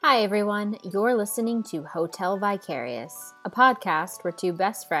Hi, everyone. You're listening to Hotel Vicarious, a podcast where two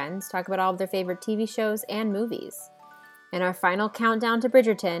best friends talk about all of their favorite TV shows and movies. In our final countdown to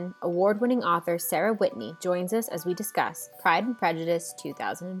Bridgerton, award-winning author Sarah Whitney joins us as we discuss Pride and Prejudice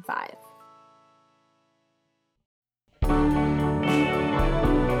 2005.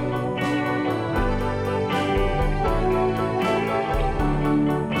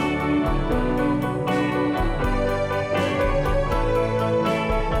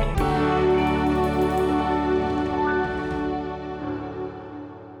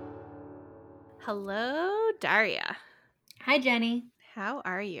 Hello, Daria. Hi, Jenny. How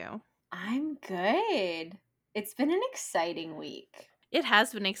are you? I'm good. It's been an exciting week. It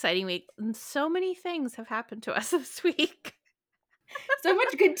has been an exciting week, and so many things have happened to us this week. So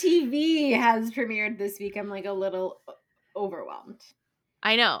much good TV has premiered this week. I'm like a little overwhelmed.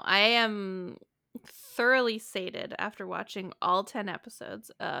 I know. I am thoroughly sated after watching all 10 episodes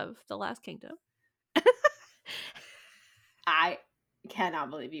of The Last Kingdom. I cannot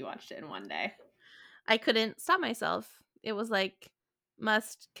believe you watched it in one day. I couldn't stop myself. It was like,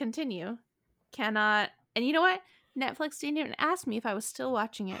 must continue. Cannot. And you know what? Netflix didn't even ask me if I was still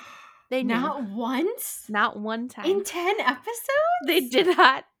watching it. They knew. Not once? Not one time. In 10 episodes? They did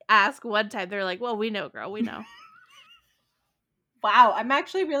not ask one time. They're like, well, we know, girl. We know. Wow, I'm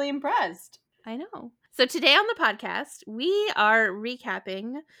actually really impressed. I know. So today on the podcast, we are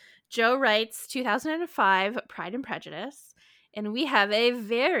recapping Joe Wright's 2005 Pride and Prejudice. And we have a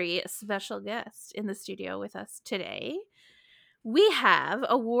very special guest in the studio with us today. We have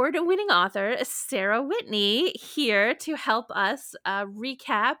award-winning author Sarah Whitney here to help us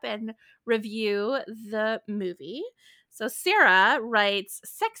recap and review the movie. So Sarah writes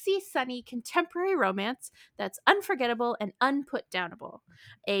sexy, sunny, contemporary romance that's unforgettable and unputdownable.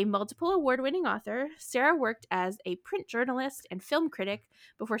 A multiple award-winning author, Sarah worked as a print journalist and film critic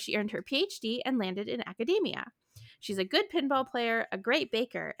before she earned her PhD and landed in academia. She's a good pinball player, a great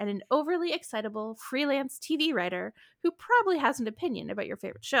baker, and an overly excitable freelance TV writer who probably has an opinion about your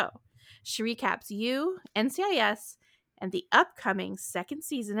favorite show. She recaps You, NCIS, and the upcoming second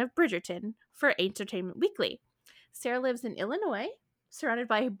season of Bridgerton for Entertainment Weekly. Sarah lives in Illinois, surrounded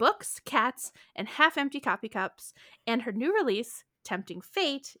by books, cats, and half-empty coffee cups, and her new release, Tempting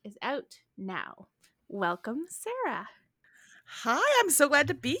Fate, is out now. Welcome, Sarah. Hi, I'm so glad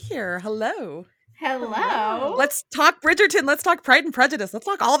to be here. Hello. Hello. Let's talk Bridgerton. Let's talk Pride and Prejudice. Let's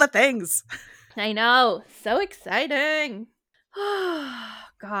talk all the things. I know. So exciting.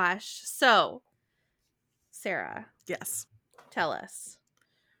 Gosh. So, Sarah. Yes. Tell us.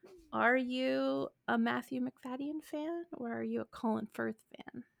 Are you a Matthew McFadden fan or are you a Colin Firth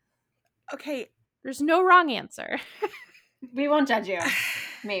fan? Okay. There's no wrong answer. We won't judge you.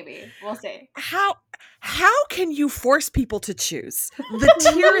 Maybe. We'll see. How can you force people to choose?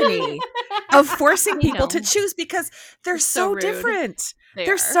 The tyranny of forcing people to choose because they're so different.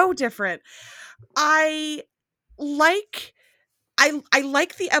 They're so different. I like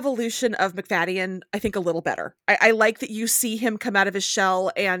the evolution of McFadden, I think, a little better. I like that you see him come out of his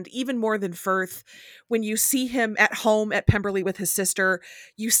shell, and even more than Firth, when you see him at home at Pemberley with his sister,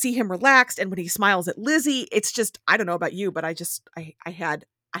 you see him relaxed, and when he smiles at Lizzie, it's just, I don't know about you, but I had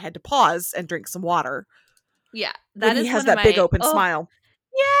to pause and drink some water. Yeah. When he has that big open smile.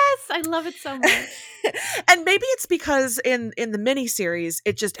 Yes, I love it so much. And maybe it's because in the miniseries,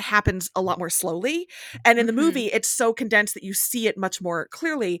 it just happens a lot more slowly. And in the movie, it's so condensed that you see it much more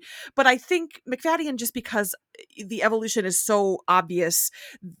clearly. But I think McFadden, just because the evolution is so obvious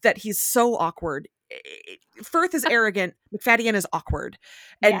that he's so awkward. Firth is arrogant. McFadden is awkward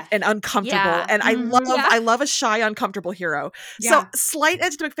and uncomfortable. Yeah. And I love a shy, uncomfortable hero. Yeah. So slight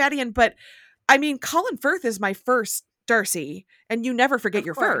edge to McFadden, but I mean, Colin Firth is my first Darcy, and you never forget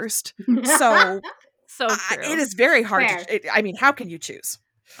your first. So true. It is very hard. How can you choose?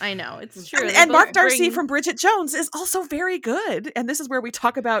 I know, it's true. And Mark Darcy from Bridget Jones is also very good. And this is where we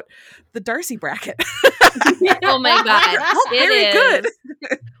talk about the Darcy bracket. Oh my God. Very good.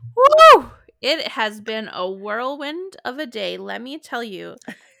 Woo! It has been a whirlwind of a day. Let me tell you,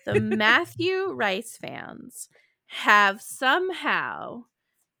 the Matthew Rice fans have somehow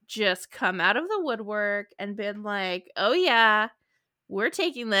just come out of the woodwork and been like, oh yeah, we're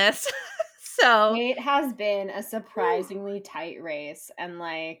taking this. So it has been a surprisingly tight race, and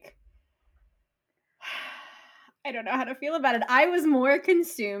like, I don't know how to feel about it. I was more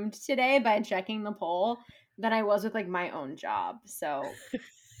consumed today by checking the poll than I was with like my own job. So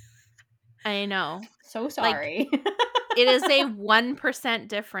I know. So sorry. Like, it is a 1%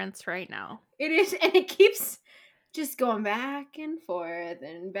 difference right now. It is, and it keeps just going back and forth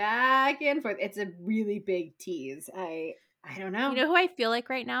and back and forth. It's a really big tease. I don't know. You know who I feel like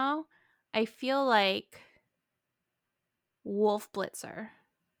right now? I feel like Wolf Blitzer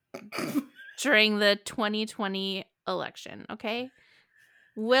during the 2020 election, okay?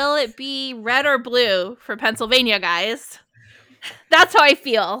 Will it be red or blue for Pennsylvania, guys? That's how I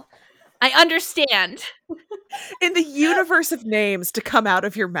feel. I understand. In the universe of names to come out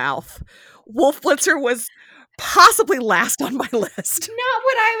of your mouth, Wolf Blitzer was possibly last on my list. Not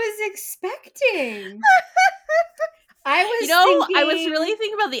what I was expecting. I was thinking, I was really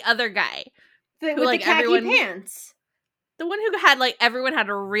thinking about the other guy. with the khaki pants. The one who had like everyone had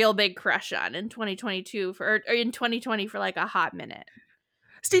a real big crush on in 2022 or in 2020 for like a hot minute.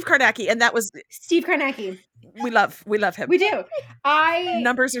 Steve Karnacki, and that was Steve Karnacki. We love him. We do.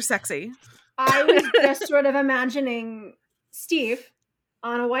 Numbers are sexy. I was just sort of imagining Steve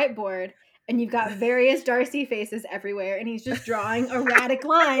on a whiteboard, and you've got various Darcy faces everywhere, and he's just drawing erratic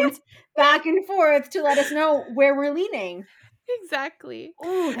lines back and forth to let us know where we're leaning. Exactly.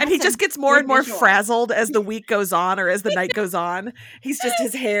 Ooh, and he just gets more and more frazzled as the week goes on or as the night goes on. He's just,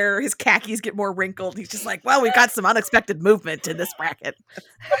 his hair, his khakis get more wrinkled. He's just like, well, we've got some unexpected movement in this bracket.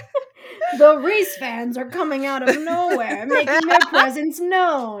 The Reese fans are coming out of nowhere, making their presence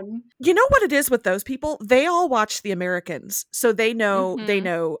known. You know what it is with those people? They all watch The Americans, so they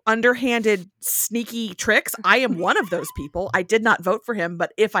know underhanded, sneaky tricks. I am one of those people. I did not vote for him,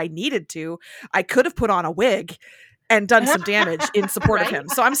 but if I needed to, I could have put on a wig and done some damage in support of him.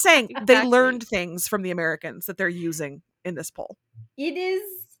 So I'm saying they learned things from The Americans that they're using in this poll. It is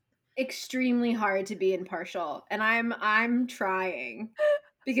extremely hard to be impartial, and I'm trying.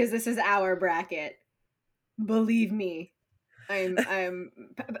 Because this is our bracket. Believe me, I'm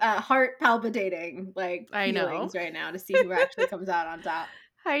heart palpitating like feelings right now to see who actually comes out on top.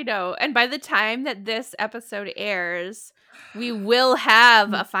 I know. And by the time that this episode airs, we will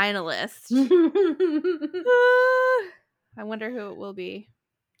have a finalist. I wonder who it will be.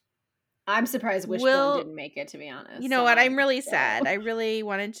 I'm surprised Wishbone didn't make it, to be honest. You know what? I'm really sad. I really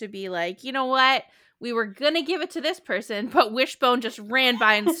wanted to be like, you know what? We were going to give it to this person, but Wishbone just ran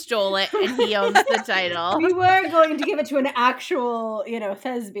by and stole it, and he owns the title. We were going to give it to an actual,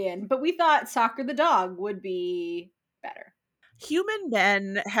 thespian, but we thought Soccer the dog would be better. Human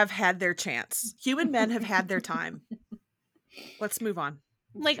men have had their chance. Human men have had their time. Let's move on.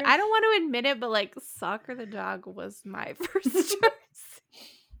 Like, I don't want to admit it, but like, Soccer the dog was my first choice.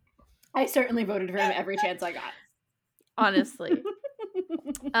 I certainly voted for him every chance I got. Honestly.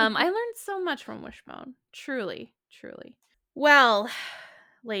 I learned so much from Wishbone. Truly, truly. Well,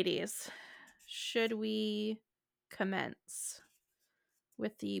 ladies, should we commence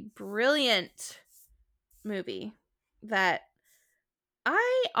with the brilliant movie that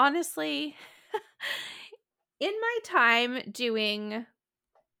I honestly, in my time doing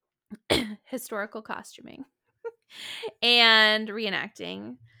historical costuming and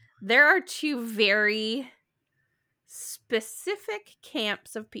reenacting, there are two very specific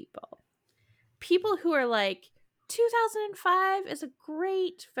camps of people who are like, 2005 is a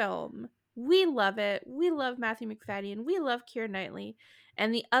great film, we love it, we love Matthew McFadden, we love Keira Knightley,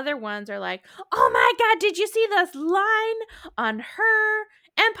 and the other ones are like, oh my god, did you see this line on her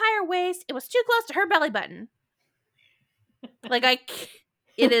empire waist? It was too close to her belly button. Like,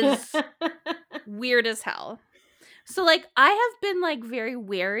 it is weird as hell. So like, I have been like very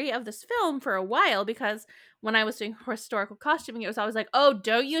wary of this film for a while, because when I was doing historical costuming, it was always like, oh,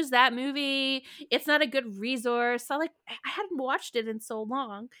 don't use that movie, it's not a good resource. So like, I hadn't watched it in so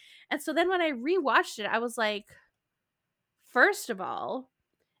long. And so then when I rewatched it, I was like, first of all,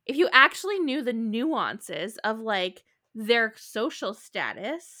 if you actually knew the nuances of like their social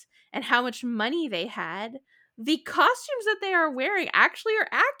status and how much money they had, the costumes that they are wearing actually are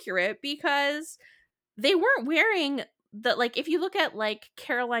accurate, because they weren't wearing the, like, if you look at like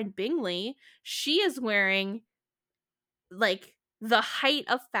Caroline Bingley, she is wearing like the height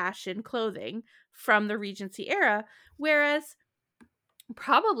of fashion clothing from the Regency era, whereas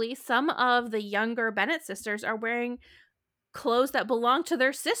probably some of the younger Bennett sisters are wearing clothes that belonged to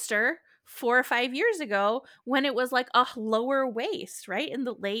their sister 4 or 5 years ago, when it was like a lower waist, right? In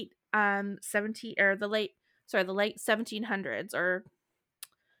the late the late 1700s, or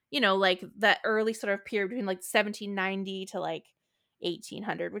like that early sort of period between like 1790 to like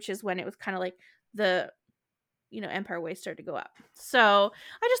 1800, which is when it was kind of like the empire waist started to go up. So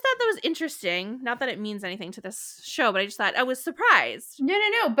I just thought that was interesting. Not that it means anything to this show, but I just thought I was surprised.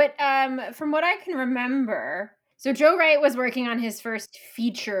 No. But from what I can remember, so Joe Wright was working on his first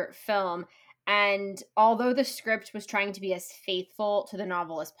feature film, and although the script was trying to be as faithful to the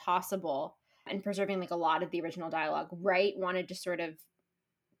novel as possible and preserving like a lot of the original dialogue, Wright wanted to sort of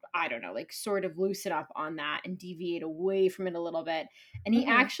I don't know, like sort of loosen up on that and deviate away from it a little bit. And he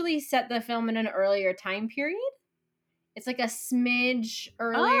actually set the film in an earlier time period. It's like a smidge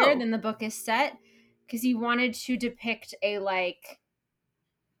earlier than the book is set, because he wanted to depict a, like,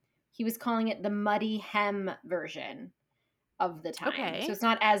 he was calling it the muddy hem version of the time. Okay. So it's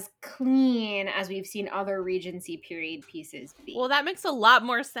not as clean as we've seen other Regency period pieces be. Well, that makes a lot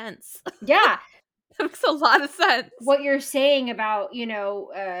more sense. Yeah. That makes a lot of sense. What you're saying about, you know,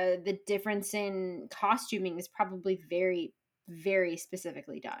 the difference in costuming is probably very, very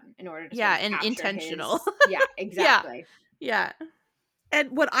specifically done in order to sort of and capture intentional. Yeah, exactly. Yeah.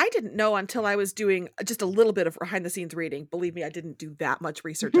 And what I didn't know until I was doing just a little bit of behind the scenes reading, believe me, I didn't do that much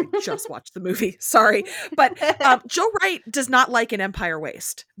research. I just watched the movie. Sorry. But Joe Wright does not like an empire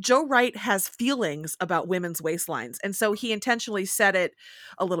waist. Joe Wright has feelings about women's waistlines. And so he intentionally set it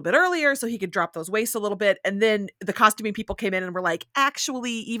a little bit earlier so he could drop those waists a little bit. And then the costuming people came in and were like,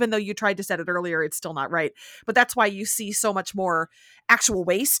 actually, even though you tried to set it earlier, it's still not right. But that's why you see so much more actual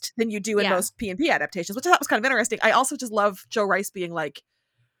waist than you do in most P&P adaptations, which I thought was kind of interesting. I also just love Joe Rice being like,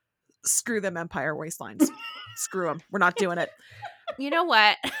 screw them empire waistlines. Screw them. We're not doing it. You know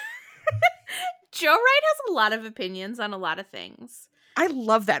what? Joe Wright has a lot of opinions on a lot of things. I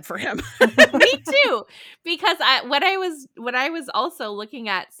love that for him. Me too. Because when I was also looking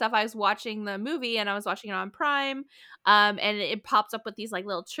at stuff, I was watching the movie and I was watching it on Prime. And it pops up with these like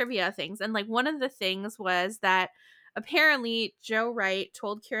little trivia things. And like one of the things was that apparently Joe Wright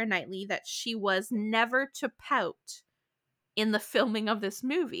told Keira Knightley that she was never to pout in the filming of this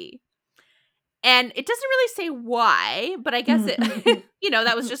movie. And it doesn't really say why, but I guess it, you know,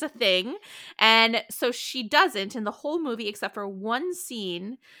 that was just a thing. And so she doesn't in the whole movie, except for one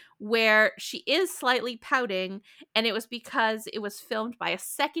scene where she is slightly pouting. And it was because it was filmed by a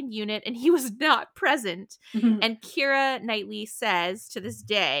second unit and he was not present. And Keira Knightley says to this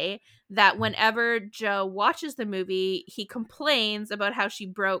day that whenever Joe watches the movie, he complains about how she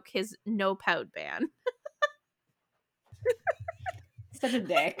broke his no pout ban. Such a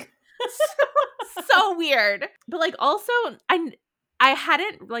dick. So weird. But like also I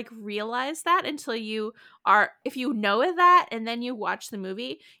hadn't like realized that until if you know that and then you watch the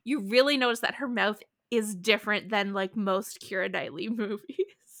movie, you really notice that her mouth is different than like most Keira Knightley movies.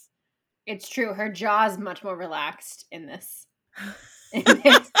 It's true. Her jaw is much more relaxed in this.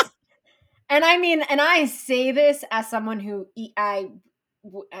 And I mean, and I say this as someone who I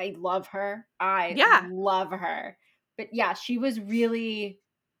love her. I love her. But yeah, she was really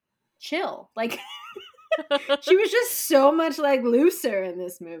chill. Like she was just so much like looser in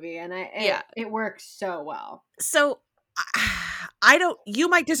this movie, and it works so well. So you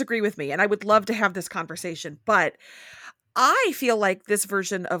might disagree with me, and I would love to have this conversation, but I feel like this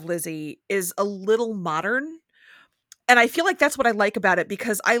version of Lizzie is a little modern. And I feel like that's what I like about it,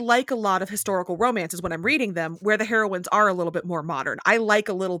 because I like a lot of historical romances when I'm reading them where the heroines are a little bit more modern. I like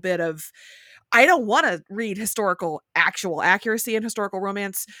a little bit of, I don't want to read actual accuracy in historical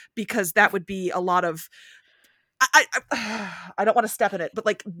romance, because that would be a lot of, I don't want to step in it, but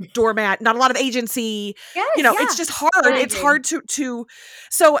like doormat, not a lot of agency. Yes, it's just hard. It's hard to.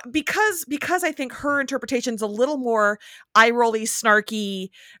 So because I think her interpretation's a little more eye-rolly, snarky,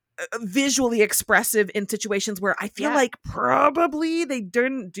 visually expressive in situations where I feel like probably they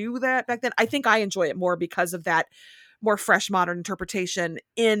didn't do that back then. I think I enjoy it more because of that more fresh modern interpretation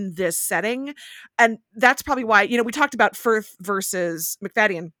in this setting. And that's probably why, we talked about Firth versus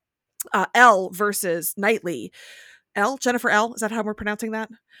McFadden. Elle versus Knightley. Jennifer L. Is that how we're pronouncing that?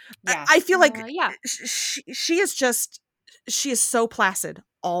 Yeah. I feel like she is so placid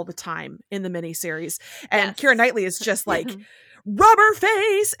all the time in the miniseries. And Keira Knightley is just like rubber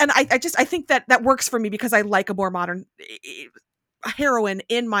face. And I think that works for me because I like a more modern heroine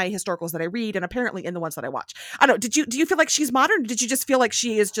in my historicals that I read, and apparently in the ones that I watch. I don't know. Do you feel like she's modern? Or did you just feel like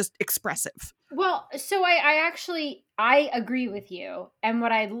she is just expressive? Well, so I agree with you. And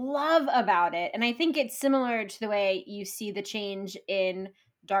what I love about it, and I think it's similar to the way you see the change in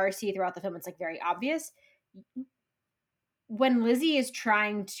Darcy throughout the film, it's like very obvious. When Lizzie is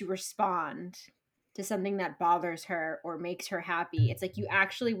trying to respond to something that bothers her or makes her happy, it's like you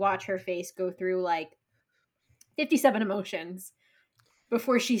actually watch her face go through like 57 emotions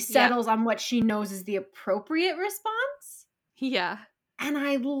before she settles on what she knows is the appropriate response. Yeah. And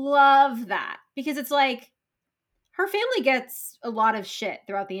I love that, because it's like her family gets a lot of shit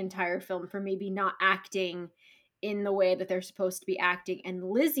throughout the entire film for maybe not acting in the way that they're supposed to be acting. And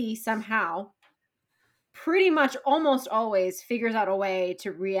Lizzie somehow pretty much almost always figures out a way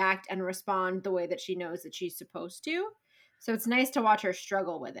to react and respond the way that she knows that she's supposed to. So it's nice to watch her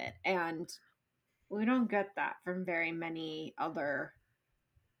struggle with it. And we don't get that from very many other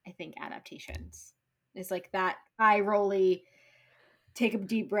I think, adaptations. It's like that eye rolly, take a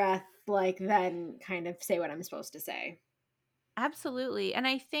deep breath, like then kind of say what I'm supposed to say. Absolutely. And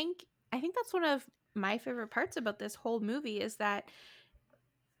I think that's one of my favorite parts about this whole movie is that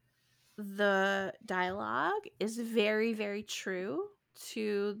the dialogue is very, very true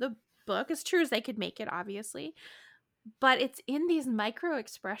to the book, as true as they could make it, obviously. But it's in these micro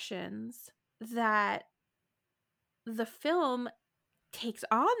expressions that the film takes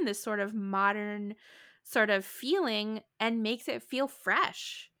on this sort of modern sort of feeling and makes it feel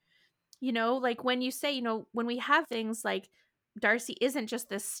fresh. Like when you say, when we have things like Darcy isn't just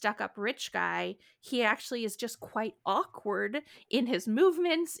this stuck-up rich guy, he actually is just quite awkward in his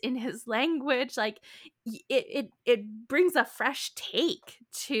movements, in his language. Like it brings a fresh take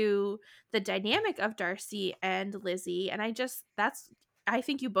to the dynamic of Darcy and Lizzie, and I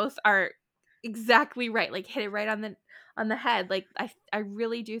think you both are exactly right. Like hit it right on the head. Like I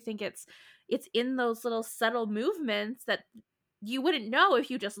really do think it's in those little subtle movements that you wouldn't know if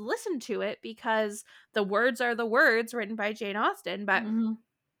you just listened to it, because the words are the words written by Jane Austen. But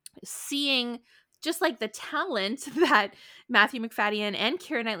seeing just like the talent that Matthew McFadden and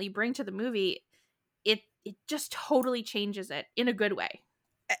Keira Knightley bring to the movie, it just totally changes it in a good way.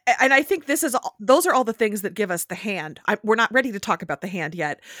 And I think those are all the things that give us the hand. We're not ready to talk about the hand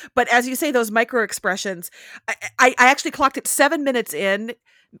yet, but as you say, those micro expressions, I actually clocked it 7 minutes in.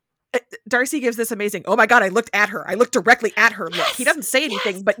 Darcy gives this amazing, oh my God, I looked at her. I looked directly at her. Look, he doesn't say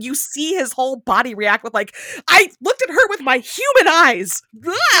anything, but you see his whole body react with like, I looked at her with my human eyes.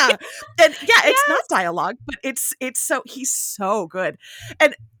 And yeah, it's not dialogue, but he's so good.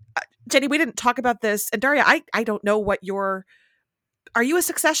 And Jenny, we didn't talk about this. And Daria, I don't know are you a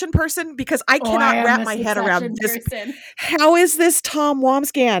Succession person? Because I cannot wrap my head around this. How is this Tom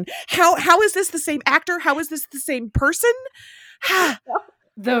Wamsgans? How is this the same actor? How is this the same person?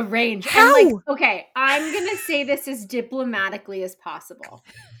 The range. How? And like, okay, I'm going to say this as diplomatically as possible.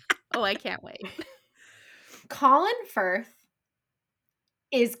 Oh, I can't wait. Colin Firth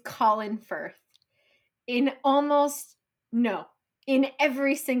is Colin Firth in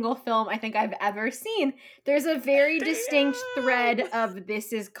every single film I think I've ever seen. There's a very distinct thread of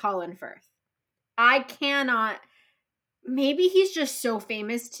this is Colin Firth. I cannot. Maybe he's just so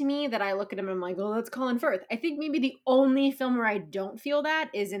famous to me that I look at him and I'm like, oh, that's Colin Firth. I think maybe the only film where I don't feel that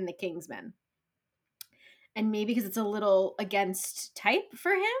is in The Kingsman. And maybe because it's a little against type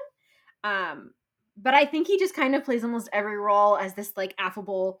for him. But I think he just kind of plays almost every role as this like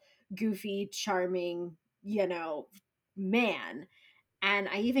affable, goofy, charming, man. And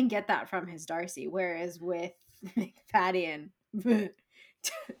I even get that from his Darcy. Whereas with McFadden,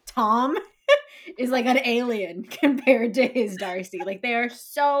 Tom is like an alien compared to his Darcy. Like they are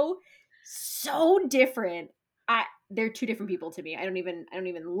so different. They're two different people to me. I don't even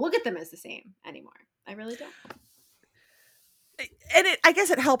look at them as the same anymore. I really don't. And I guess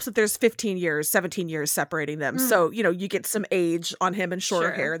it helps that there's 15 years, 17 years separating them. So, you get some age on him and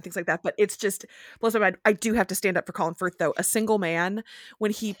shorter hair and things like that. But it's just, I do have to stand up for Colin Firth, though. A single man,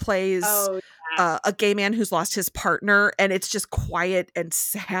 when he plays a gay man who's lost his partner, and it's just quiet and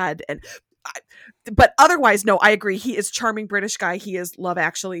sad. But otherwise, no, I agree. He is charming British guy. He is Love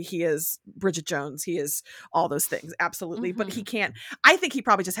Actually. He is Bridget Jones. He is all those things. Absolutely. But he can't. I think he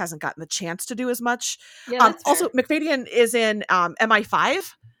probably just hasn't gotten the chance to do as much. Yeah, also, McFadden is in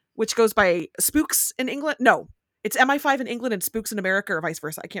MI5, which goes by Spooks in England. No, it's MI5 in England and Spooks in America, or vice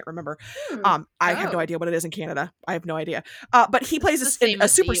versa. I can't remember. I have no idea what it is in Canada. I have no idea. But he plays a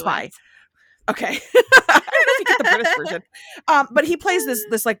super spy. Okay. I don't know if you get the British version. But he plays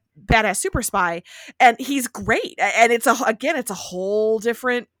this like badass super spy, and he's great. And it's a whole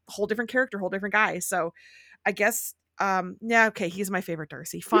different character, whole different guy. So I guess okay, he's my favorite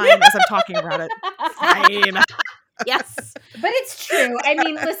Darcy. Fine, as I'm talking about it. Fine. Yes. But it's true. I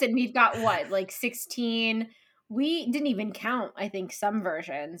mean, listen, we've got like 16. We didn't even count, I think, some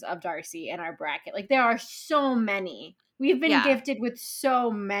versions of Darcy in our bracket. Like there are so many. We've been gifted with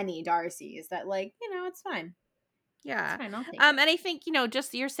so many Darcys that, like, it's fine. Yeah. It's fine, I'll take it. And I think,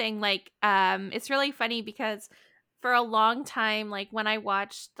 just you're saying, like, it's really funny because for a long time, like, when I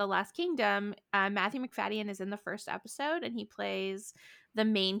watched The Last Kingdom, Matthew McFadden is in the first episode, and he plays the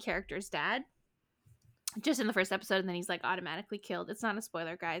main character's dad. Just in the first episode, and then he's, like, automatically killed. It's not a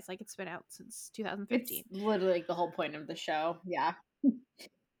spoiler, guys. Like, it's been out since 2015. It's literally the whole point of the show. Yeah.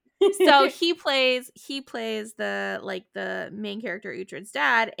 So he plays the main character Uhtred's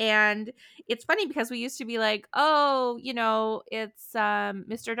dad, and it's funny because we used to be like, oh, it's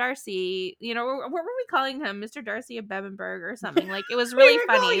Mr. Darcy, what were we calling him, Mr. Darcy of Bebenberg or something? Like, it was really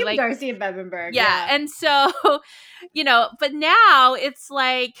funny, like Darcy of Bebenberg. yeah. And so but now it's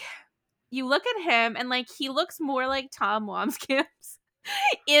like you look at him and like he looks more like Tom Wambsgans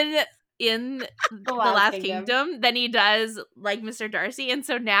in the Last Kingdom than he does like Mr. Darcy. And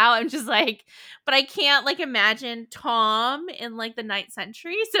so now I'm just like, but I can't like imagine Tom in like the 9th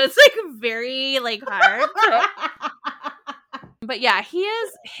century. So it's like very like hard. But yeah, he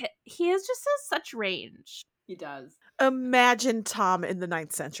is just has such range. He does. Imagine Tom in the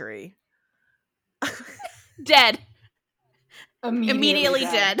 9th century. Dead. Immediately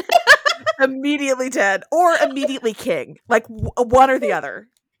dead. Immediately dead. Or immediately king. Like one or the other.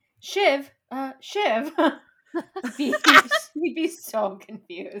 Shiv. He'd be so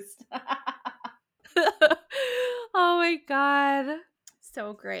confused. Oh my god.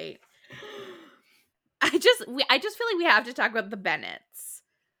 So great. I just feel like we have to talk about the Bennets.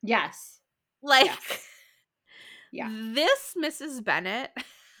 Yes. Like, yes. Yeah. This Mrs. Bennet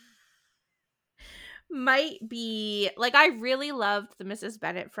might be like, I really loved the Mrs.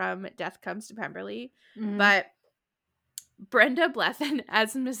 Bennet from Death Comes to Pemberley, but Brenda Blethyn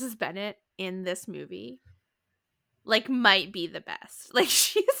as Mrs. Bennet in this movie like might be the best. Like,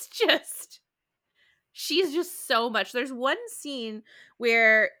 she's just so much. There's one scene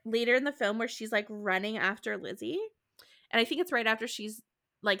where later in the film where she's like running after Lizzie, and I think it's right after she's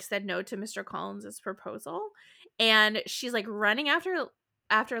like said no to Mr. Collins's proposal, and she's like running after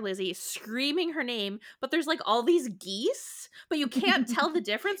Lizzie, screaming her name, but there's like all these geese, but you can't tell the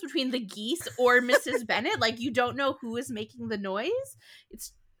difference between the geese or Mrs. Bennet. Like, you don't know who is making the noise.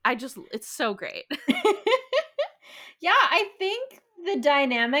 It's so great. Yeah, I think the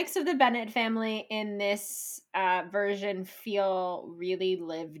dynamics of the Bennet family in this version feel really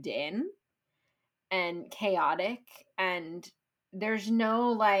lived in and chaotic, and there's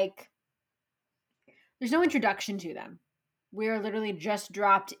no introduction to them. We're literally just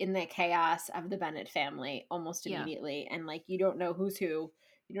dropped in the chaos of the Bennet family almost immediately, and like you don't know who's who,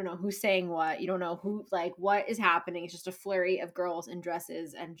 you don't know who's saying what, you don't know who, like, what is happening. It's just a flurry of girls in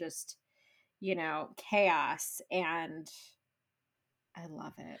dresses and just chaos, and I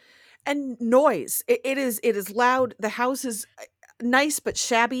love it. And noise. It is loud. The house is nice but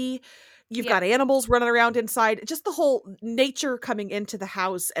shabby. You've got animals running around inside. Just the whole nature coming into the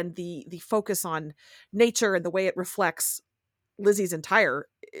house and the focus on nature and the way it reflects Lizzie's entire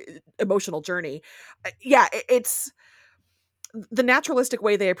emotional journey. Yeah, it's the naturalistic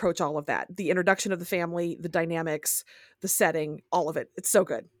way they approach all of that. The introduction of the family, the dynamics, the setting, all of it. It's so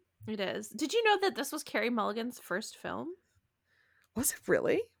good. It is. Did you know that this was Carey Mulligan's first film? Was it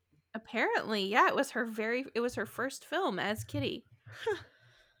really? Apparently, yeah. It was her first film as Kitty. Huh.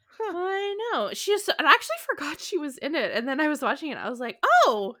 I know. I actually forgot she was in it, and then I was watching it. I was like,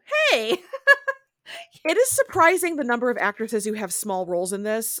 "Oh, hey!" It is surprising the number of actresses who have small roles in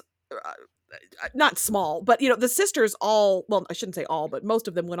this. Not small, but the sisters all. Well, I shouldn't say all, but most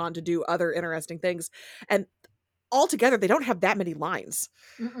of them went on to do other interesting things, and altogether they don't have that many lines.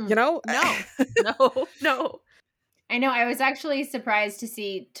 No. I know. I was actually surprised to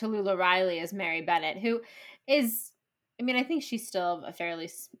see Tallulah Riley as Mary Bennet, who is, I mean, I think she's still a fairly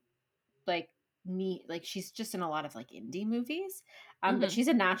neat, like she's just in a lot of like indie movies, but she's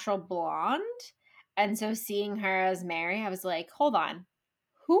a natural blonde, and so seeing her as Mary, I was like, hold on,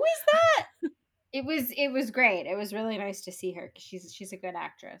 who is that? It was great. It was really nice to see her because she's a good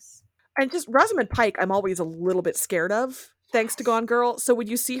actress. And just Rosamund Pike, I'm always a little bit scared of, thanks to Gone Girl. So when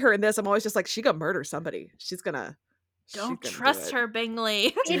you see her in this, I'm always just like, she gonna murder somebody. Don't trust her,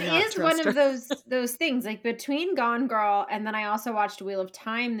 Bingley. It is one of those things, like between Gone Girl and then I also watched Wheel of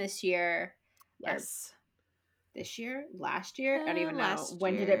Time this year. Yes. This year? Last year? I don't even know.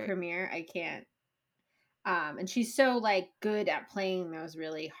 When did it premiere? I can't. And she's so like good at playing those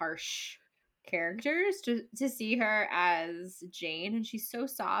really harsh characters to see her as Jane, and she's so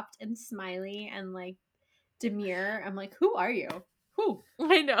soft and smiley and like demure. I'm like, who are you? Who?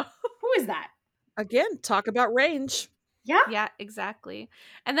 I know. Who is that? Again, talk about range. Yeah, exactly.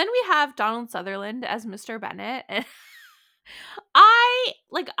 And then we have Donald Sutherland as Mr. Bennet. And I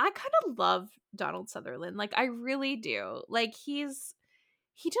kind of love Donald Sutherland. Like, I really do. Like, he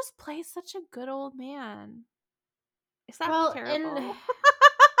just plays such a good old man. Is that terrible?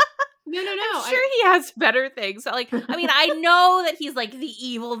 No. I'm sure he has better things. Like, I mean, I know that he's like the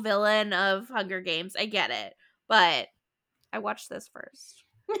evil villain of Hunger Games. I get it. But I watched this first.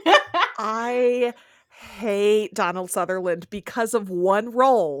 I hate Donald Sutherland because of one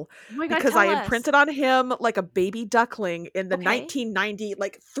role. Oh my God, because tell I us. imprinted on him like a baby duckling in the 1990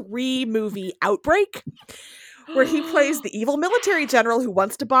 3 movie Outbreak, where he plays the evil military general who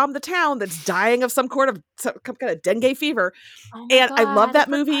wants to bomb the town that's dying of some kind of dengue fever. Oh my And God, I love that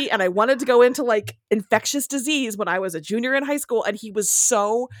forgot movie, and I wanted to go into like infectious disease when I was a junior in high school, and he was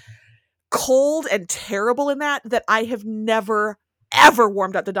so cold and terrible in that I have never ever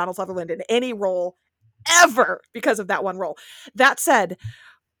warmed up to Donald Sutherland in any role ever because of that one role. That said,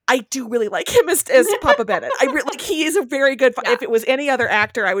 I do really like him as Papa Bennett. He is a very good. Yeah. If it was any other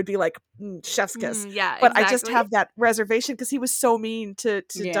actor, I would be like chef's kiss. Yeah, but exactly. I just have that reservation because he was so mean to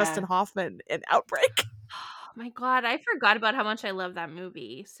Dustin Hoffman in Outbreak. Oh my God, I forgot about how much I love that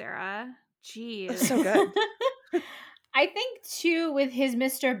movie, Sarah. Jeez, it's so good. I think too with his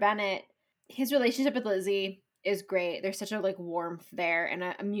Mr. Bennett, his relationship with Lizzie is great. There's such a like warmth there and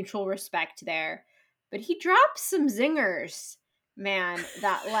a mutual respect there. But he drops some zingers, man,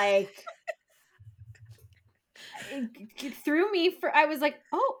 that like it threw me for. I was like,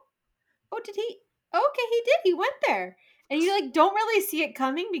 oh, did he? Okay, he did. He went there, and you like don't really see it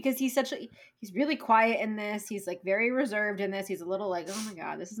coming because he's really quiet in this. He's like very reserved in this. He's a little like, oh my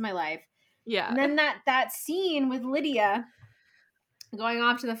God, this is my life. Yeah. And then that scene with Lydia going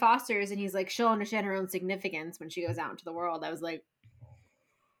off to the Fosters, and he's like, she'll understand her own significance when she goes out into the world. I was like,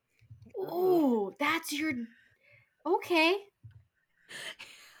 oh, that's your okay.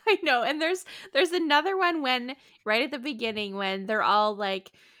 I know. And there's another one when right at the beginning when they're all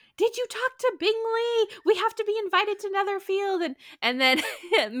like, did you talk to Bingley? We have to be invited to Netherfield. And then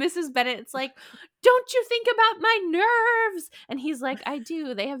Mrs. Bennett's like, don't you think about my nerves? And he's like, I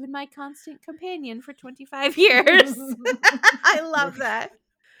do. They have been my constant companion for 25 years. I love that.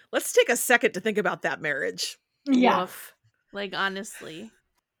 Let's take a second to think about that marriage. Yeah. Woof. Like, honestly.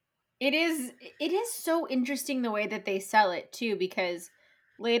 It is so interesting the way that they sell it too, because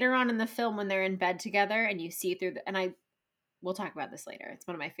later on in the film when they're in bed together and you see through we'll talk about this later. It's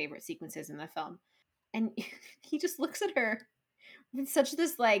one of my favorite sequences in the film. And he just looks at her with such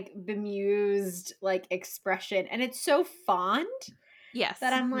this like bemused like expression, and it's so fond. Yes.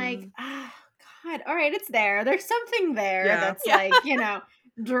 That I'm like, God, all right, it's there. There's something there that's like,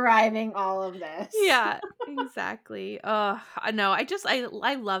 driving all of this. Yeah, exactly. Oh, no,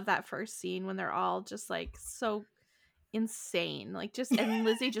 I love that first scene when they're all just like so insane. Like and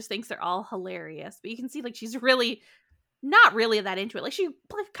Lizzie just thinks they're all hilarious. But you can see like she's really not really that into it. Like she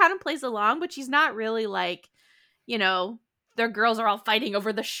kind of plays along, but she's not really like, their girls are all fighting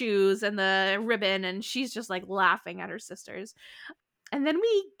over the shoes and the ribbon, and she's just like laughing at her sisters. And then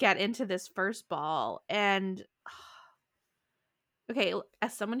we get into this first ball, and okay,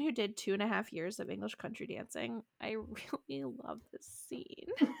 as someone who did 2.5 years of English country dancing, I really love this scene.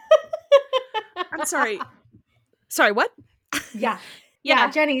 I'm sorry. Sorry, what? Yeah.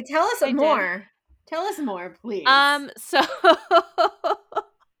 Jenny, tell us more. Tell us more, please. So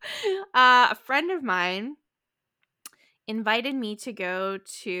a friend of mine invited me to go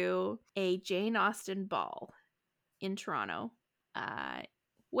to a Jane Austen ball in Toronto,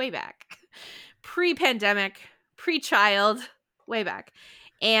 way back, pre-pandemic, pre-child, way back.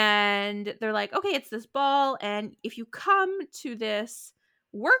 And they're like, okay, it's this ball, and if you come to this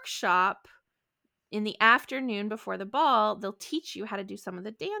workshop in the afternoon before the ball, they'll teach you how to do some of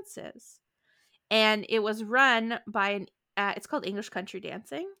the dances. And it was run by it's called English country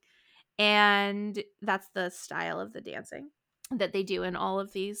dancing, and that's the style of the dancing that they do in all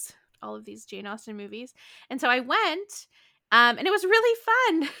of these Jane Austen movies. And so I went, and it was really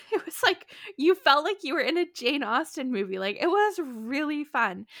fun. It was like you felt like you were in a Jane Austen movie. Like it was really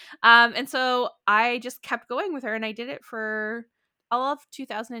fun. And so I just kept going with her, and I did it for all of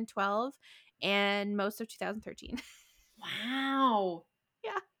 2012 and most of 2013. Wow.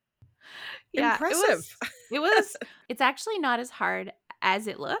 Yeah. Impressive. It's actually not as hard as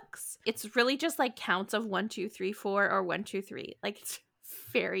it looks. It's really just like counts of 1, 2, 3, 4 or 1, 2, 3. Like it's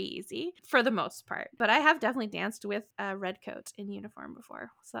very easy for the most part. But I have definitely danced with a red coat in uniform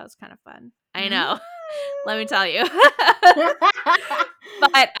before, so that was kind of fun. I know. Let me tell you.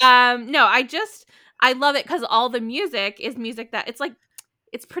 But no, I love it because all the music is music that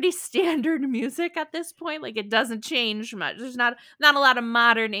it's pretty standard music at this point. Like it doesn't change much. There's not a lot of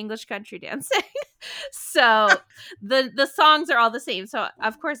modern English country dancing. So the songs are all the same. So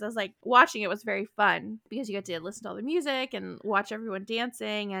of course I was like watching it was very fun because you get to listen to all the music and watch everyone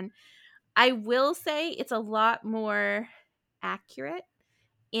dancing. And I will say it's a lot more accurate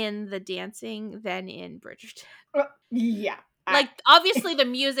in the dancing than in Bridgerton. Yeah. Like obviously the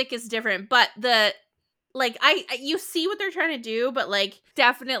music is different, but the like you see what they're trying to do, but like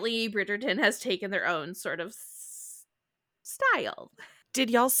definitely Bridgerton has taken their own sort of style. Did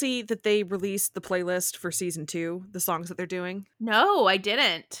y'all see that they released the playlist for season 2, the songs that they're doing? No, I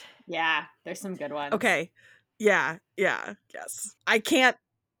didn't. Yeah, there's some good ones. Okay. Yeah, yes. I can't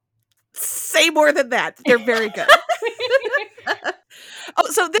say more than that. They're very good. Oh,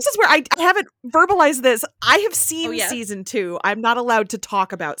 so this is where I haven't verbalized this. I have seen season 2. I'm not allowed to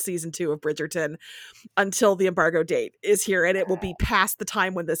talk about season 2 of Bridgerton until the embargo date is here, and it will be past the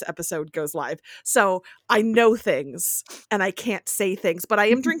time when this episode goes live. So I know things and I can't say things, but I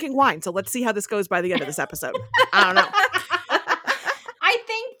am drinking wine. So let's see how this goes by the end of this episode. I don't know. I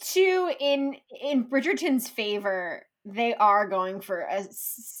think too, in Bridgerton's favor, they are going for a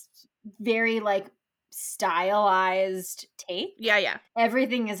very like stylized take. Yeah.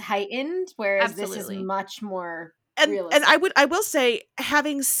 Everything is heightened, whereas this is much more realistic. And I will say,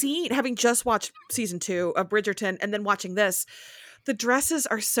 having just watched season 2 of Bridgerton and then watching this, the dresses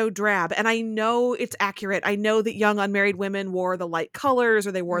are so drab. And I know it's accurate. I know that young unmarried women wore the light colors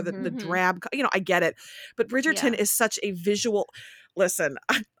or they wore the drab, I get it. But Bridgerton is such a visual. Listen,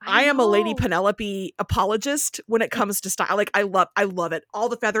 I am a Lady Penelope apologist when it comes to style. Like I love it. All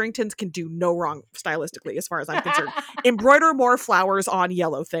the Featheringtons can do no wrong stylistically as far as I'm concerned. Embroider more flowers on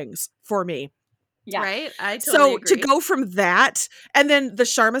yellow things for me. Yeah. Right? I totally agree. To go from that, and then the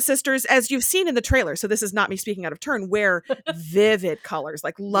Sharma sisters, as you've seen in the trailer, so this is not me speaking out of turn, wear vivid colors,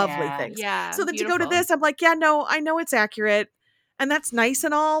 like lovely things. Yeah. So that to go to this, I'm like, yeah, no, I know it's accurate, and that's nice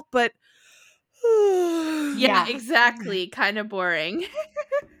and all, but yeah, exactly. Kind of boring.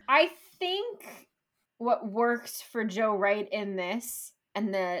 I think what works for Joe Wright in this,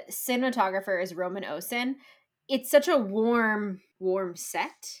 and the cinematographer is Roman Osen, it's such a warm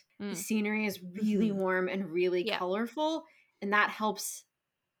set. The scenery is really warm and really colorful, and that helps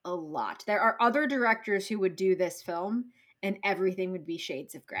a lot. There are other directors who would do this film, and everything would be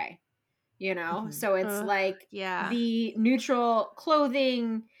shades of gray. So it's like the neutral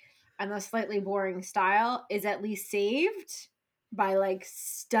clothing and the slightly boring style is at least saved by like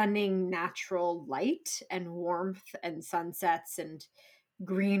stunning natural light and warmth and sunsets and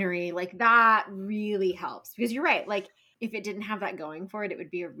greenery. Like that really helps, because you're right. Like if it didn't have that going for it, it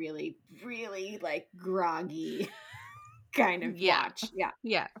would be a really, really like groggy kind of watch.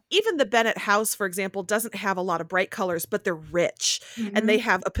 Yeah. Even the Bennett house, for example, doesn't have a lot of bright colors, but they're rich and they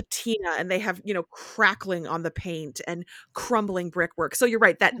have a patina and they have, crackling on the paint and crumbling brickwork. So you're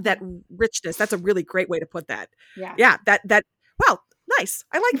right. That richness, that's a really great way to put that. Yeah. Wow. Nice.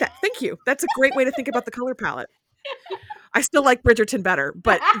 I like that. Thank you. That's a great way to think about the color palette. I still like Bridgerton better,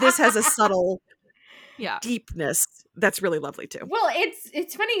 but this has a subtle deepness that's really lovely too. Well,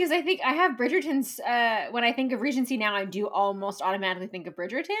 it's funny because I think I have Bridgerton's when I think of Regency now, I do almost automatically think of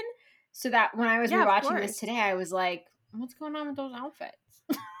Bridgerton. So that when I was rewatching this today, I was like, what's going on with those outfits?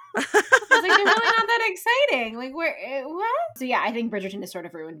 I was like, they're really not that exciting. Like, what? So yeah, I think Bridgerton has sort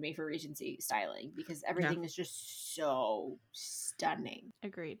of ruined me for Regency styling because everything is just so stunning.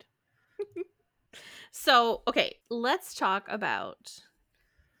 Agreed. So, okay, let's talk about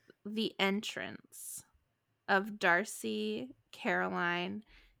the entrance of Darcy, Caroline,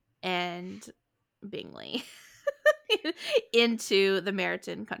 and Bingley into the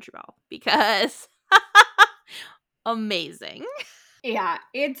Meryton Country Ball because amazing. Yeah,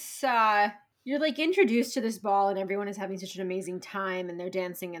 it's you're like introduced to this ball and everyone is having such an amazing time and they're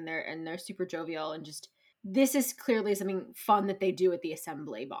dancing and they're super jovial and just this is clearly something fun that they do at the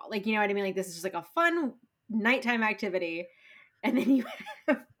assembly ball. Like, you know what I mean? Like this is just like a fun nighttime activity. And then you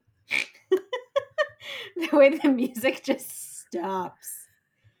have the way the music just stops.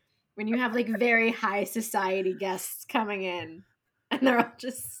 When you have like very high society guests coming in and they're all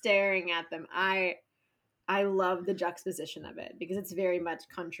just staring at them. I love the juxtaposition of it because it's very much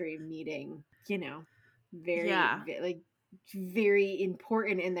country meeting, very like very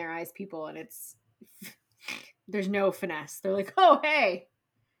important in their eyes people, and it's there's no finesse. They're like, oh hey,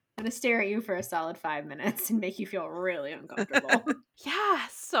 I'm gonna stare at you for a solid 5 minutes and make you feel really uncomfortable. Yeah,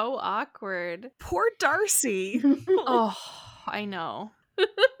 so awkward. Poor Darcy. Oh, I know.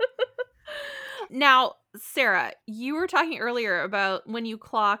 Now, Sarah, you were talking earlier about when you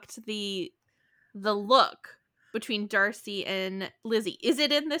clocked the look between Darcy and Lizzie. Is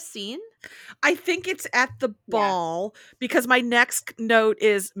it in this scene? I think it's at the ball because my next note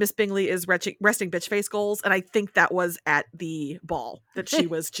is Miss Bingley is resting bitch face goals, and I think that was at the ball that she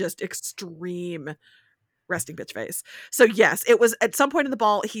was just extreme resting bitch face. So yes, it was at some point in the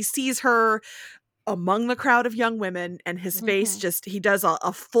ball. He sees her among the crowd of young women, and his face just he does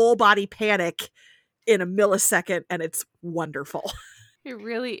a full body panic in a millisecond, and it's wonderful. It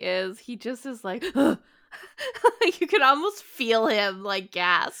really is. He just is like, You can almost feel him like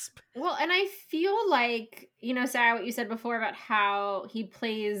gasp. Well, and I feel like, Sarah, what you said before about how he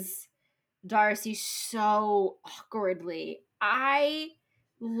plays Darcy so awkwardly. I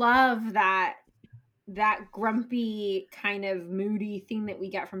love that grumpy kind of moody thing that we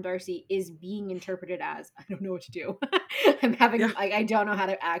get from Darcy is being interpreted as, I don't know what to do. I'm having like, I don't know how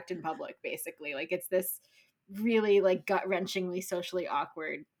to act in public, basically. Like, it's this really like gut-wrenchingly socially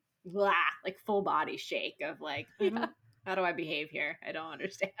awkward like full body shake of like, how do I behave here? I don't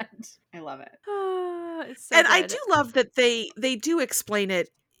understand. I love it. It's so and good. I do love that they do explain it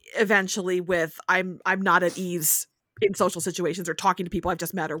eventually with I'm not at ease in social situations or talking to people I've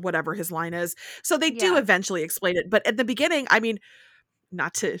just met or whatever his line is. So they do eventually explain it. But at the beginning, I mean,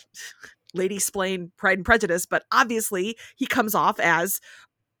 not to lady splain Pride and Prejudice, but obviously he comes off as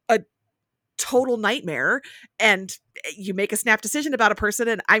a total nightmare, and you make a snap decision about a person,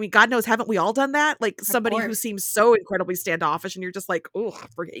 and I mean, God knows, haven't we all done that? Like somebody who seems so incredibly standoffish and you're just like, oh,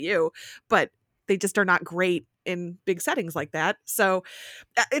 forget you. But they just are not great in big settings like that. So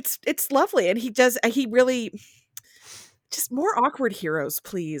it's lovely. And he really just more awkward heroes,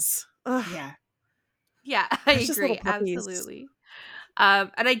 please. Ugh. Yeah, I Just little agree. puppies. Absolutely.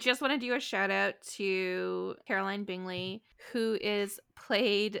 And I just want to do a shout out to Caroline Bingley, who is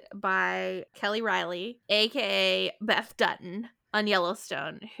played by Kelly Riley, aka Beth Dutton on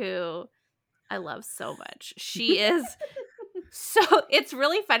Yellowstone, who I love so much. She is so, it's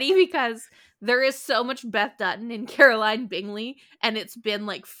really funny because there is so much Beth Dutton in Caroline Bingley, and it's been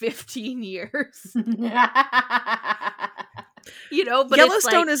like 15 years. But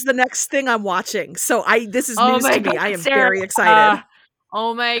Yellowstone is the next thing I'm watching. So this is news to me. I am very excited.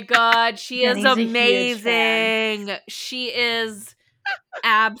 Oh my God. She is amazing. She is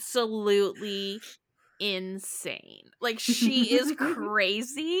absolutely insane. Like, she is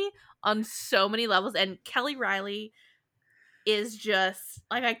crazy on so many levels. And Kelly Riley is just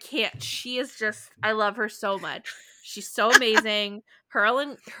like, I love her so much. She's so amazing.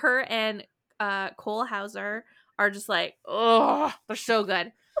 Her and Cole Hauser are just like, oh, they're so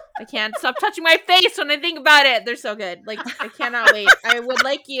good. I can't stop touching my face when I think about it. They're so good. Like, I cannot wait. I would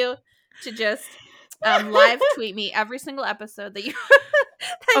like you to just live tweet me every single episode that you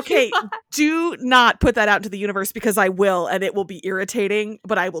Okay, do not put that out into the universe, because I will, and it will be irritating,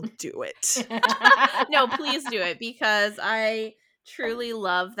 but I will do it. No, please do it, because I truly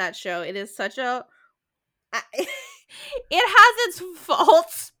love that show. It is such a it has its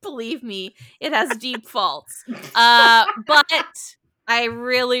faults, believe me. It has deep faults. But I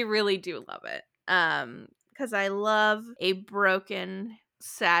really, really do love it. Because I love a broken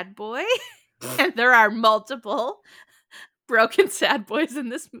sad boy. And there are multiple broken sad boys in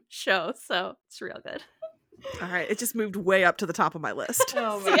this show, so it's real good. All right, it just moved way up to the top of my list.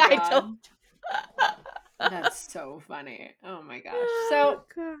 Oh my God. That's so funny. Oh my gosh. So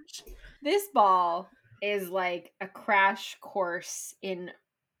this ball is like a crash course in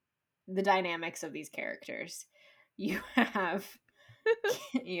the dynamics of these characters. You have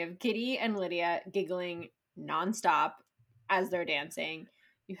Kitty and Lydia giggling nonstop as they're dancing.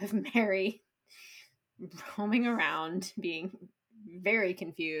 You have Mary roaming around being very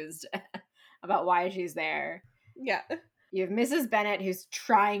confused about why she's there. Yeah. You have Mrs. Bennet, who's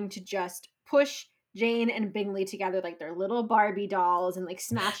trying to just push Jane and Bingley together like they're little Barbie dolls and like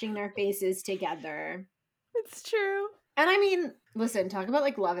smashing their faces together. It's true. And I mean, listen, talk about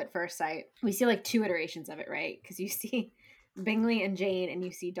like love at first sight. We see like 2 iterations of it, right? Because you see Bingley and Jane and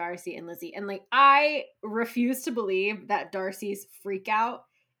you see Darcy and Lizzie. And like, I refuse to believe that Darcy's freak out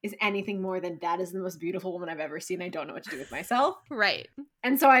is anything more than that is the most beautiful woman I've ever seen. I don't know what to do with myself. Right.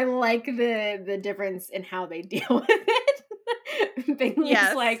 And so I like the difference in how they deal with it.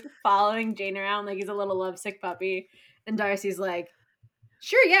 Bingley's like following Jane around like he's a little lovesick puppy. And Darcy's like,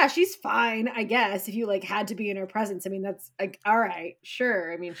 sure, yeah, she's fine, I guess, if you like had to be in her presence. I mean, that's like, all right,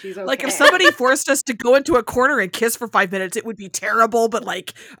 sure. I mean, she's okay. Like, if somebody forced us to go into a corner and kiss for 5 minutes, it would be terrible, but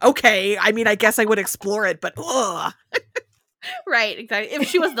like, okay, I mean, I guess I would explore it, but ugh. Right, exactly. If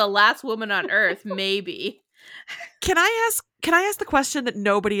she was the last woman on Earth, maybe. Can I ask the question that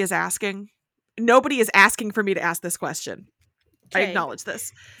nobody is asking? Nobody is asking for me to ask this question. Okay. I acknowledge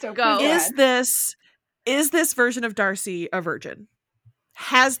this. So go. Is this version of Darcy a virgin?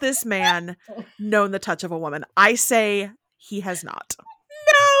 Has this man known the touch of a woman? I say he has not. No!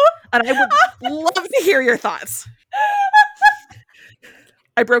 And I would love to hear your thoughts.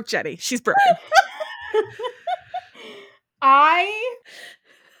 I broke Jenny. She's broken. I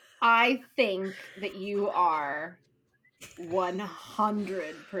think that you are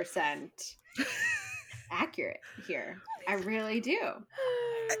 100% accurate here. I really do.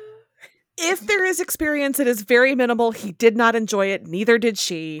 If there is experience, it is very minimal. He did not enjoy it. Neither did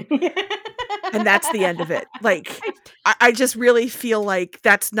she. And that's the end of it. Like, I just really feel like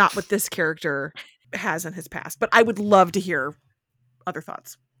that's not what this character has in his past. But I would love to hear other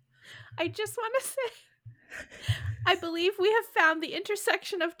thoughts. I just want to say, I believe we have found the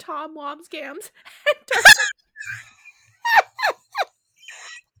intersection of Tom Wambsgans and Darcy.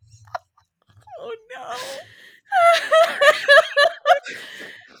 Oh no.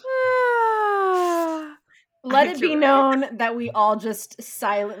 Let it be known that we all just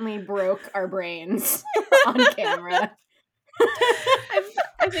silently broke our brains on camera.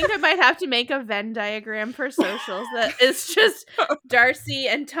 I think I might have to make a Venn diagram for socials that is just Darcy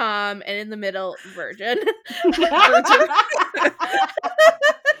and Tom, and in the middle, Virgin.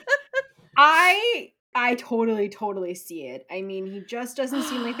 I totally see it. I mean, he just doesn't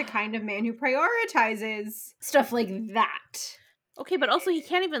seem like the kind of man who prioritizes stuff like that. Okay, but also he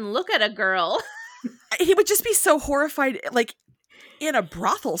can't even look at a girl. He would just be so horrified, like, in a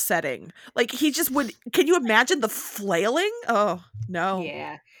brothel setting. Like, he just would... Can you imagine the flailing? Oh, no.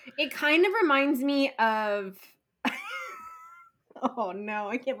 Yeah. It kind of reminds me of... Oh, no.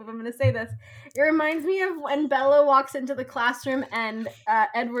 I can't believe I'm going to say this. It reminds me of when Bella walks into the classroom and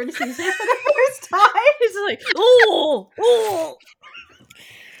Edward sees her for the first time. He's like, oh!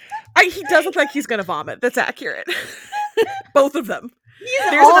 He does look like he's going to vomit. That's accurate. Both of them.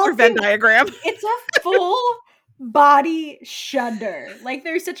 There's another Venn diagram. It's a full body shudder. Like,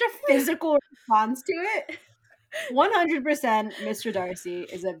 there's such a physical response to it. 100% Mr. Darcy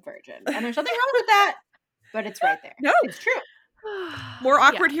is a virgin. And there's nothing wrong with that, but it's right there. No. It's true. More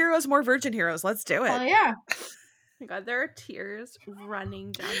awkward heroes, more virgin heroes. Let's do it. Oh, yeah. Oh my God, there are tears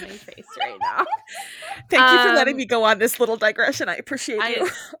running down my face right now. Thank you for letting me go on this little digression. I appreciate you.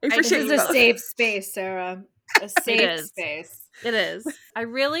 I appreciate this you. This is a safe space, Sarah. A safe space. It is. I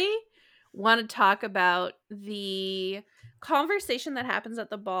really want to talk about the conversation that happens at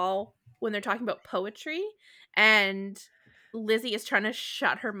the ball when they're talking about poetry, and Lizzie is trying to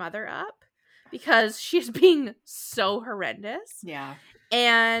shut her mother up because she's being so horrendous. Yeah.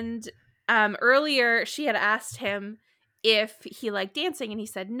 And earlier she had asked him if he liked dancing, and he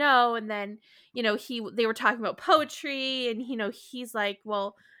said no. And then, they were talking about poetry, and, he's like,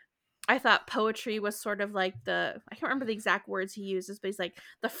 well, I thought poetry was sort of like I can't remember the exact words he uses, but he's like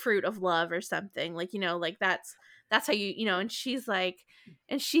the fruit of love or something. Like, like that's how you, and she's like,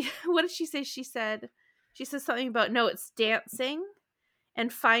 and she, what did she say? She says something about, no, it's dancing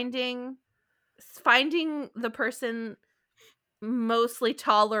and finding the person mostly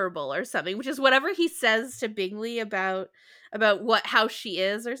tolerable or something, which is whatever he says to Bingley about how she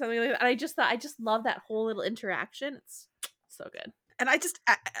is or something like that. And I just love that whole little interaction. It's so good. And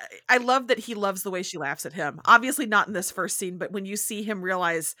I love that he loves the way she laughs at him. Obviously not in this first scene, but when you see him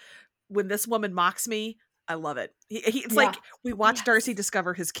realize, when this woman mocks me, I love it. It's like we watch Darcy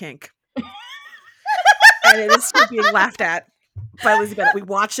discover his kink. And it is still being laughed at by Elizabeth. We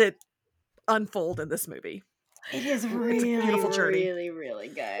watch it unfold in this movie. It is really, a beautiful journey. Really, really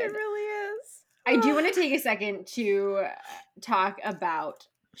good. It really is. I do want to take a second to talk about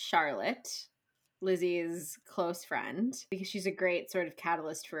Charlotte, Lizzie's close friend, because she's a great sort of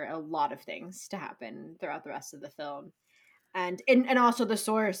catalyst for a lot of things to happen throughout the rest of the film. And also the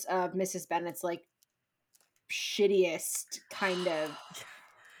source of Mrs. Bennet's, like, shittiest kind of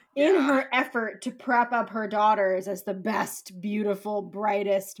in her effort to prep up her daughters as the best, beautiful,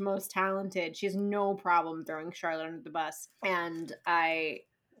 brightest, most talented. She has no problem throwing Charlotte under the bus. And I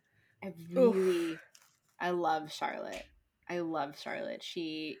love Charlotte. I love Charlotte.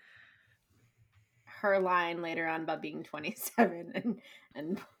 Her line later on about being 27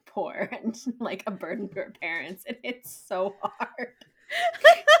 and poor and like a burden to her parents, and it's so hard.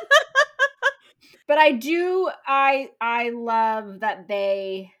 But I love that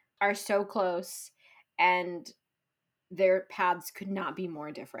they are so close and their paths could not be more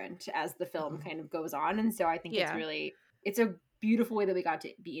different as the film kind of goes on. And so I think it's a beautiful way that we got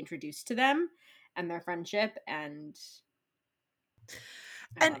to be introduced to them and their friendship, and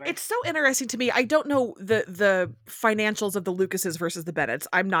it's so interesting to me. I don't know the financials of the Lucases versus the Bennets.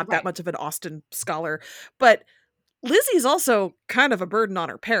 I'm not that much of an Austen scholar, but Lizzie's also kind of a burden on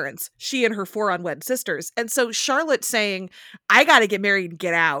her parents. She and her 4 unwed sisters. And so Charlotte saying, I got to get married and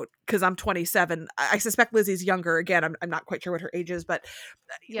get out because I'm 27. I suspect Lizzie's younger. Again, I'm not quite sure what her age is, but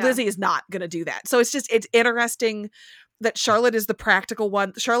Lizzie is not going to do that. So it's interesting that Charlotte is the practical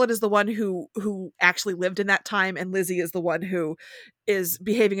one. Charlotte is the one who actually lived in that time, and Lizzie is the one who is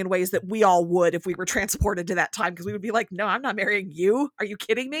behaving in ways that we all would if we were transported to that time, because we would be like, no, I'm not marrying you. Are you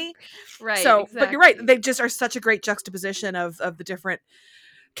kidding me? Right. So, exactly. But you're right. They just are such a great juxtaposition of the different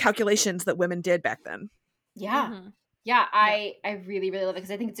calculations that women did back then. Yeah. Yeah, I really, really love it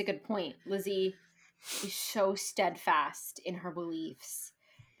because I think it's a good point. Lizzie is so steadfast in her beliefs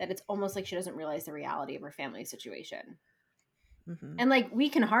that it's almost like she doesn't realize the reality of her family situation. Mm-hmm. And like, we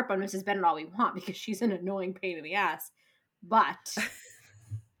can harp on Mrs. Bennet all we want because she's an annoying pain in the ass, but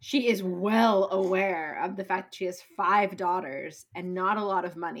she is well aware of the fact that she has 5 daughters and not a lot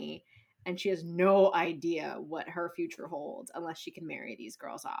of money, and she has no idea what her future holds unless she can marry these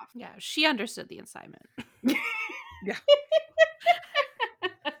girls off. Yeah, she understood the assignment. Yeah.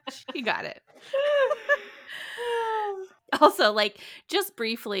 She got it. Also, like, just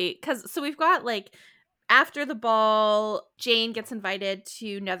briefly, so we've got, like, after the ball, Jane gets invited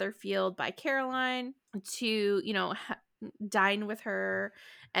to Netherfield by Caroline to, you know, dine with her.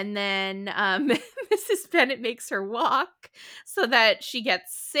 And then Mrs. Bennet makes her walk so that she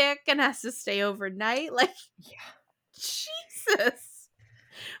gets sick and has to stay overnight. Like, yeah, Jesus.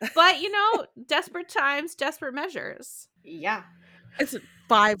 But, you know, desperate times, desperate measures. Yeah. It's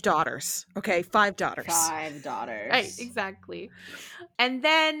 5 daughters. Okay, 5 daughters. 5 daughters. Right, exactly. And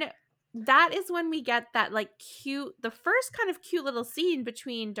then that is when we get that, like, the first kind of cute little scene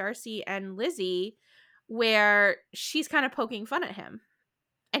between Darcy and Lizzie where she's kind of poking fun at him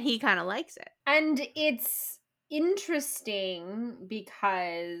and he kind of likes it. And it's interesting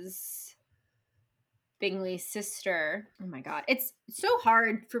because Bingley's sister, oh my god, it's so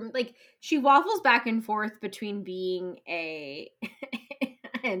hard for, like, she waffles back and forth between being a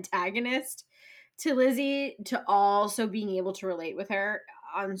antagonist to Lizzie to also being able to relate with her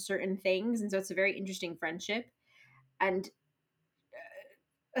on certain things, and so it's a very interesting friendship. And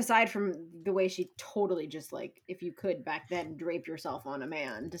aside from the way she totally just, like, if you could back then, drape yourself on a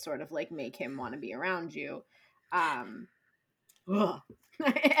man to sort of like make him want to be around you,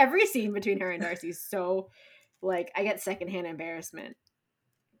 every scene between her and Darcy is so, like, I get secondhand embarrassment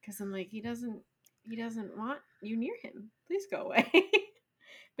because I'm like, he doesn't want you near him, please go away.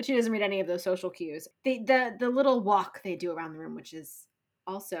 But she doesn't read any of those social cues. The little walk they do around the room, which is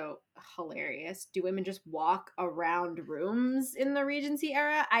also hilarious. Do women just walk around rooms in the Regency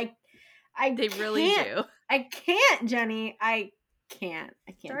era? They really do. I can't, Jenny. I can't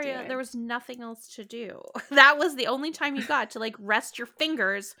Daria, do it. there was nothing else to do. That was the only time you got to, like, rest your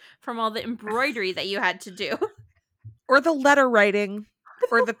fingers from all the embroidery that you had to do. Or the letter writing.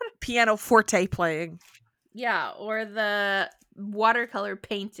 Or the pianoforte playing. Yeah, or the watercolor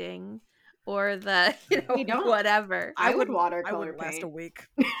painting. Or the, you know, whatever. I would watercolor paint. Last a week.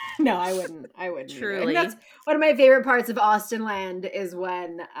 No, I wouldn't. Truly. That's one of my favorite parts of Austen Land is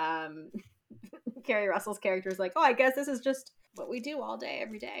when Carrie Russell's character is like, oh, I guess this is just what we do all day,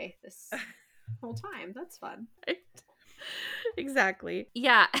 every day, this whole time. That's fun. Exactly.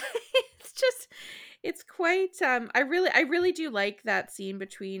 Yeah. It's quite, I really do like that scene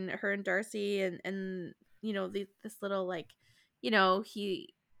between her and Darcy and you know, this little, like, you know,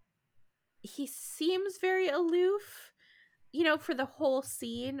 he seems very aloof, you know, for the whole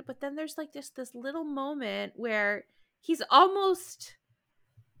scene, but then there's, like, this little moment where he's almost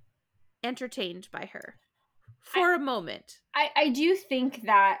entertained by her for a moment. I do think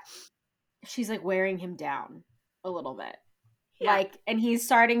that she's, like, wearing him down a little bit. Yeah. Like, and he's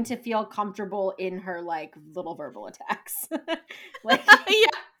starting to feel comfortable in her, like, little verbal attacks. Like,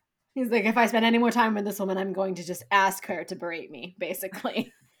 yeah. He's like, if I spend any more time with this woman, I'm going to just ask her to berate me,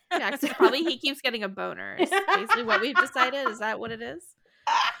 basically. Yeah, because probably he keeps getting a boner. Is basically what we've decided. Is that what it is?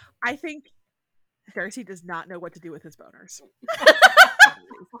 I think Darcy does not know what to do with his boners.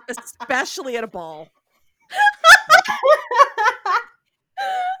 Especially at a ball.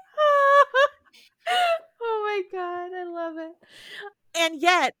 Oh my god, I love it. And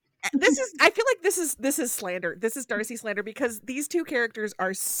yet, I feel like this is slander. This is Darcy slander because these two characters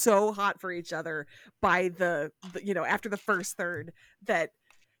are so hot for each other by the you know, after the first third that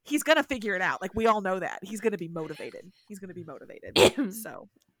he's gonna figure it out. Like, we all know that. He's gonna be motivated. So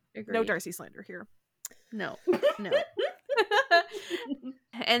Agreed. No Darcy slander here. No.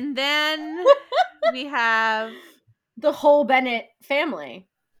 And then we have the whole Bennet family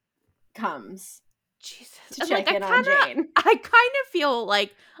comes. Jesus. To check in on Jane. I kind of feel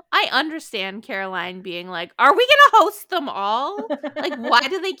like I understand Caroline being like, are we gonna host them all? Like, why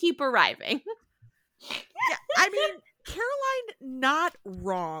do they keep arriving? Yeah, I mean, Caroline not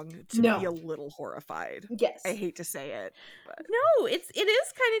wrong to be a little horrified. Yes. I hate to say it. But. No, it is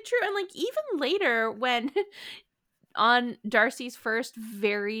kind of true. And, like, even later when on Darcy's first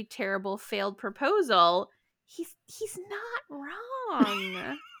very terrible failed proposal, he's not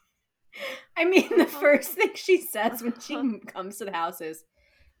wrong. I mean, the first thing she says when she comes to the house is,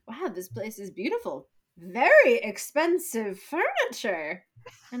 wow, this place is beautiful. very expensive furniture.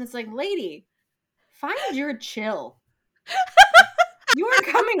 And it's like, lady, find your chill. You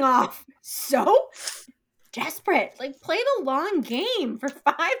are coming off so desperate. Like, play the long game for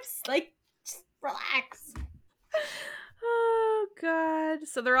 5, like, just relax. Oh, God.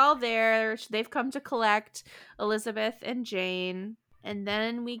 So they're all there. They've come to collect Elizabeth and Jane. And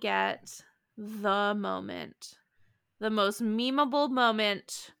then we get the moment. The most memeable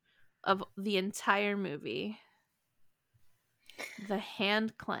moment of the entire movie. The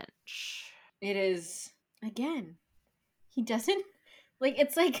hand clench. It is, again, he doesn't, like,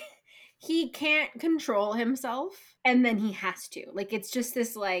 it's like he can't control himself and then he has to. Like, it's just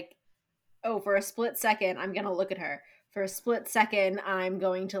this, like, oh, for a split second, I'm going to look at her. For a split second, I'm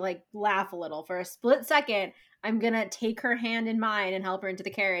going to, like, laugh a little. For a split second, I'm going to take her hand in mine and help her into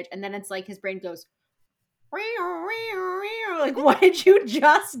the carriage. And then it's like his brain goes, like, what did you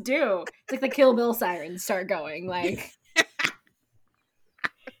just do? It's like the Kill Bill sirens start going. Like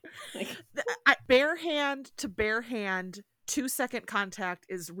bare hand to bare hand, 2-second contact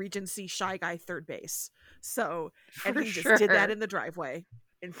is Regency shy guy third base. So, and he just did that in the driveway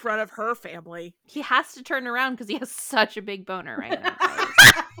in front of her family. He has to turn around because he has such a big boner right now.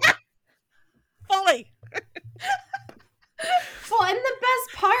 Fully. Well, and the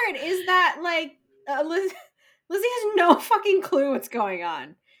best part is that, like, Lizzie has no fucking clue what's going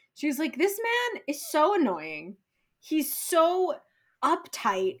on. She's like, this man is so annoying. He's so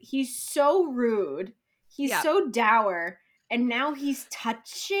uptight. He's so rude. He's so dour. And now he's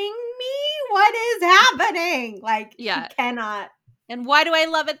touching me? What is happening? Like, he cannot. And why do I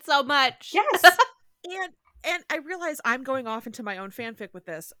love it so much? Yes. And I realize I'm going off into my own fanfic with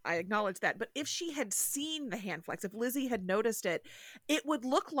this. I acknowledge that. But if she had seen the hand flex, if Lizzie had noticed it, it would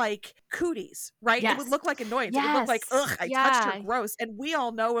look like cooties, right? Yes. It would look like annoyance. Yes. It would look like, ugh, I touched her, gross. And we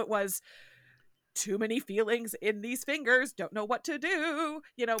all know it was too many feelings in these fingers, don't know what to do,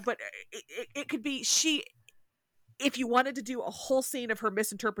 you know, but it could be if you wanted to do a whole scene of her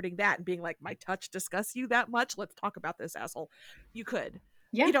misinterpreting that and being like, my touch disgusts you that much, let's talk about this, asshole. You could.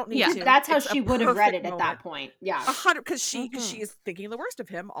 Yeah. You don't need to. That's how she would have read it at that point. Yeah. 100%, because she is thinking the worst of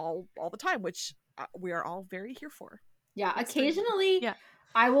him all the time, which we are all very here for. Yeah. Occasionally,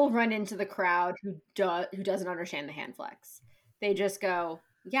 I will run into the crowd who doesn't understand the hand flex. They just go,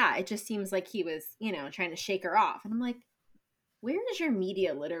 yeah, it just seems like he was, trying to shake her off. And I'm like, where is your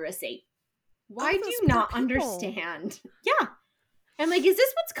media literacy? Why do you not understand? Yeah. And like, is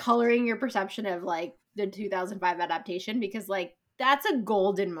this what's coloring your perception of like the 2005 adaptation? Because like, that's a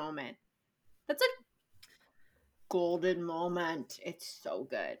golden moment. That's a golden moment. It's so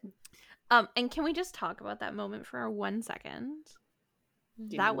good. And can we just talk about that moment for 1 second?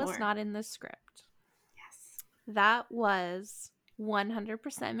 That was not in the script. Yes. That was 100%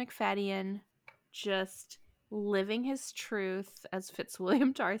 McFadden just living his truth as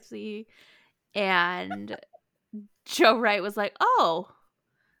Fitzwilliam Darcy. And Joe Wright was like, oh,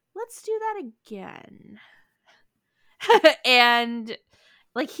 let's do that again. And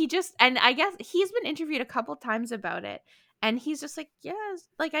like and I guess he's been interviewed a couple times about it, and he's just like, yes,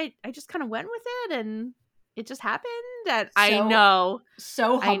 like I just kind of went with it and it just happened. And I know,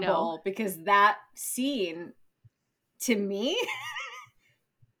 so humble, because that scene to me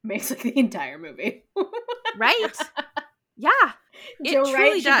makes like the entire movie. Right? Yeah, Joe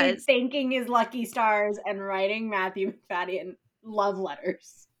Wright should be thanking his lucky stars and writing Matthew McFadden love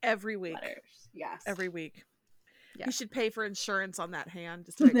letters every week. Yes, every week. Yeah. You should pay for insurance on that hand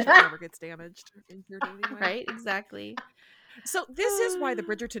just to make sure it never gets damaged. Right, exactly. So this is why the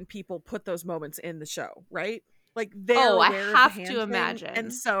Bridgerton people put those moments in the show, right? Like they're aware I have of the hand to thing, imagine.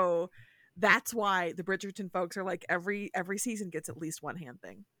 And so that's why the Bridgerton folks are like every season gets at least one hand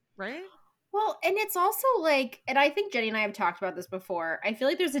thing, right? Well, and it's also like, and I think Jenny and I have talked about this before, I feel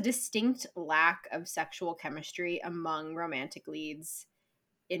like there's a distinct lack of sexual chemistry among romantic leads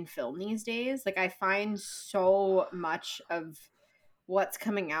in film these days. Like I find so much of what's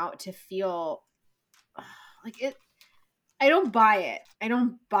coming out to feel like it. I don't buy it. I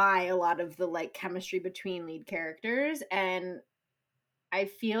don't buy a lot of the like chemistry between lead characters, and I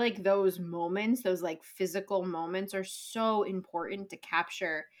feel like those moments, those like physical moments, are so important to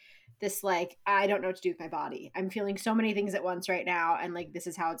capture this like, I don't know what to do with my body. I'm feeling so many things at once right now, and like this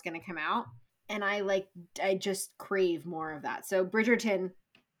is how it's going to come out. And I just crave more of that. So Bridgerton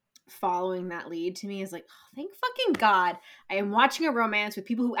following that lead to me is like, oh, thank fucking God I am watching a romance with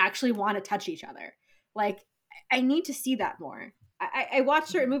people who actually want to touch each other. Like, I need to see that more. I watch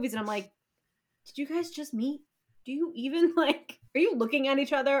certain movies and I'm like, did you guys just meet? Do you even like, are you looking at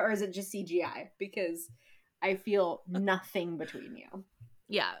each other or is it just CGI? Because I feel nothing between you.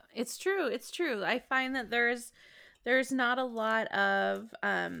 Yeah, it's true. It's true. I find that there's not a lot of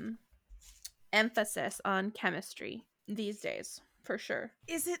emphasis on chemistry these days, for sure.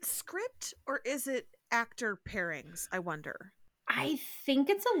 Is it script or is it actor pairings, I wonder? I think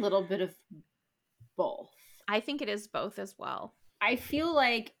it's a little bit of both. I think it is both as well. I feel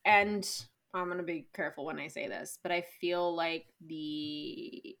like, and I'm going to be careful when I say this, but I feel like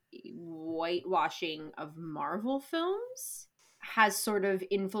the whitewashing of Marvel films has sort of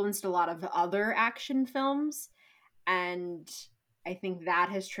influenced a lot of other action films. And I think that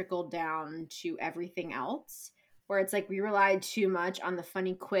has trickled down to everything else, where it's like we relied too much on the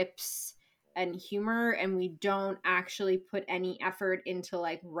funny quips and humor, and we don't actually put any effort into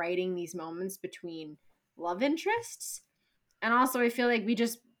like writing these moments between love interests. And also, I feel like we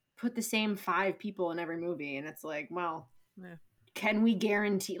just put the same 5 people in every movie, and it's like, well, Yeah. Can we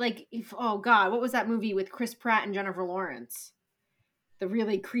guarantee? Like, if, oh God, what was that movie with Chris Pratt and Jennifer Lawrence? The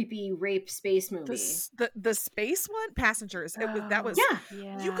really creepy rape space movie. The space one, Passengers. That was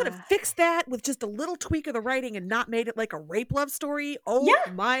yeah. You could have fixed that with just a little tweak of the writing and not made it like a rape love story. Oh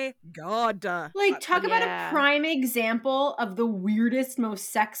my God! Like, talk about a prime example of the weirdest,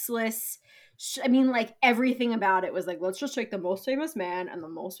 most sexless. I mean, like, everything about it was like, let's just take the most famous man and the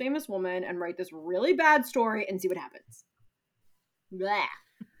most famous woman and write this really bad story and see what happens. Blah.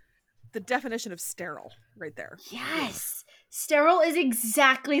 The definition of sterile right there. Yes. Sterile is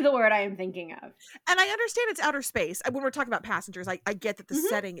exactly the word I am thinking of. And I understand it's outer space. When we're talking about Passengers, I get that the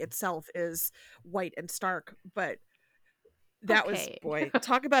setting itself is white and stark, but that was, boy,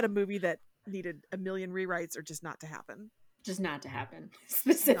 talk about a movie that needed a million rewrites or just not to happen. Just not to happen.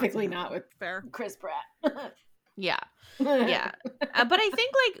 Specifically not with Chris Pratt. Yeah. But I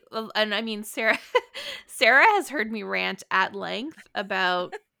think and I mean, Sarah has heard me rant at length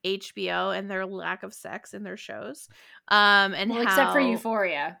about HBO and their lack of sex in their shows. And except for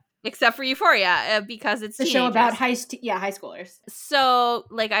Euphoria. Because it's the show about high schoolers. So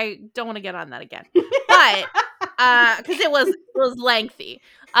like, I don't want to get on that again, but because it was lengthy.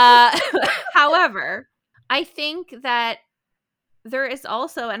 However, I think that there is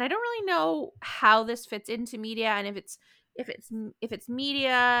also, and I don't really know how this fits into media, and if it's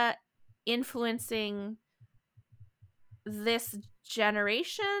media influencing this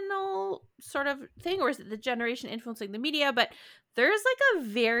generational sort of thing, or is it the generation influencing the media? But there's like a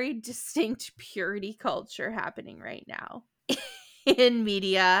very distinct purity culture happening right now in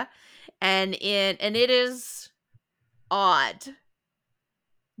media, and it is odd.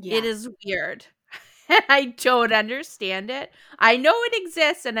 Yeah. It is weird. I don't understand it. I know it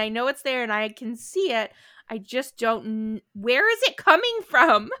exists and I know it's there and I can see it. I just don't. Where is it coming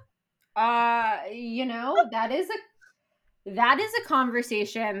from? That is a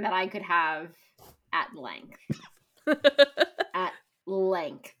conversation that I could have at length. At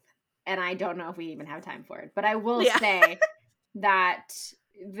length. And I don't know if we even have time for it. But I will say that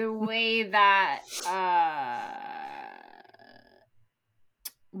the way that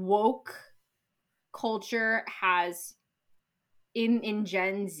woke culture has in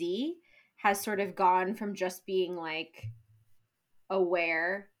Gen Z has sort of gone from just being like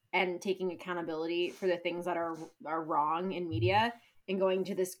aware and taking accountability for the things that are wrong in media and going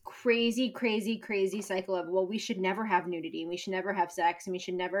to this crazy cycle of, well, we should never have nudity and we should never have sex and we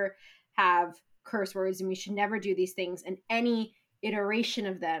should never have curse words and we should never do these things, and any iteration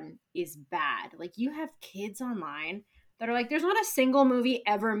of them is bad. Like, you have kids online that are like, there's not a single movie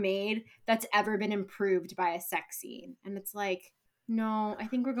ever made that's ever been improved by a sex scene. And it's like, no, I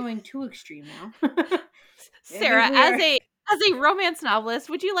think we're going too extreme now. Sarah, as a romance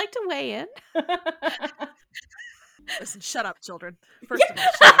novelist, would you like to weigh in? Listen, shut up, children. First of all,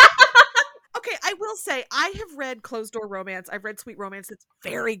 shut up. Okay, I will say, I have read Closed Door Romance. I've read Sweet Romance that's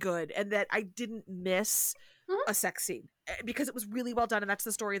very good, and that I didn't miss a sex scene because it was really well done, and that's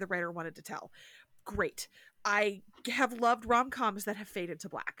the story the writer wanted to tell. Great. I have loved rom-coms that have faded to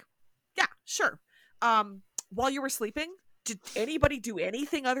black. Yeah, sure. While You Were Sleeping, did anybody do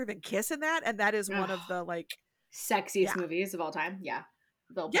anything other than kiss in that? And that is one of the like sexiest movies of all time. Yeah.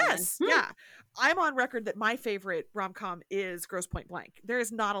 Yes. Yeah. I'm on record that my favorite rom-com is Grosse Pointe Blank. There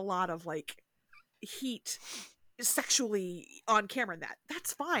is not a lot of like heat sexually on camera in that.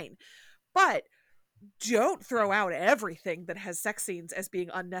 That's fine. But don't throw out everything that has sex scenes as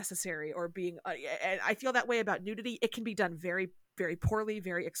being unnecessary or being and I feel that way about nudity. It can be done very, very poorly,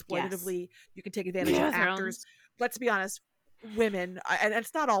 very exploitatively. You can take advantage of actors. Let's be honest, women, and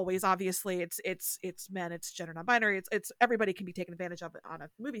it's not always, obviously, it's men, it's gender non-binary, it's everybody can be taken advantage of on a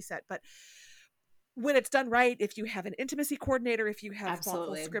movie set. But when it's done right, if you have an intimacy coordinator, if you have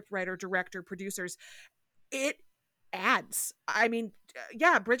thoughtful script writer, director, producers, it ads. I mean,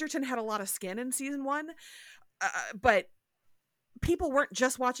 yeah, Bridgerton had a lot of skin in season 1, but people weren't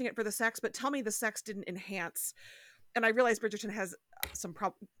just watching it for the sex, but tell me the sex didn't enhance. And I realize Bridgerton has some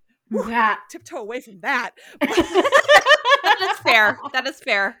problem. Tiptoe away from that. That's fair. That is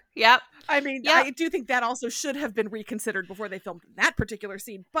fair. Yep. I mean, I do think that also should have been reconsidered before they filmed that particular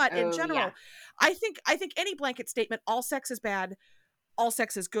scene. But in general, I think any blanket statement, all sex is bad, all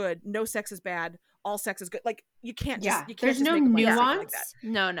sex is good, no sex is bad, all sex is good. Like, you can't just you can't there's just no make a blanket statement nuance. like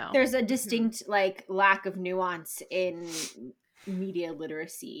that. No. There's a distinct like lack of nuance in media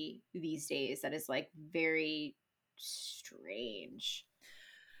literacy these days that is like very strange.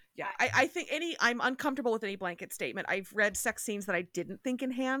 Yeah, I think I'm uncomfortable with any blanket statement. I've read sex scenes that I didn't think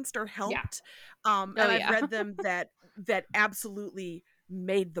enhanced or helped. And I've read them that absolutely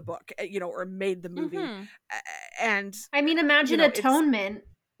made the book, or made the movie. And I mean, imagine Atonement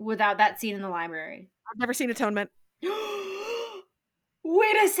without that scene in the library. I've never seen Atonement.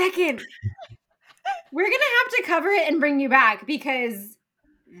 Wait a second. We're going to have to cover it and bring you back, because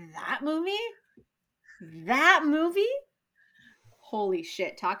that movie, holy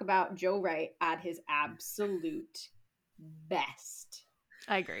shit. Talk about Joe Wright at his absolute best.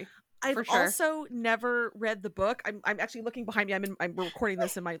 I agree. I've also never read the book. I'm actually looking behind me. I'm recording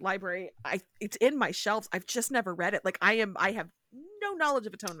this in my library. It's in my shelves. I've just never read it. Like, I have no knowledge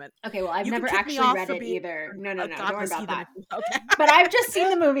of Atonement. Okay, well, I've never actually read it either. No, don't worry about that. Okay. But I've just seen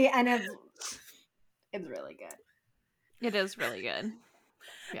the movie, and it's really good. It is really good.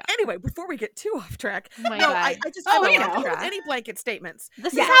 Yeah. Anyway, before we get too off track, oh my God. I just don't have any blanket statements.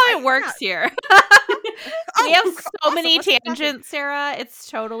 This is how it works here. We have so many tangents, Sarah. It's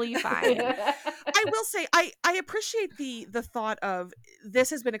totally fine. I will say, I appreciate the thought of this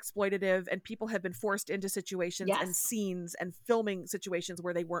has been exploitative and people have been forced into situations and scenes and filming situations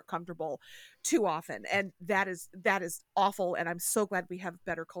where they weren't comfortable too often. And that is awful. And I'm so glad we have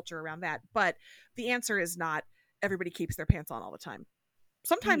better culture around that. But the answer is not everybody keeps their pants on all the time.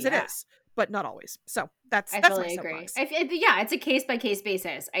 Sometimes it is, but not always. So that's totally agree. It's a case by case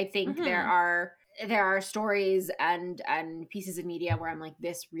basis. I think there are stories and pieces of media where I'm like,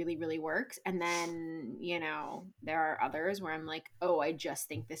 this really, really works. And then, there are others where I'm like, oh, I just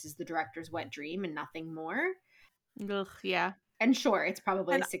think this is the director's wet dream and nothing more. Ugh, yeah. And sure, it's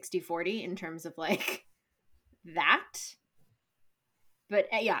probably 60-40 in terms of like that. But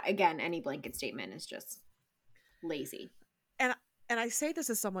again, any blanket statement is just lazy. And I say this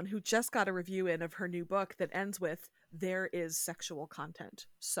as someone who just got a review in of her new book that ends with, there is sexual content.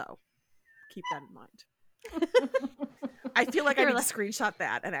 So keep that in mind. I feel like I need to screenshot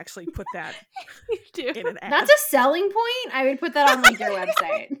that and actually put that in an ad. That's a selling point. I would put that on like your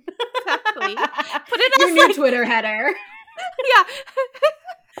website. Exactly. Put it as your new Twitter header. Yeah.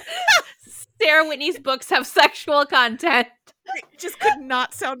 Sarah Whitney's books have sexual content. It just could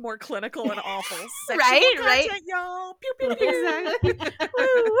not sound more clinical and awful. Right, content, y'all. Pew, pew, pew. Exactly.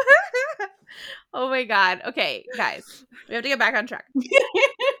 Oh my God. Okay, guys, we have to get back on track.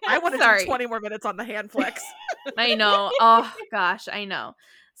 I want to do 20 more minutes on the hand flex. I know. Oh gosh, I know.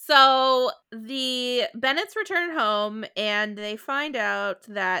 So the Bennetts return home and they find out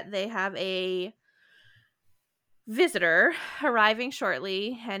that they have a visitor arriving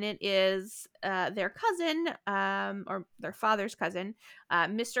shortly, and it is their cousin, or their father's cousin,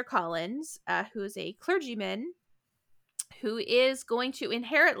 Mr. Collins, who is a clergyman who is going to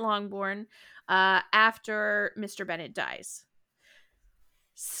inherit Longbourn after Mr. Bennet dies.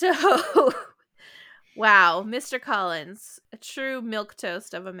 So, wow, Mr. Collins, a true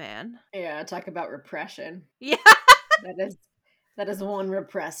milquetoast of a man. Yeah, talk about repression. Yeah, that is one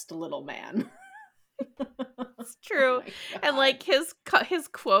repressed little man. It's true. And like his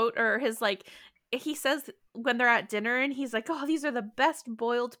quote, or his like, he says when they're at dinner and he's like, oh, these are the best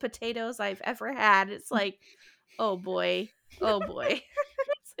boiled potatoes I've ever had. It's like, oh boy.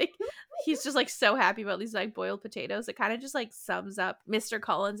 It's like he's just like so happy about these like boiled potatoes. It kind of just like sums up Mr.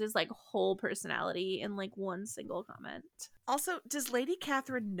 Collins's like whole personality in like one single comment. Also, does Lady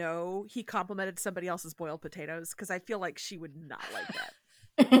Catherine know he complimented somebody else's boiled potatoes? Because I feel like she would not like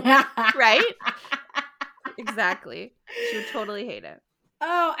that. Right? Exactly. She would totally hate it.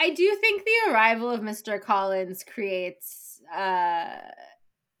 Oh, I do think the arrival of Mr. Collins creates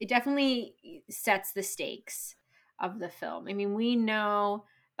it definitely sets the stakes of the film. I mean, we know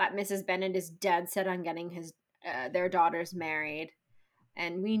that Mrs. Bennet is dead set on getting their daughters married,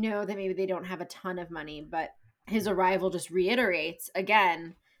 and we know that maybe they don't have a ton of money, but his arrival just reiterates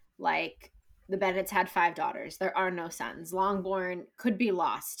again, like, the Bennets had 5 daughters. There are no sons. Longbourn could be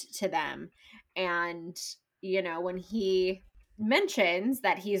lost to them. And, when he mentions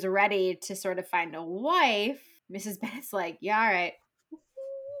that he's ready to sort of find a wife, Mrs. Bennet's like, yeah, all right,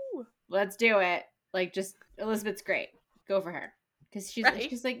 let's do it. Like, just Elizabeth's great. Go for her. Because she's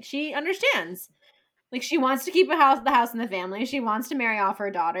like, she understands. Like, she wants to keep the house in the family. She wants to marry off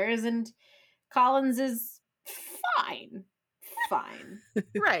her daughters, and Collins is fine.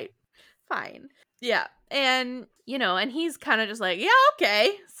 Right. Fine. Yeah. And, and he's kind of just like, yeah,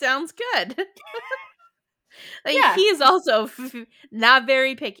 okay, sounds good. Like, yeah. He's also not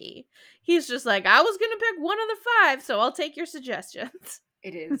very picky. He's just like, I was going to pick one of the 5, so I'll take your suggestions.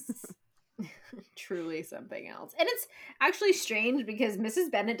 It is truly something else. And it's actually strange because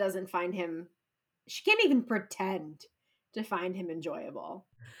Mrs. Bennet doesn't find him, she can't even pretend to find him enjoyable.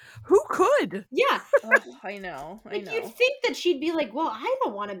 Who could? Yeah. I know. You'd think that she'd be like, well, I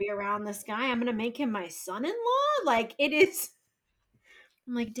don't want to be around this guy. I'm going to make him my son-in-law. Like, it is.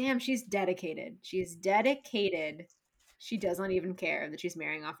 I'm like, damn, she's dedicated. She's dedicated. She does not even care that she's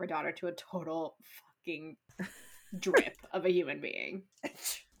marrying off her daughter to a total fucking drip of a human being.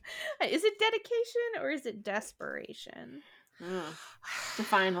 Is it dedication or is it desperation? It's a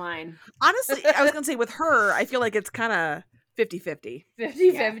fine line. Honestly, I was going to say with her, I feel like it's kind of 50-50.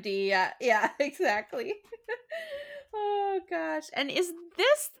 50-50, yeah, exactly. Oh, gosh. And is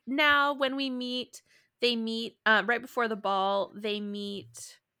this now when they meet, right before the ball, they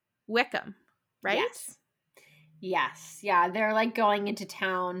meet Wickham, right? Yes. Yeah, they're like going into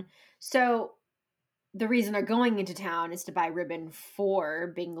town. So the reason they're going into town is to buy ribbon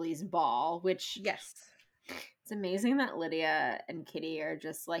for Bingley's ball, which... Yes. It's amazing that Lydia and Kitty are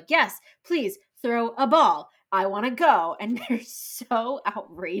just like, yes, please throw a ball. I want to go. And they're so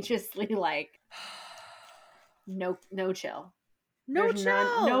outrageously like, no chill. There's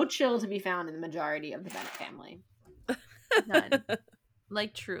no chill to be found in the majority of the Bennet family. None.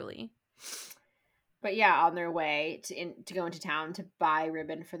 Like, truly. But yeah, on their way to go into town to buy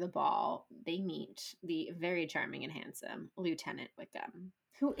ribbon for the ball, they meet the very charming and handsome Lieutenant Wickham,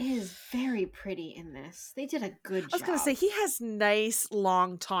 who is very pretty in this. They did a good job. I was going to say, he has nice,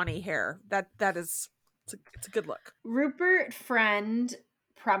 long, tawny hair. That is, it's a good look. Rupert Friend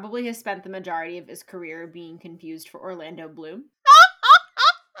probably has spent the majority of his career being confused for Orlando Bloom.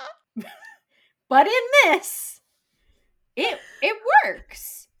 But in this, it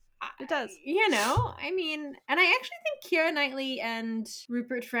works. It does. I mean, and I actually think Keira Knightley and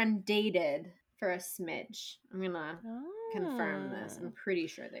Rupert Friend dated for a smidge. I'm gonna confirm this. I'm pretty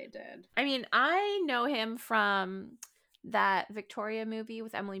sure they did. I mean, I know him from that Victoria movie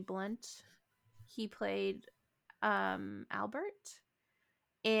with Emily Blunt. He played Albert.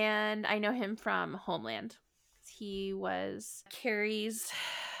 And I know him from Homeland. He was Carrie's,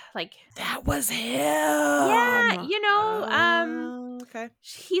 like... That was him! Yeah, okay.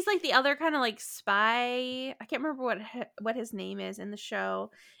 He's like the other kind of like spy. I can't remember what his name is in the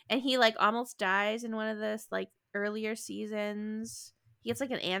show. And he like almost dies in one of this like earlier seasons. He gets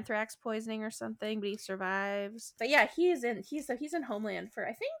like an anthrax poisoning or something, but he survives. But yeah, he's in Homeland for,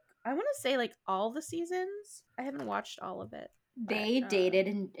 I think, I want to say like all the seasons. I haven't watched all of it. They dated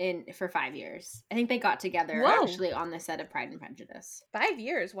in for 5 years. I think they got together actually on the set of Pride and Prejudice. 5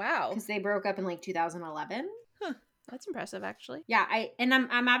 years, wow! Because they broke up in like 2011. Huh. That's impressive, actually. Yeah,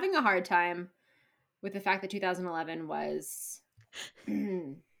 I'm having a hard time with the fact that 2011 was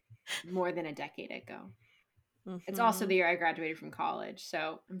more than a decade ago. Mm-hmm. It's also the year I graduated from college,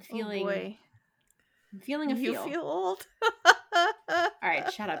 so I'm feeling. Oh boy. I'm feeling a feel. You feel old. All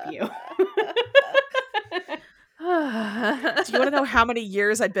right, shut up, you. Do you want to know how many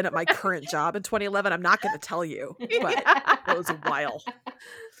years I'd been at my current job in 2011? I'm not going to tell you, but it was a while.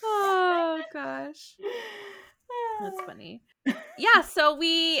 Oh gosh, that's funny. Yeah, so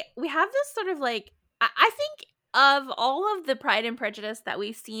we have this sort of like, I think of all of the Pride and Prejudice that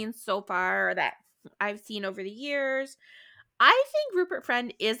we've seen so far, or that I've seen over the years, I think Rupert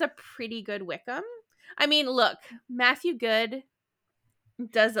Friend is a pretty good Wickham. I mean, look, Matthew Goode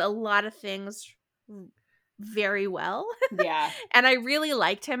does a lot of things very well. Yeah. And I really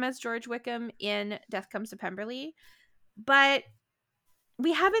liked him as George Wickham in Death Comes to Pemberley. But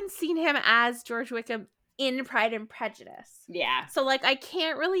we haven't seen him as George Wickham in Pride and Prejudice. Yeah. So, like, I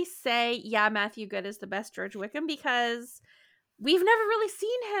can't really say, yeah, Matthew Goode is the best George Wickham, because we've never really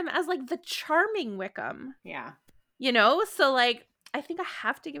seen him as, like, the charming Wickham. Yeah. So, like, I think I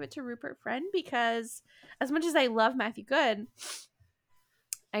have to give it to Rupert Friend, because as much as I love Matthew Goode,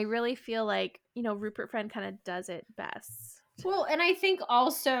 I really feel like, Rupert Friend kind of does it best. Well, and I think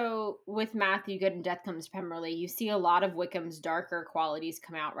also with Matthew Goode and Death Comes to Pemberley, you see a lot of Wickham's darker qualities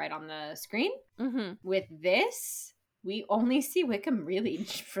come out right on the screen. Mm-hmm. With this, we only see Wickham really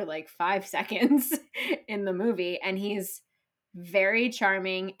for like 5 seconds in the movie, and he's very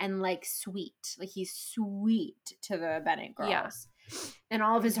charming and like sweet. Like he's sweet to the Bennett girls. Yeah. And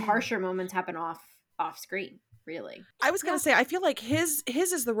all of his harsher moments happen off screen, really. I was going to say, I feel like his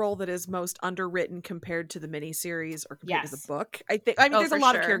is the role that is most underwritten compared to the miniseries or compared to the book. I mean, there's a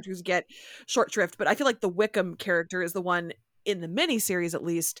lot of characters who get short shrift, but I feel like the Wickham character is the one in the miniseries, at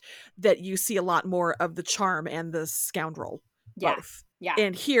least, that you see a lot more of the charm and the scoundrel. Both. Yeah.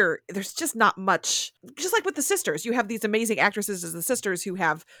 And here, there's just not much. Just like with the sisters, you have these amazing actresses as the sisters who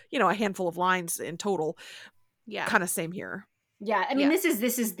have, a handful of lines in total. Yeah. Kind of same here. Yeah. I mean, this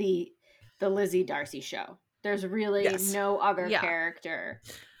is the Lizzie Darcy show. There's really no other character.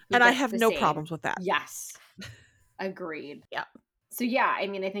 And I have no problems with that. Yes. Agreed. Yeah. So yeah, I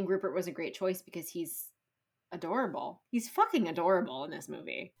mean, I think Rupert was a great choice because he's adorable. He's fucking adorable in this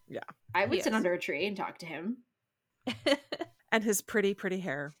movie. Yeah. I would sit under a tree and talk to him. And his pretty, pretty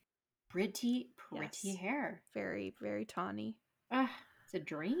hair. Pretty hair. Very, very tawny. It's a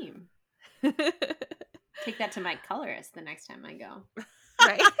dream. Take that to my colorist the next time I go.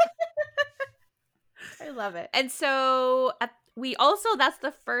 Right. I love it. And so that's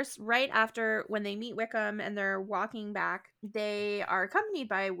the first, right after when they meet Wickham and they're walking back, they are accompanied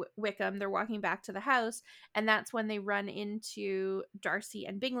by Wickham. They're walking back to the house. And that's when they run into Darcy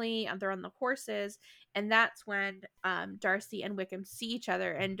and Bingley and they're on the horses. And that's when Darcy and Wickham see each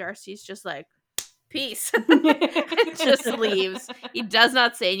other. And Darcy's just like, peace. And just leaves. He does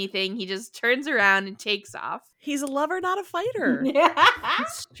not say anything. He just turns around and takes off. He's a lover, not a fighter. Yeah.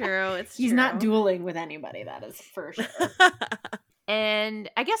 It's true. He's not dueling with anybody, that is for sure.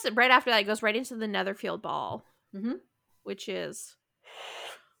 And I guess right after that, it goes right into the Netherfield Ball, which is,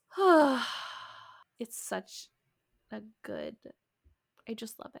 it's such a good, I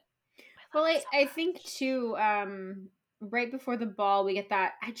just love it. I think too, right before the ball, we get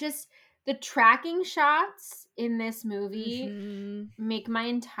that, the tracking shots in this movie make my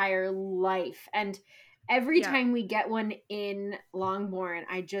entire life. And every time we get one in Longbourn,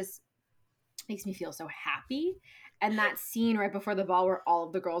 makes me feel so happy. And that scene right before the ball where all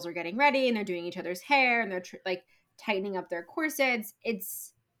of the girls are getting ready and they're doing each other's hair and they're tightening up their corsets. I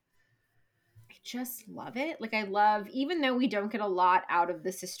just love it. Like I love, even though we don't get a lot out of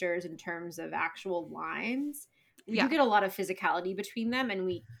the sisters in terms of actual lines, we do get a lot of physicality between them, and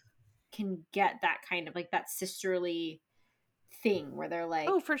we can get that kind of like that sisterly thing where they're like,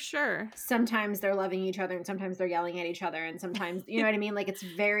 oh, for sure. Sometimes they're loving each other and sometimes they're yelling at each other and sometimes, you know what I mean? Like it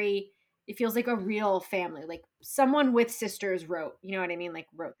feels like a real family. Like someone with sisters wrote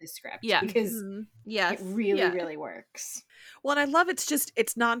this script. Yeah. Because it really, really works. Well, and I love it's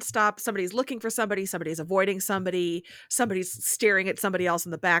nonstop. Somebody's looking for somebody, somebody's avoiding somebody, somebody's staring at somebody else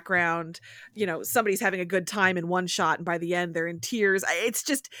in the background. Somebody's having a good time in one shot and by the end they're in tears.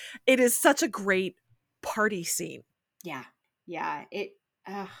 It is such a great party scene. Yeah. Yeah.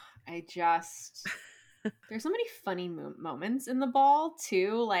 There's so many funny moments in the ball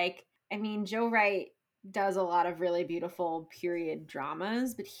too. Like, I mean, Joe Wright does a lot of really beautiful period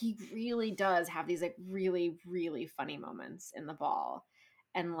dramas, but he really does have these like really, really funny moments in the ball.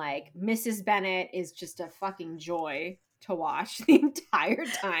 And like Mrs. Bennet is just a fucking joy to watch the entire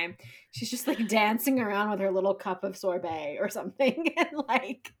time. She's just like dancing around with her little cup of sorbet or something. And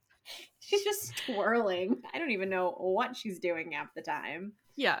like, she's just twirling. I don't even know what she's doing half the time.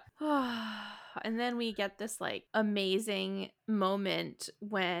 Yeah. And then we get this like amazing moment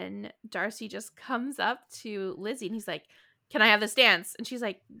when Darcy just comes up to Lizzie and he's like, "Can I have this dance?" And she's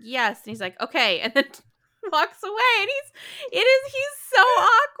like, "Yes." And he's like, "Okay." And then walks away. And he's so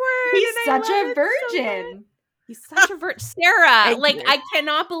awkward. He's such a virgin. He's such a virgin. Sarah, I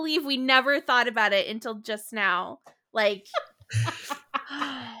cannot believe we never thought about it until just now. Like,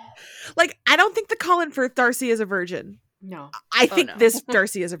 I don't think the Colin Firth Darcy is a virgin. No. I think this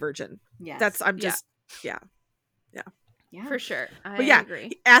Darcy is a virgin. Yes. Yeah. For sure. I agree.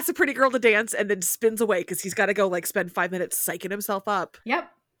 He asks a pretty girl to dance and then spins away because he's got to go spend 5 minutes psyching himself up.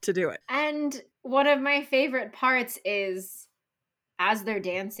 Yep. To do it. And one of my favorite parts is as they're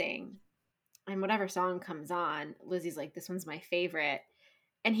dancing and whatever song comes on, Lizzie's like, "This one's my favorite."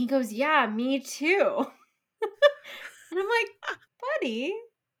 And he goes, "Yeah, me too." And I'm like, buddy,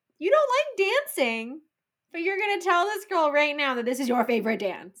 you don't like dancing. But you're going to tell this girl right now that this is your favorite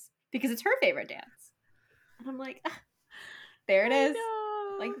dance because it's her favorite dance. And I'm like, there it is.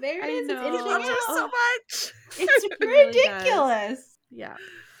 Like, there it is. He loves her so much. It's ridiculous. Really yeah.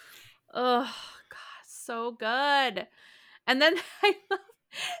 Oh, God. So good. And then I love,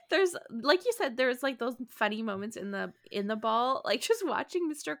 there's, like you said, there's like those funny moments in the ball. Like just watching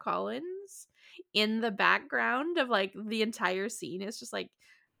Mr. Collins in the background of like the entire scene is just like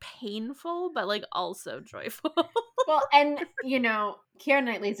painful, but like also joyful. Well, and Keira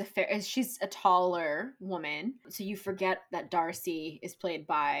Knightley's she's a taller woman, so you forget that Darcy is played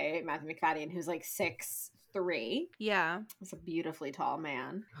by Matthew McFadden, who's like 6'3". Yeah, he's a beautifully tall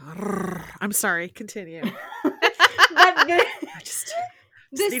man. I'm sorry, continue. But I just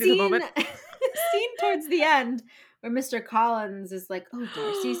needed a moment. The scene towards the end where Mr. Collins is like, "Oh,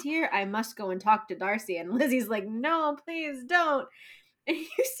 Darcy's here. I must go and talk to Darcy," and Lizzie's like, "No, please don't." And you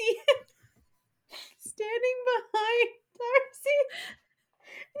see him standing behind Darcy,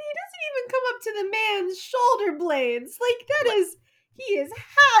 and he doesn't even come up to the man's shoulder blades. Like, he is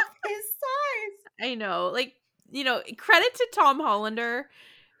half his size. I know. Like, credit to Tom Hollander,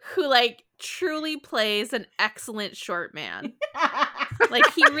 who like truly plays an excellent short man.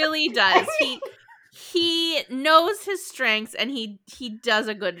 Like, he really does. He knows his strengths, and he does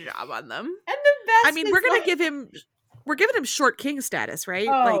a good job on them. And the best, I mean, we're giving him short king status, right?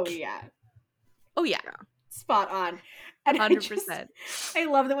 Oh, yeah. Oh, yeah. Spot on. And 100%. I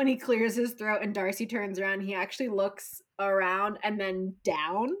love that when he clears his throat and Darcy turns around, he actually looks around and then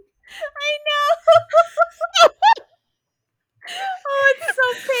down. I know. Oh, it's so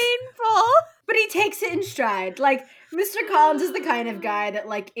painful. But he takes it in stride. Like, Mr. Collins is the kind of guy that,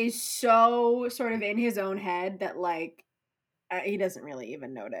 like, is so sort of in his own head that, like, he doesn't really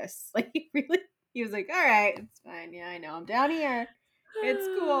even notice. Like, he was like, all right, it's fine. Yeah, I know. I'm down here. It's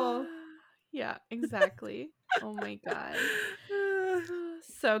cool. Yeah, exactly. Oh my God.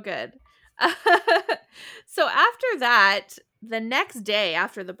 So good. So after that, the next day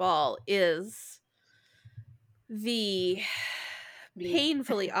after the ball is the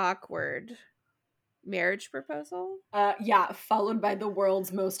painfully awkward marriage proposal. Yeah, followed by the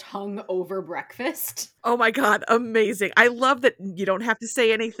world's most hungover breakfast. Oh my God, amazing. I love that you don't have to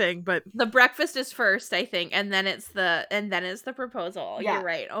say anything, but the breakfast is first, I think, and then it's the proposal. Yeah. You're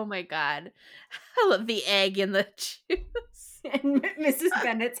right. Oh my God. I love the egg in the juice. And Mrs.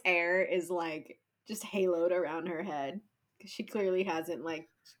 Bennet's hair is like just haloed around her head because she clearly hasn't like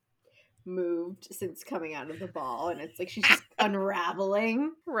moved since coming out of the ball, and it's like she's just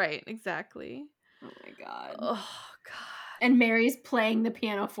unraveling. Right, exactly. Oh my God. Oh God. And Mary's playing the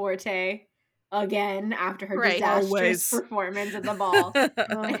pianoforte again after her disastrous performance at the ball.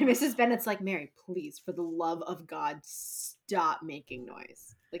 And Mrs. Bennet's like, "Mary, please, for the love of God, stop making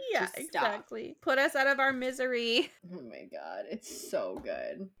noise." Like, yeah, exactly. Put us out of our misery. Oh my God, it's so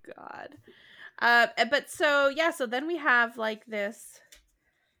good. God. But so then we have like this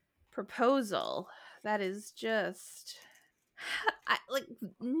proposal that is just like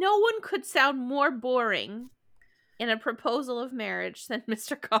no one could sound more boring in a proposal of marriage than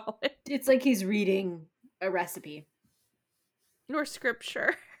Mr. Collins. It's like he's reading a recipe or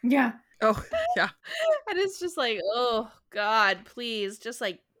scripture. Yeah. Oh, yeah. And it's just like, oh God, please just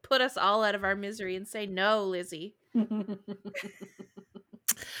like put us all out of our misery and say no, Lizzie.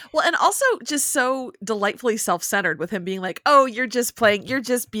 Well, and also just so delightfully self-centered with him being like, "Oh, you're just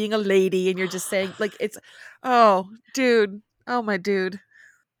being a lady," and you're just saying like it's, oh, dude, oh my dude.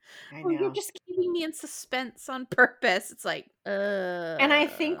 I know. You're just keeping me in suspense on purpose. It's like, And I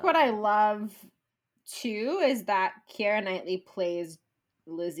think what I love too is that Keira Knightley plays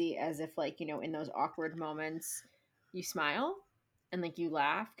Lizzie as if like, in those awkward moments you smile and like you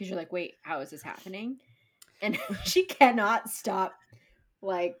laugh because you're like, wait, how is this happening? And she cannot stop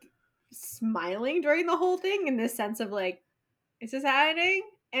like smiling during the whole thing in this sense of like, is this happening?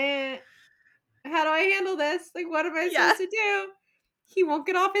 And how do I handle this? Like, what am I supposed to do? He won't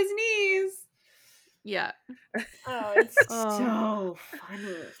get off his knees. Yeah. Oh, it's so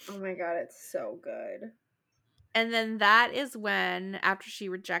funny. Oh my God, it's so good. And then that is when, after she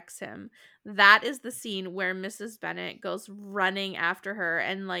rejects him, that is the scene where Mrs. Bennet goes running after her.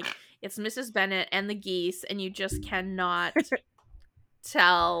 And, like, it's Mrs. Bennet and the geese, and you just cannot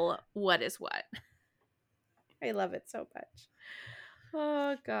tell what is what. I love it so much.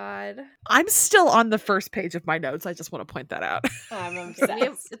 Oh, God. I'm still on the first page of my notes. I just want to point that out. I'm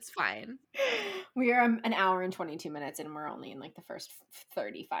obsessed. It's fine. We are an hour and 22 minutes, and we're only in, like, the first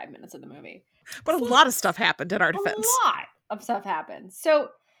 35 minutes of the movie. But a lot of stuff happened in our defense. A lot of stuff happened.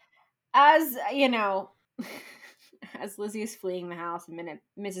 So, as, as Lizzie is fleeing the house, and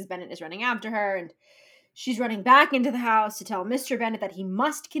Mrs. Bennet is running after her, and she's running back into the house to tell Mr. Bennet that he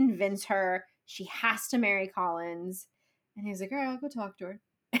must convince her she has to marry Collins. And he's like, all right, I'll go talk to her.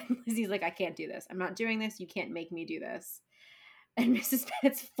 And Lizzie's like, I can't do this. I'm not doing this. You can't make me do this. And Mrs.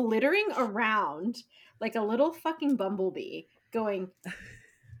 Bennet's flittering around like a little fucking bumblebee going,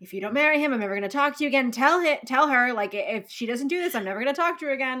 if you don't marry him, I'm never going to talk to you again. Tell her, like, if she doesn't do this, I'm never going to talk to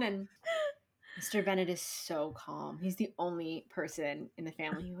her again. And Mr. Bennet is so calm. He's the only person in the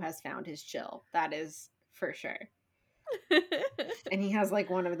family who has found his chill. That is for sure. And he has like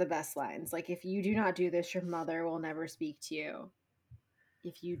one of the best lines. Like, if you do not do this, your mother will never speak to you.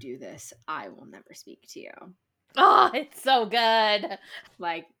 If you do this, I will never speak to you. Oh, it's so good.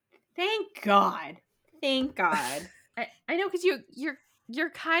 Like, thank God. Thank God. I know, because you're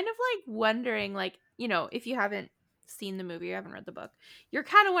kind of like wondering, like, you know, if you haven't seen the movie, you haven't read the book, you're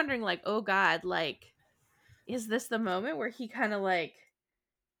kind of wondering, like, oh God, like, is this the moment where he kind of like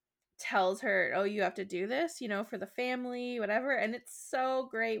tells her, oh, you have to do this, you know, for the family, whatever. And it's so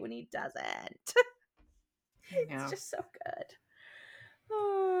great when he doesn't. It's just so good.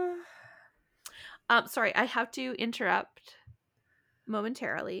 Oh. Sorry, I have to interrupt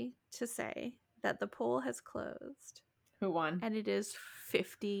momentarily to say that the poll has closed. Who won? And it is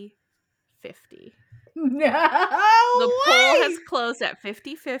 50-50. No The way! poll has closed at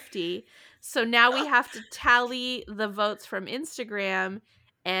 50-50. So now we have to tally the votes from Instagram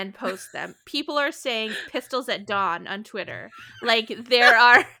and post them. People are saying pistols at dawn on Twitter. Like, there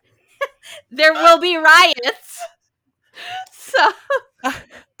will be riots. So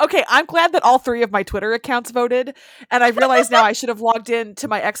okay, I'm glad that all 3 of my Twitter accounts voted, and I realize now I should have logged in to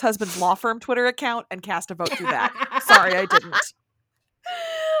my ex-husband's law firm Twitter account and cast a vote through that. Sorry, I didn't.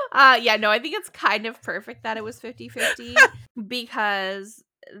 Yeah, no, I think it's kind of perfect that it was 50-50 because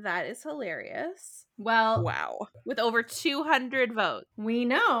that is hilarious. Well, wow. With over 200 votes. We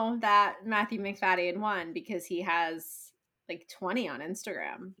know that Matthew McFadden won because he has like 20 on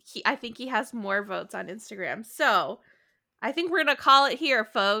Instagram. I think he has more votes on Instagram. So I think we're going to call it here,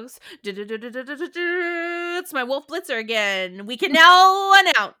 folks. It's my Wolf Blitzer again. We can now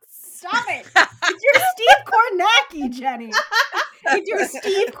announce. Stop it. It's your Steve Kornacki, Jenny. It's your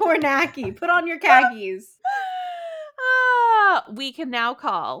Steve Kornacki. Put on your khakis. We can now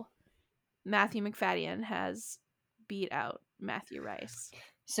call Matthew McFadden has beat out Matthew Rice.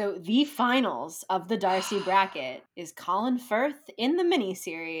 So the finals of the Darcy bracket is Colin Firth in the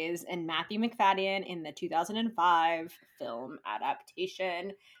miniseries and Matthew McFadden in the 2005 film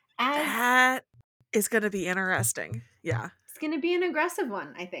adaptation. That is going to be interesting. Yeah. It's going to be an aggressive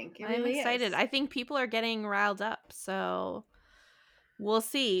one, I think. I'm excited. I think people are getting riled up, so we'll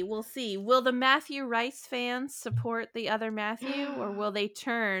see. We'll see. Will the Matthew Rice fans support the other Matthew, or will they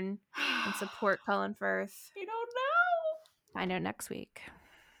turn and support Colin Firth? I don't know. Find out next week.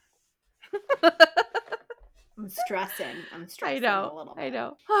 I'm stressing a little bit. I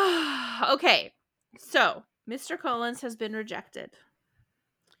know. Okay, so Mr. Collins has been rejected.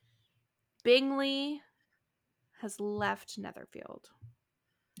 Bingley has left Netherfield.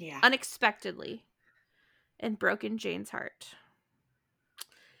 Yeah. Unexpectedly, and broken Jane's heart.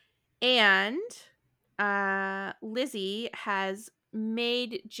 And Lizzie has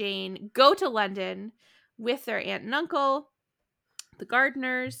made Jane go to London with their aunt and uncle, the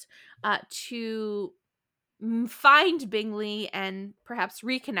Gardners, to find Bingley and perhaps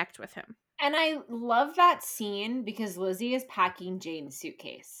reconnect with him. And I love that scene because Lizzie is packing Jane's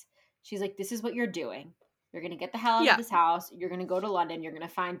suitcase. She's like, this is what you're doing. You're going to get the hell out of this house. You're going to go to London. You're going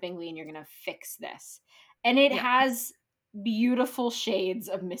to find Bingley and you're going to fix this. And it has beautiful shades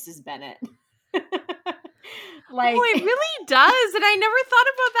of Mrs. Bennet. Like, oh, it really does. And I never thought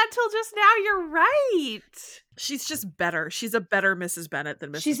about that till just now. You're right. She's just better. She's a better Mrs. Bennet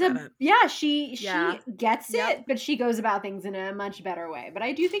than Mrs. Bennet. She gets it, but she goes about things in a much better way. But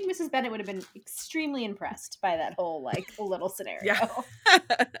I do think Mrs. Bennet would have been extremely impressed by that whole like little scenario. Yeah.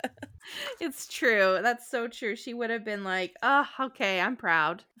 It's true. That's so true. She would have been like, oh, okay, I'm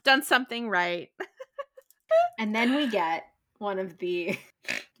proud. Done something right. And then we get one of the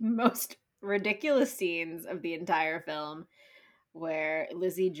most ridiculous scenes of the entire film where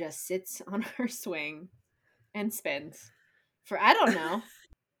Lizzie just sits on her swing and spins for, I don't know,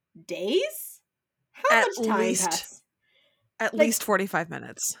 days? How much time passed? At least 45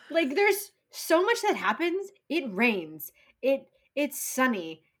 minutes. Like, there's so much that happens. It rains. It's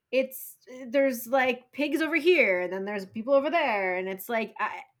sunny. There's like pigs over here and then there's people over there. And it's like,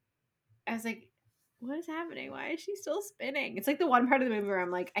 I was like, what is happening? Why is she still spinning? It's like the one part of the movie where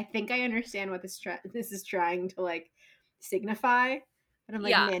I'm like, I think I understand what this is trying to like signify. But I'm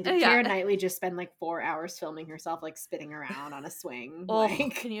like, man, did Keira Knightley just spend like 4 hours filming herself like spinning around on a swing? Oh,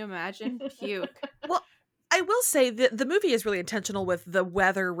 like, can you imagine? Puke. Well, I will say that the movie is really intentional with the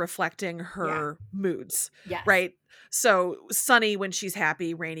weather reflecting her moods. Yes. Right? So sunny when she's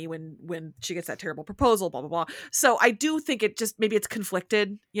happy, rainy when she gets that terrible proposal, blah blah blah. So I do think it just maybe it's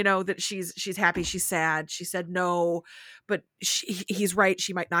conflicted, that she's happy, she's sad, she said no, but he's right,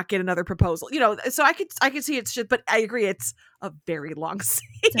 she might not get another proposal. So I could see it's just, but I agree it's a very long scene.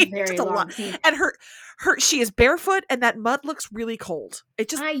 It's a very long scene. And she is barefoot and that mud looks really cold. It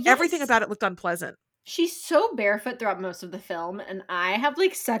just everything about it looked unpleasant. She's so barefoot throughout most of the film, and I have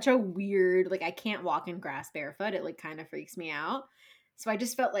like such a weird, like I can't walk in grass barefoot. It like kind of freaks me out. So I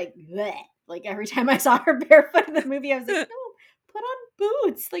just felt like bleh. Like every time I saw her barefoot in the movie, I was like, no, put on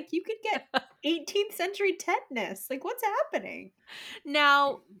boots. Like you could get 18th century tetanus. Like what's happening?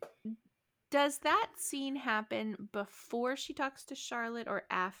 Now, does that scene happen before she talks to Charlotte or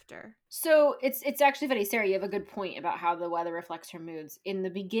after? So it's actually funny, Sarah, you have a good point about how the weather reflects her moods. In the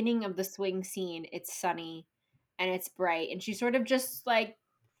beginning of the swing scene, it's sunny and it's bright, and she's sort of just like,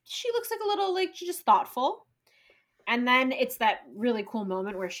 she looks like a little, like she's just thoughtful. And then it's that really cool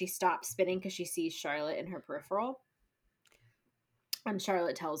moment where she stops spinning because she sees Charlotte in her peripheral. And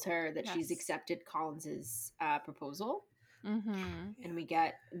Charlotte tells her that she's accepted Collins's proposal. Mm-hmm. And we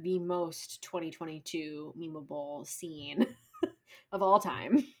get the most 2022 memeable scene of all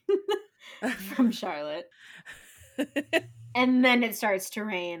time from Charlotte. And then it starts to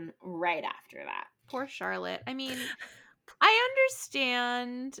rain right after that. Poor Charlotte. I mean, I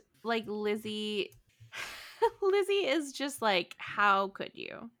understand, like, Lizzie is just like, how could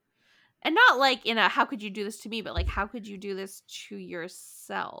you? And not like in a how could you do this to me, but like how could you do this to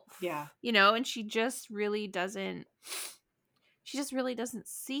yourself? Yeah. And she just really doesn't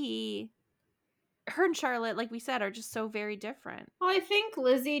see, her and Charlotte, like we said, are just so very different. Well, I think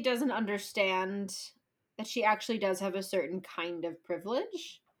Lizzie doesn't understand that she actually does have a certain kind of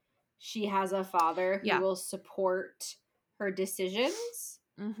privilege. She has a father who will support her decisions.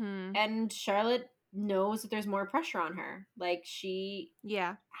 Mm-hmm. And Charlotte knows that there's more pressure on her. Like, she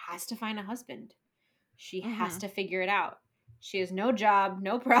has to find a husband. She has to figure it out. She has no job,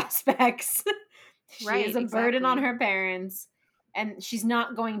 no prospects. She is a burden on her parents. And she's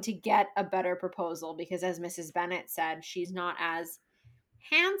not going to get a better proposal because, as Mrs. Bennet said, she's not as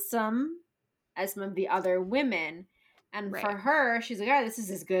handsome as some of the other women. And for her, she's like, all right, this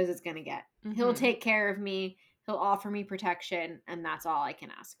is as good as it's going to get. Mm-hmm. He'll take care of me. He'll offer me protection. And that's all I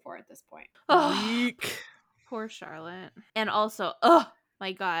can ask for at this point. Oh, poor Charlotte. And also, oh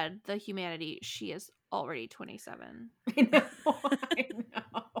my God, the humanity. She is already 27. I know.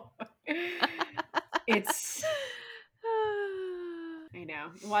 It's... I know.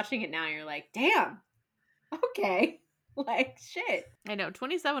 Watching it now, you're like, damn. Okay. Like, shit. I know.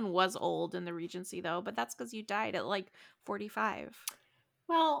 27 was old in the Regency, though, but that's because you died at, like, 45.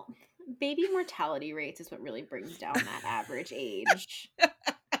 Well, baby mortality rates is what really brings down that average age.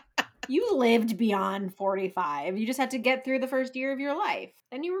 You lived beyond 45. You just had to get through the first year of your life.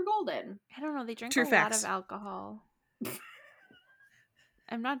 Then you were golden. I don't know. They drink lot of alcohol.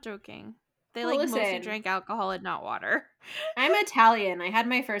 I'm not joking. They mostly drank alcohol and not water. I'm Italian. I had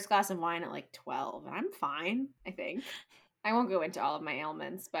my first glass of wine at like 12. And I'm fine, I think. I won't go into all of my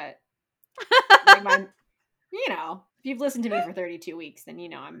ailments, but if you've listened to me for 32 weeks, then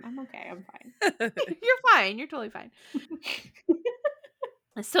I'm okay. I'm fine. You're fine. You're totally fine.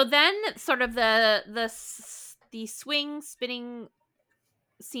 So then sort of the swing spinning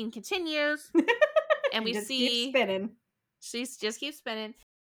scene continues. And we see keeps spinning. She just keeps spinning.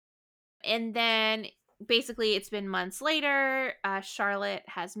 And then basically it's been months later. Charlotte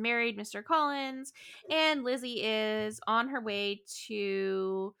has married Mr. Collins, and Lizzie is on her way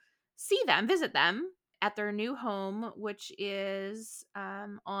to visit them at their new home, which is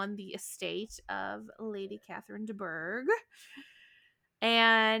on the estate of Lady Catherine de Bourgh.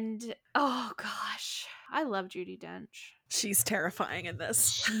 And oh gosh, I love Judi Dench. She's terrifying in this.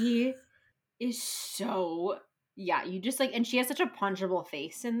 She is so... Yeah, you just and she has such a punchable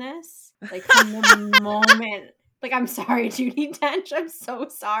face in this. Like, from the moment, like, I'm sorry, Judi Dench. I'm so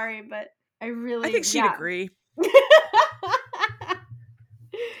sorry, but I think she'd agree.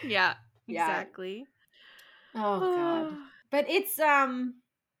 Yeah, exactly. Oh God. But it's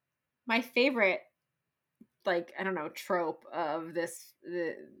my favorite, like, I don't know, trope of this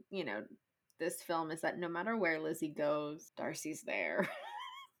film is that no matter where Lizzie goes, Darcy's there.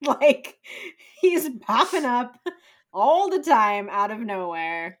 Like, he's popping up all the time out of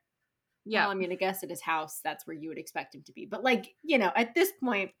nowhere. Yeah. Well, I mean, I guess at his house, that's where you would expect him to be. But, like, at this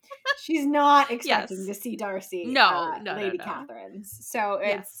point, she's not expecting to see Darcy. Lady Catherine's. So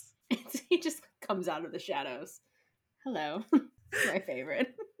it's he just comes out of the shadows. Hello. My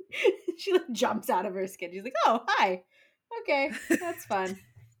favorite. She like jumps out of her skin. She's like, oh, hi. Okay, that's fun.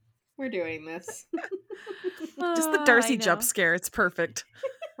 We're doing this. Just the Darcy jump scare. It's perfect.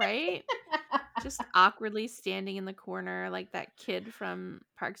 Right? Just awkwardly standing in the corner like that kid from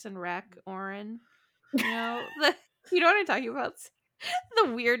Parks and Rec, Oren. You know what I'm talking about?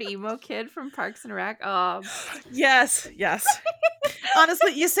 The weird emo kid from Parks and Rec. Oh, yes.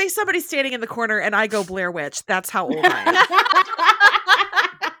 Honestly, you say somebody standing in the corner and I go Blair Witch. That's how old I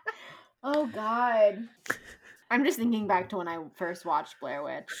am. Oh, God. I'm just thinking back to when I first watched Blair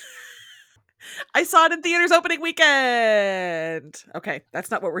Witch. I saw it in theaters opening weekend. Okay, that's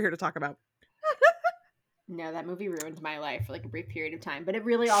not what we're here to talk about. No, that movie ruined my life for like a brief period of time, but it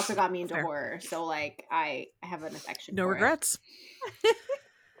really also got me into horror. So like I have an affection for it. No regrets.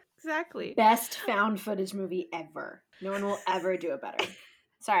 Exactly. Best found footage movie ever. No one will ever do it better.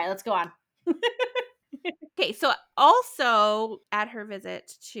 Sorry, let's go on. Okay, so also at her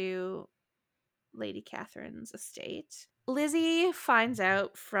visit to Lady Catherine's estate, Lizzie finds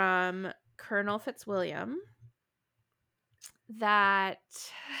out from Colonel Fitzwilliam that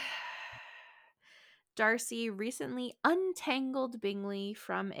Darcy recently untangled Bingley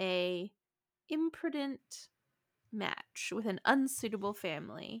from a imprudent match with an unsuitable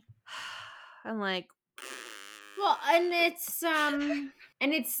family. I'm like, well, and it's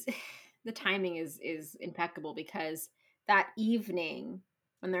the timing is impeccable because that evening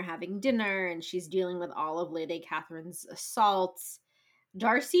when they're having dinner and she's dealing with all of Lady Catherine's assaults,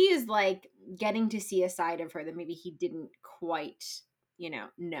 Darcy is like getting to see a side of her that maybe he didn't quite,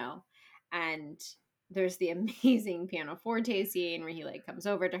 know. And there's the amazing pianoforte scene where he like comes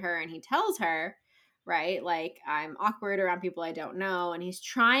over to her and he tells her, right, like, I'm awkward around people I don't know, and he's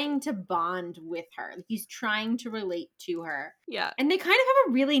trying to bond with her. Like, he's trying to relate to her. Yeah. And they kind of have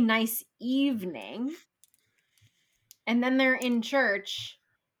a really nice evening. And then they're in church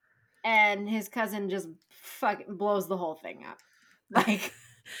and his cousin just fucking blows the whole thing up. Like,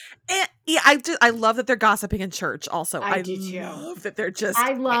 and, yeah, I love that they're gossiping in church. Also, I do too. Love that they're just.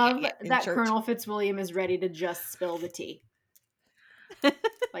 I love that church. Colonel Fitzwilliam is ready to just spill the tea.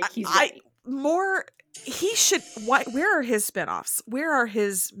 Like he's ready. He should. Where are his spinoffs? Where are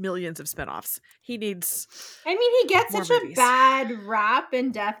his millions of spinoffs? He needs. I mean, he gets such movies. a bad rap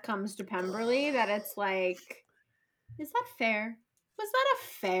in Death Comes to Pemberley that it's like, is that fair? Was that a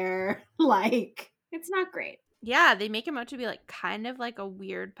fair? Like, it's not great. Yeah, they make him out to be like kind of like a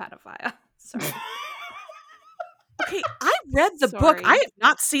weird pedophile. Sorry. Okay, I read the book. I have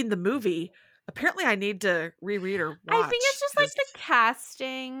not seen the movie. Apparently, I need to reread or watch. I think it's just like the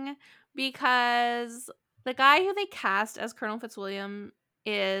casting, because the guy who they cast as Colonel Fitzwilliam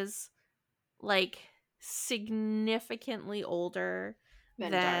is like significantly older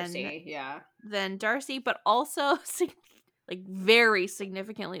than Darcy, but also like very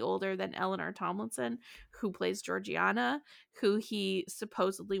significantly older than Eleanor Tomlinson, who plays Georgiana, who he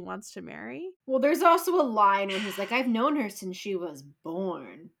supposedly wants to marry. Well, there's also a line where he's like, I've known her since she was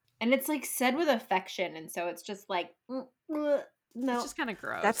born. And it's like said with affection, and so it's just like, no. It's just kind of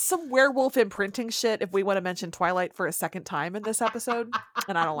gross. That's some werewolf imprinting shit if we want to mention Twilight for a second time in this episode,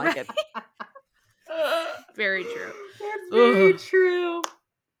 and I don't like it. Very true. That's very true.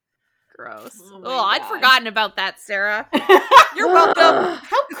 Gross. Oh, I'd forgotten about that, Sarah. You're welcome.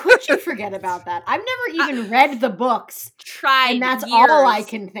 How could you forget about that? I've never even read the books. Tried, and that's all I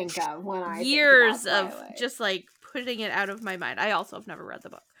can think of when I years think about of Twilight. Just like putting it out of my mind. I also have never read the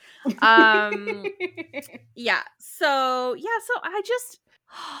book. Yeah. So I just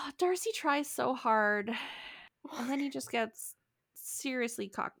Darcy tries so hard, and then he just gets seriously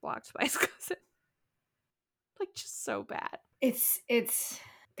cock-blocked by his cousin. Like, just so bad. It's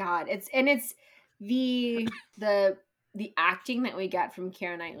God. It's the acting that we get from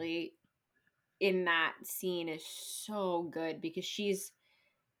Keira Knightley in that scene is so good because she's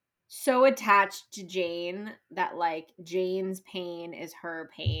so attached to Jane that like Jane's pain is her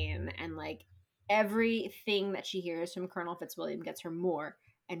pain, and like everything that she hears from Colonel Fitzwilliam gets her more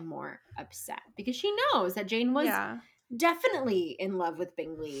and more upset because she knows that Jane was definitely in love with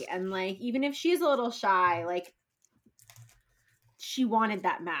Bingley, and like even if she's a little shy, like she wanted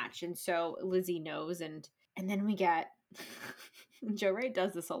that match, and so Lizzie knows, and then we get Joe Wright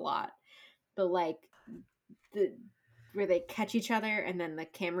does this a lot, but like where they catch each other and then the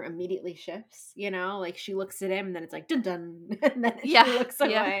camera immediately shifts, like she looks at him and then it's like dun dun, and then she looks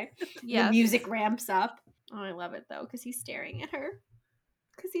away. The music ramps up. Oh, I love it though because he's staring at her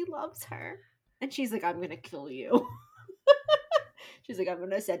because he loves her, and she's like, I'm gonna kill you. She's like, I'm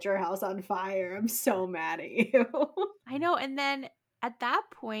gonna set your house on fire. I'm so mad at you. I know. And then at that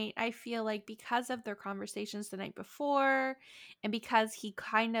point, I feel like because of their conversations the night before and because he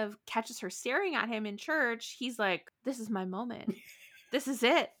kind of catches her staring at him in church, he's like, this is my moment. This is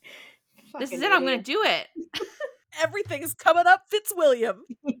it. This is it. I'm going to do it. Everything's coming up, Fitzwilliam.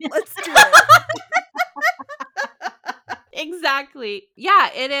 Let's do it. Exactly. Yeah,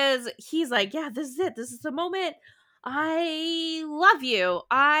 it is. He's like, yeah, this is it. This is the moment. I love you.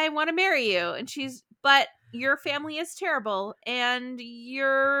 I want to marry you. And she's, but your family is terrible and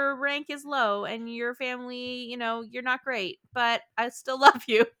your rank is low and your family, you're not great, but I still love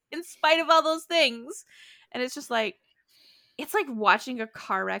you in spite of all those things. And it's just like, it's like watching a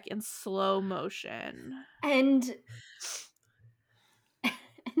car wreck in slow motion. And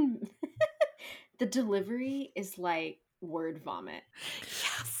the delivery is like word vomit.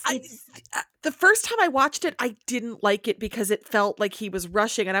 Yes. The first time I watched it, I didn't like it because it felt like he was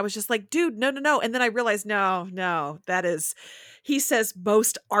rushing. And I was just like, dude, no. And then I realized, no, he says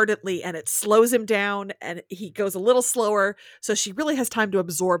most ardently and it slows him down and he goes a little slower. So she really has time to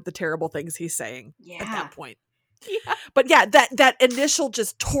absorb the terrible things he's saying at that point. Yeah. But yeah, that initial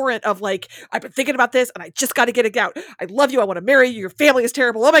just torrent of like, I've been thinking about this and I just got to get it out. I love you. I want to marry you. Your family is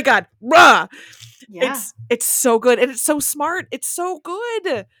terrible. Oh my God. Rah! Yeah. It's so good. And it's so smart. It's so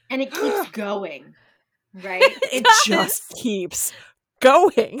good. And it keeps going, right? It just keeps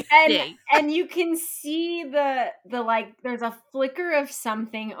going. And you can see the like, there's a flicker of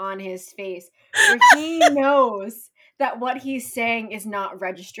something on his face where he knows that what he's saying is not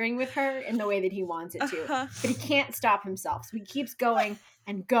registering with her in the way that he wants it to. But he can't stop himself. So he keeps going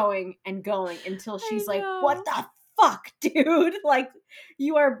and going and going until she's like, what the fuck, dude? Like,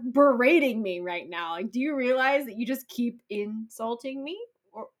 you are berating me right now. Like, do you realize that you just keep insulting me?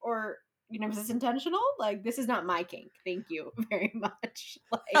 Or is this intentional? Like, this is not my kink. Thank you very much.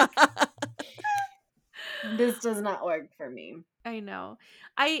 Like, this does not work for me. I know.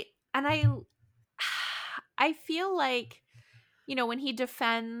 I feel like, when he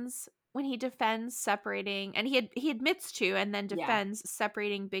defends separating, and he admits to and then defends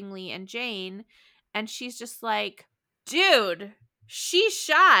separating Bingley and Jane, and she's just like, dude, she's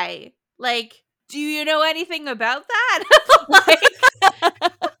shy. Like, do you know anything about that? Like,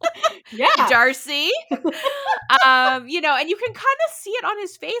 yeah, Darcy. And you can kind of see it on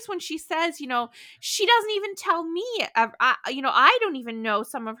his face when she says, she doesn't even tell me. I don't even know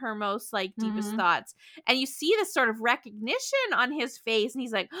some of her most like deepest thoughts. And you see this sort of recognition on his face, and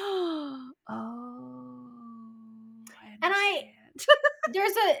he's like, oh, I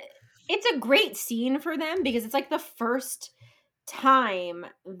understand. It's a great scene for them because it's like the first time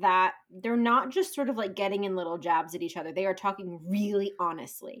that they're not just sort of like getting in little jabs at each other. They are talking really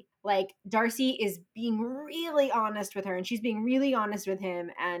honestly. Like, Darcy is being really honest with her and she's being really honest with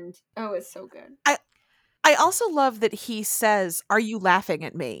him, and it's so good. I also love that he says, are you laughing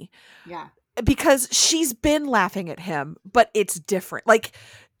at me? Yeah. Because she's been laughing at him, but it's different. Like,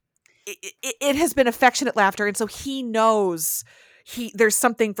 it has been affectionate laughter, and so he knows there's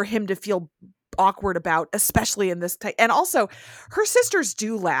something for him to feel awkward about, especially in this type. And also, her sisters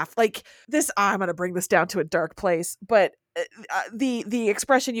do laugh. Like this, I'm going to bring this down to a dark place, but the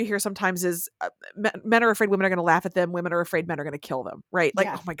expression you hear sometimes is men are afraid women are going to laugh at them, women are afraid men are going to kill them, right? Like,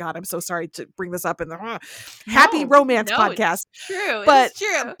 oh my God, I'm so sorry to bring this up in the happy romance podcast. It's true. But it's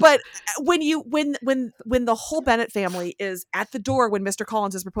true. But when the whole Bennet family is at the door when Mr.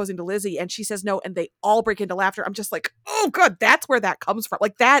 Collins is proposing to Lizzie and she says no and they all break into laughter, I'm just like, oh God, that's where that comes from.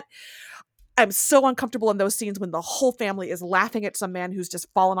 Like that, I'm so uncomfortable in those scenes when the whole family is laughing at some man who's just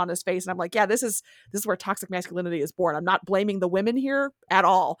fallen on his face. And I'm like, yeah, this is where toxic masculinity is born. I'm not blaming the women here at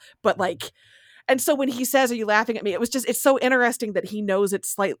all. But like, and so when he says, are you laughing at me? It's so interesting that he knows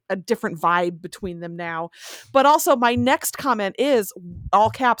it's like a different vibe between them now. But also my next comment is, all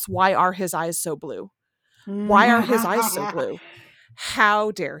caps, why are his eyes so blue? Why are his eyes so blue?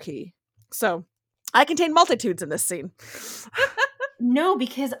 How dare he? So I contain multitudes in this scene. No,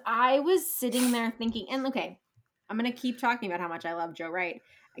 because I was sitting there thinking, and okay, I'm going to keep talking about how much I love Joe Wright,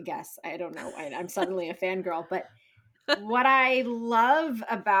 I guess. I don't know. I'm suddenly a fangirl. But what I love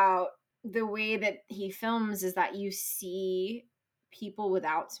about the way that he films is that you see people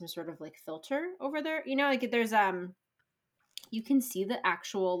without some sort of like filter over there. Like there's, you can see the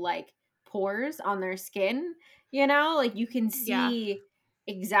actual like pores on their skin, like you can see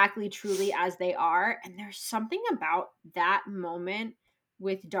exactly truly as they are. And there's something about that moment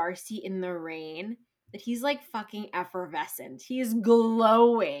with Darcy in the rain that he's like fucking effervescent. He is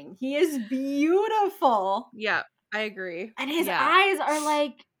glowing. He is beautiful. Yeah, I agree. And his eyes are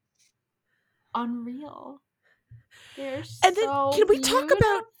like unreal. They're so can we talk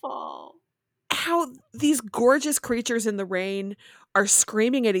about how these gorgeous creatures in the rain are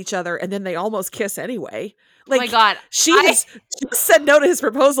screaming at each other and then they almost kiss anyway. Like, oh my God. She has just said no to his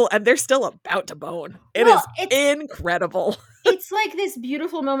proposal and they're still about to bone. It's incredible. It's like this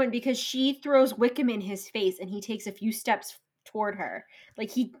beautiful moment because she throws Wickham in his face and he takes a few steps toward her. Like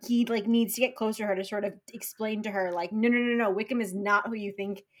he like needs to get closer to her to sort of explain to her like, no, Wickham is not who you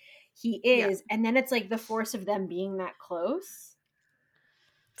think he is. Yeah. And then it's like the force of them being that close.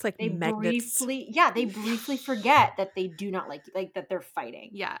 It's like they magnets. briefly forget that they do not like that they're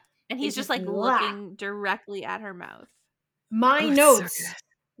fighting. Yeah. And he's just like looking directly at her mouth. My notes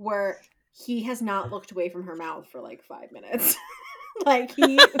were he has not looked away from her mouth for like 5 minutes. Like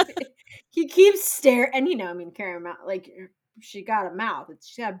he keeps staring, and I mean, Karen, like she got a mouth,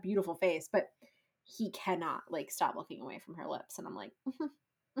 she got a beautiful face, but he cannot like stop looking away from her lips, and I'm like,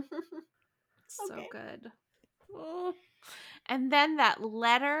 so good. Oh. And then that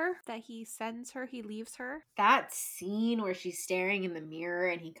letter that he sends her, he leaves her. That scene where she's staring in the mirror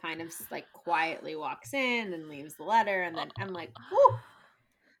and he kind of like quietly walks in and leaves the letter, and then I'm like, whoo!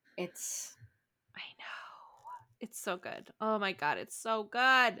 I know. It's so good. Oh my God, it's so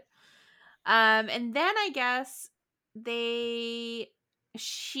good. And then I guess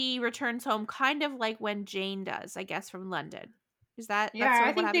she returns home kind of like when Jane does, I guess, from London. Is that? Yeah,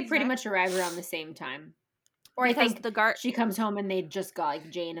 I think they pretty much arrive around the same time. Or because I think she comes home and they just got,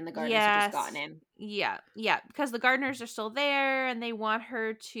 like, Jane and the Gardners have just gotten in. Yeah, because the Gardners are still there and they want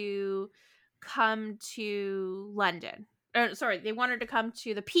her to come to London. They want her to come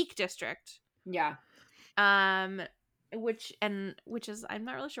to the Peak District. Yeah. Which is, I'm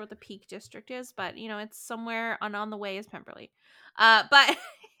not really sure what the Peak District is, but it's somewhere on the way is Pemberley. But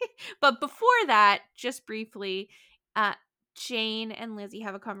but before that, just briefly, Jane and Lizzie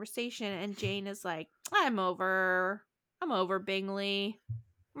have a conversation, and Jane is like, I'm over Bingley.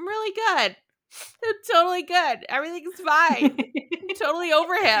 I'm really good. I'm totally good. Everything's fine. I'm totally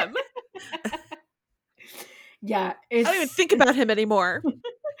over him. Yeah. I don't even think about him anymore.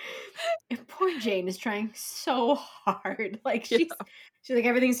 Poor Jane is trying so hard. Like she's like,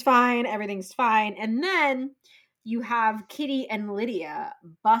 everything's fine. And then you have Kitty and Lydia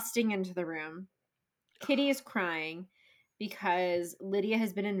busting into the room. Kitty is crying because Lydia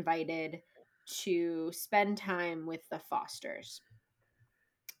has been invited to spend time with the Fosters,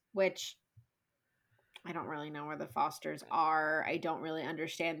 which I don't really know where the Fosters are. I don't really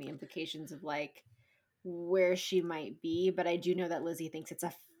understand the implications of like where she might be, but I do know that Lizzie thinks it's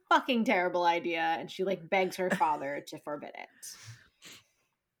a fucking terrible idea and she like begs her father to forbid it.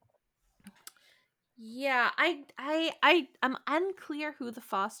 Yeah, I'm unclear who the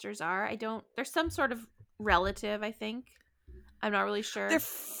Fosters are. There's some sort of relative, I think. I'm not really sure.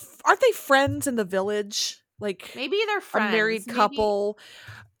 Aren't they friends in the village? Like maybe they're friends. A married couple.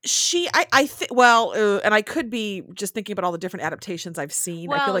 I think. Well, and I could be just thinking about all the different adaptations I've seen.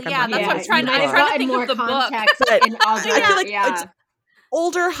 Well, I feel like that's what I'm trying to think more of the context book. in other, I feel like it's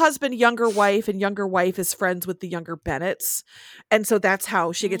older husband, younger wife, and younger wife is friends with the younger Bennets, and so that's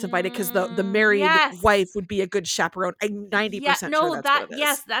how she gets invited because the married wife would be a good chaperone. I'm 90% sure that's what it is.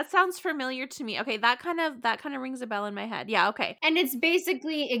 Yes, that sounds familiar to me. Okay, that kind of rings a bell in my head. Yeah, okay, and it's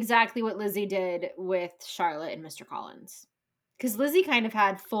basically exactly what Lizzie did with Charlotte and Mr. Collins, because Lizzie kind of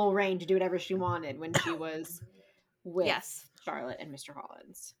had full reign to do whatever she wanted when she was with Charlotte and Mr.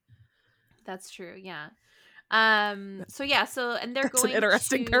 Collins. That's true. Yeah. And they're That's going an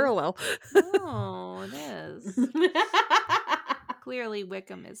interesting to... parallel. Oh, it is. Clearly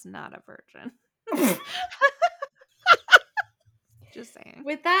Wickham is not a virgin. Just saying.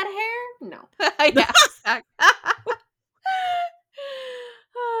 With that hair? No. Yeah, exactly.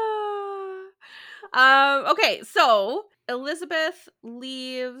 Okay, so Elizabeth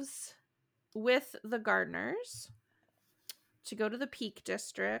leaves with the Gardners to go to the Peak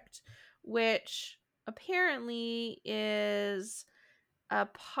District, which apparently is a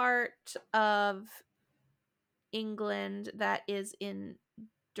part of England that is in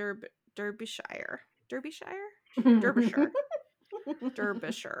Derbyshire.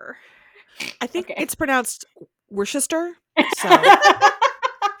 I think it's pronounced Worcester. So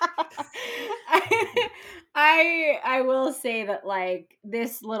I will say that like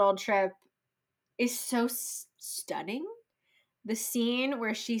this little trip is so stunning. The scene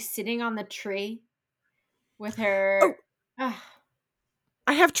where she's sitting on the tree with her. I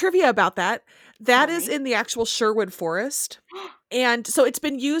have trivia about that. That is in the actual Sherwood Forest. And so it's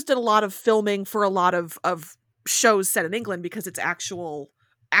been used in a lot of filming for a lot of shows set in England because it's actual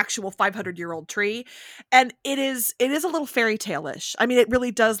 500-year-old tree. And it is a little fairy tale-ish. I mean, it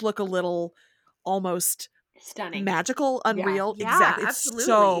really does look a little almost Stunning. magical, unreal. Yeah, exactly. It's absolutely.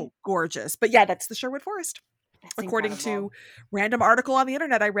 so gorgeous. But yeah, that's the Sherwood Forest. That's according incredible. to random article on the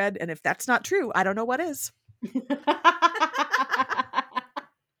internet I read. And if that's not true, I don't know what is.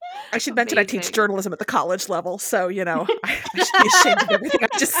 I should mention I teach journalism at the college level, so, you know, I should be ashamed of everything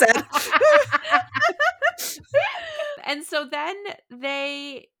I just said. And so then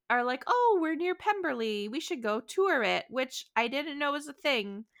they are like, oh, we're near Pemberley. We should go tour it, which I didn't know was a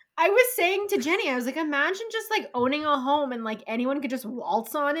thing. I was saying to Jenny, I was like, imagine just like owning a home and like anyone could just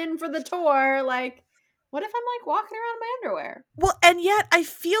waltz on in for the tour. Like, what if I'm like walking around in my underwear? Well, and yet I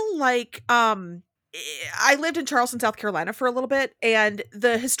feel like I lived in Charleston, South Carolina for a little bit, and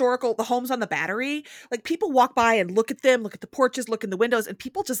the homes on the Battery, like people walk by and look at them, look at the porches, look in the windows, and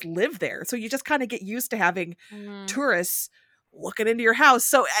people just live there. So you just kind of get used to having tourists looking into your house.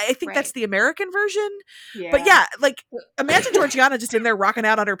 So I think that's the American version. Yeah. But yeah, like imagine Georgiana just in there rocking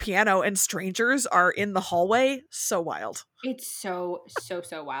out on her piano and strangers are in the hallway. So wild. It's so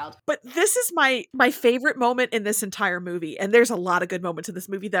wild. But this is my favorite moment in this entire movie, and there's a lot of good moments in this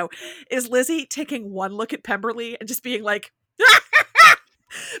movie though, is Lizzie taking one look at Pemberley and just being like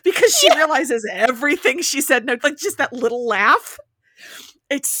because she realizes everything she said, no, like just that little laugh.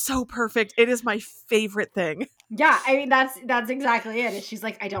 It's so perfect. It is my favorite thing. Yeah, I mean that's exactly it. She's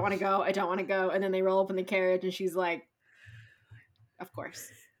like, I don't want to go, and then they roll up in the carriage, and she's like, of course,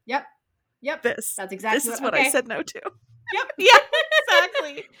 yep. That's exactly what I said no to. Yep. Yeah,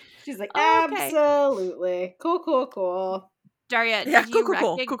 exactly. She's like, absolutely. Cool. Daria, yeah,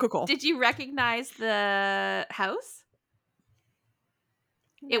 cool. Did you recognize the house?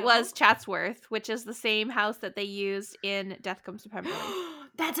 No. It was Chatsworth, which is the same house that they used in Death Comes to Pemberley.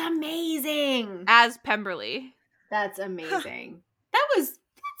 That's amazing. As Pemberley. That's amazing.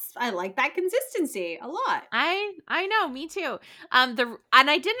 I like that consistency a lot. I know, me too. And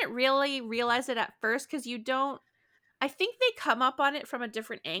I didn't really realize it at first because I think they come up on it from a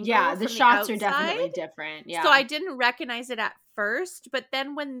different angle. Yeah, the shots are definitely different. Yeah. So I didn't recognize it at first, but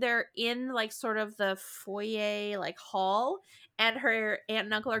then when they're in like sort of the foyer like hall and her aunt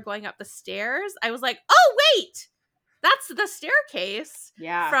and uncle are going up the stairs, I was like, oh wait! That's the staircase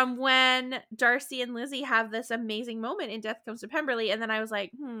from when Darcy and Lizzie have this amazing moment in Death Comes to Pemberley. And then I was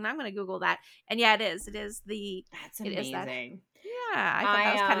like, I'm going to Google that. And yeah, it is. It is the... That's amazing. Yeah, I thought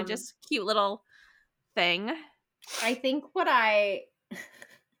that was kind of just cute little thing. I think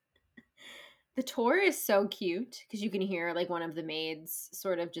the tour is so cute because you can hear like one of the maids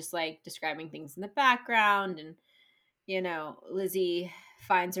sort of just like describing things in the background. And, you know, Lizzie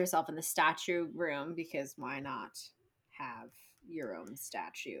finds herself in the statue room because why not have your own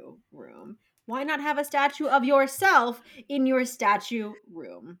statue room? Why not have a statue of yourself in your statue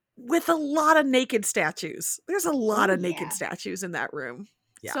room? With a lot of naked statues. There's a lot of naked statues in that room.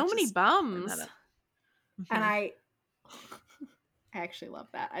 Yeah, so many bums. And I actually love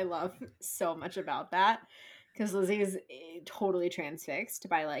that. I love so much about that because Lizzie is totally transfixed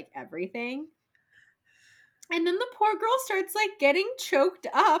by like everything. And then the poor girl starts like getting choked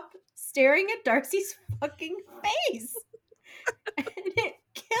up staring at Darcy's fucking face. And it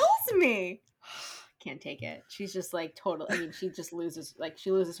kills me. Can't take it. She's just like she just loses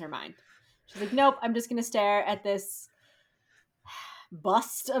her mind. She's like, nope, I'm just gonna stare at this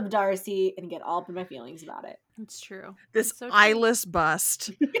bust of Darcy and get all up in my feelings about it. It's true. This eyeless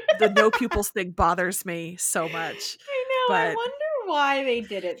bust. The no pupils thing bothers me so much. I know. I wonder why they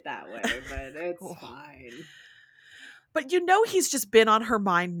did it that way, but it's fine. But you know he's just been on her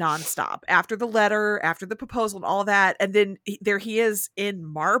mind nonstop after the letter, after the proposal and all that. And then there he is in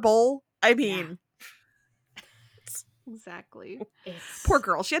marble. I mean... Exactly. Poor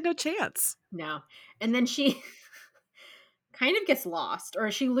girl. She had no chance. No. And then she kind of gets lost,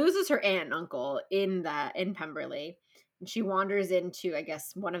 or she loses her aunt and uncle in Pemberley. And she wanders into, I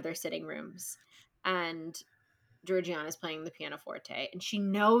guess, one of their sitting rooms. And Georgiana's playing the pianoforte, and she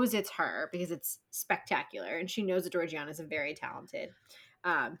knows it's her because it's spectacular, and she knows that Georgiana is a very talented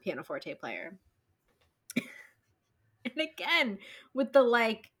pianoforte player. And again, with the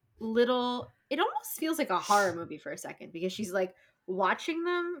like little, it almost feels like a horror movie for a second because she's like watching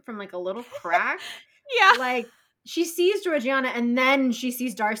them from like a little crack. Yeah, like she sees Georgiana, and then she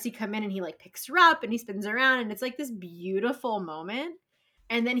sees Darcy come in, and he like picks her up and he spins her around, and it's like this beautiful moment.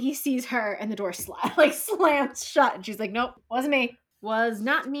 And then he sees her and the door slams shut. And she's like, nope, wasn't me. Was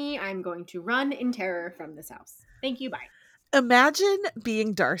not me. I'm going to run in terror from this house. Thank you. Bye. Imagine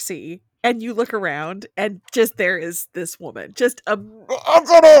being Darcy and you look around and just there is this woman. Just imagine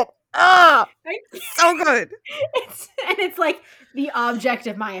it. So good. It's like the object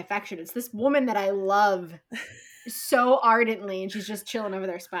of my affection. It's this woman that I love so ardently, and she's just chilling over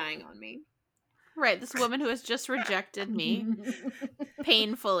there spying on me. Right, this woman who has just rejected me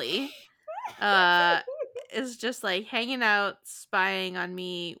painfully is just like hanging out, spying on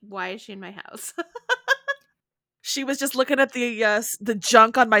me. Why is she in my house? She was just looking at the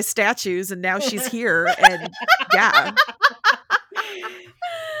junk on my statues, and now she's here, and yeah.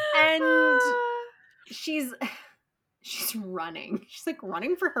 And she's running. She's like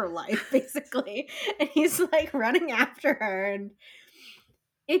running for her life, basically. And he's like running after her. And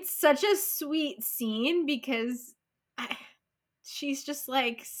it's such a sweet scene because she's just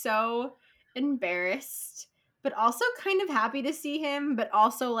like so embarrassed, but also kind of happy to see him, but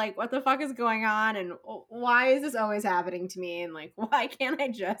also like, what the fuck is going on? And why is this always happening to me? And like, why can't I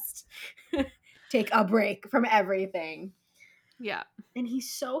just take a break from everything? Yeah. And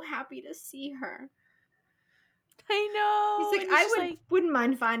he's so happy to see her. I know. He's like, wouldn't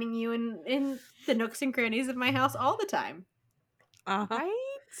mind finding you in the nooks and crannies of my house all the time. Right?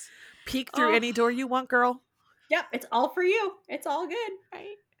 Peek through any door you want, girl. Yep, it's all for you. It's all good.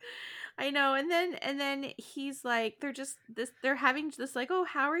 Right. I know. And then he's like, they're having this like, oh,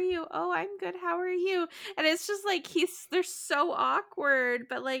 how are you? Oh, I'm good. How are you? And it's just like they're so awkward,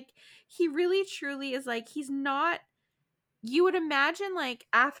 but like he really truly is like, he's not, you would imagine like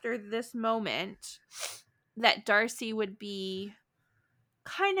after this moment that Darcy would be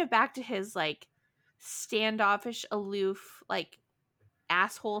kind of back to his like standoffish, aloof, like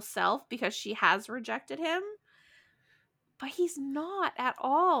asshole self because she has rejected him. But he's not at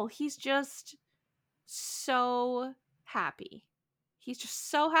all. He's just so happy. He's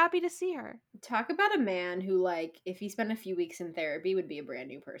just so happy to see her. Talk about a man who, like, if he spent a few weeks in therapy, would be a brand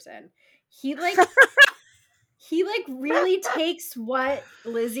new person. He like really takes what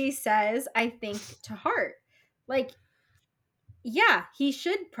Lizzie says, I think, to heart. Like, yeah, he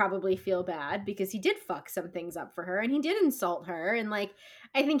should probably feel bad because he did fuck some things up for her and he did insult her. And like,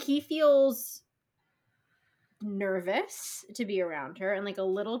 I think he feels nervous to be around her and like a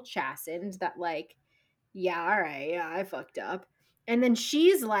little chastened that like, yeah, all right, yeah, I fucked up. And then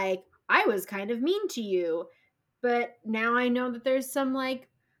she's like, I was kind of mean to you, but now I know that there's some like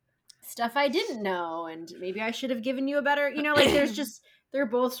stuff I didn't know and maybe I should have given you a better, like there's just, they're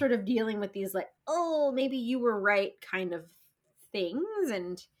both sort of dealing with these like, oh, maybe you were right kind of things.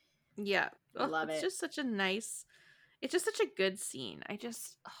 And yeah, I love it's it. just such a nice, it's just such a good scene. I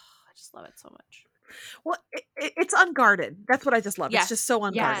just love it so much. Well, it's unguarded. That's what I just love. Yes. It's just so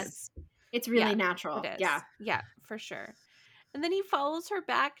unguarded. Yes. It's really natural. It is. Yeah, for sure. And then he follows her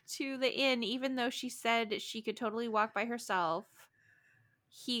back to the inn, even though she said she could totally walk by herself.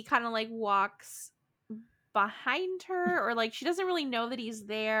 He kind of like walks behind her, or like she doesn't really know that he's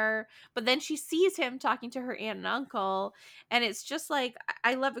there, but then she sees him talking to her aunt and uncle, and it's just like,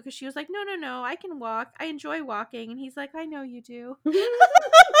 I love it because she was like, no, I can walk, I enjoy walking, and he's like, I know you do.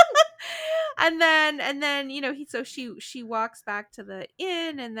 and then she walks back to the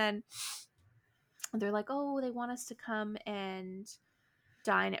inn, and then they're like, oh, they want us to come and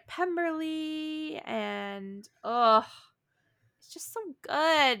dine at Pemberley, and it's just so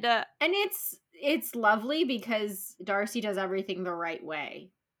good. And it's lovely because Darcy does everything the right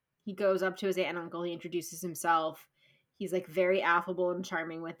way. He goes up to his aunt and uncle, he introduces himself. He's like very affable and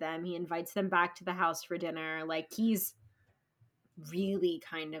charming with them. He invites them back to the house for dinner. Like he's really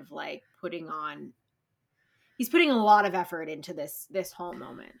kind of like he's putting a lot of effort into this whole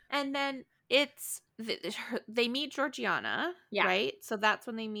moment. And then they meet Georgiana, right? So that's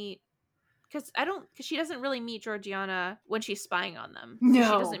when they meet, because she doesn't really meet Georgiana when she's spying on them. No, so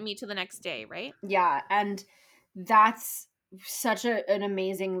she doesn't meet till the next day, right? Yeah, and that's such an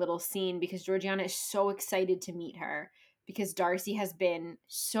amazing little scene because Georgiana is so excited to meet her because Darcy has been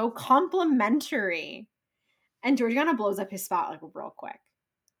so complimentary, and Georgiana blows up his spot like real quick.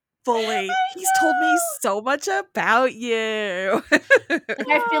 Fully. He's told me so much about you.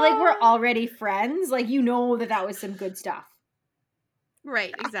 I feel like we're already friends. Like, that was some good stuff.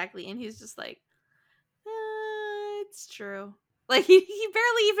 Right, exactly. And he's just like, it's true. Like, he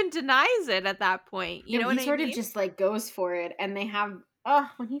barely even denies it at that point. You know what I mean? He sort of just, like, goes for it. And they have,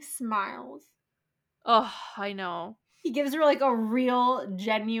 when he smiles. Oh, I know. He gives her, like, a real,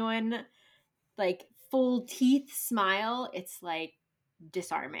 genuine, like, full teeth smile. It's, like,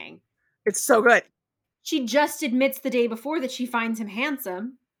 disarming. It's so good. She just admits the day before that she finds him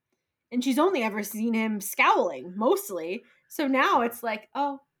handsome. And she's only ever seen him scowling, mostly. So now it's like,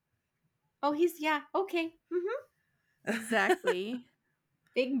 oh, he's, okay. Mm-hmm. Exactly.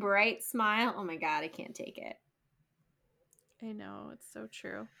 Big, bright smile. Oh my God, I can't take it. I know, it's so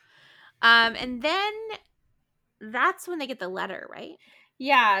true. And then that's when they get the letter, right?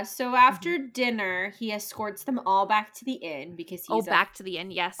 Yeah, so after dinner, he escorts them all back to the inn because he's back to the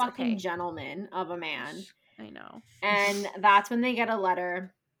inn. Yes, fucking gentleman of a man. I know. And that's when they get a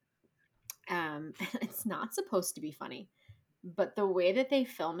letter. It's not supposed to be funny, but the way that they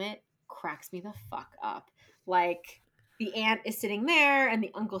film it cracks me the fuck up. Like, the aunt is sitting there and the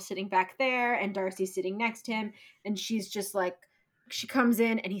uncle's sitting back there and Darcy's sitting next to him, and she's just like, she comes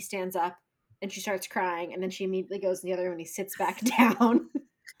in and he stands up and she starts crying, and then she immediately goes in the other room and he sits back down.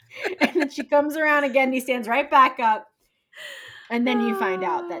 And then she comes around again and he stands right back up. And then you find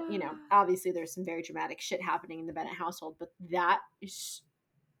out that, obviously there's some very dramatic shit happening in the Bennett household, but that is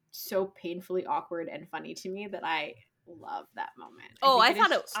so painfully awkward and funny to me that I love that moment. I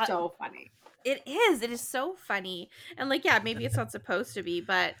thought it was so funny. It is so funny. And like, yeah, maybe it's not supposed to be,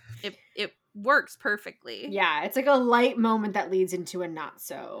 but it works perfectly. Yeah, it's like a light moment that leads into a not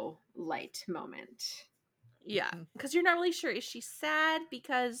so light moment. Yeah, because you're not really sure, is she sad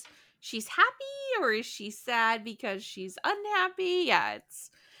because she's happy, or is she sad because she's unhappy? Yeah,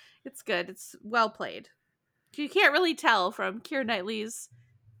 it's good. It's well played. You can't really tell from Keira Knightley's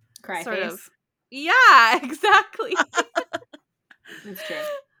cry sort face. of. Yeah, exactly. It's true.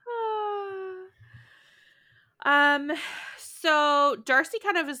 So Darcy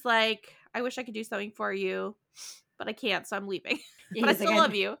kind of is like, I wish I could do something for you, but I can't, so I'm leaving. Yeah, but I still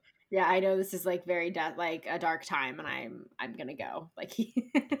love you. Yeah, I know this is like very like a dark time, and I'm gonna go. Like,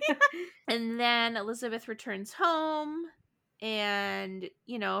 and then Elizabeth returns home, and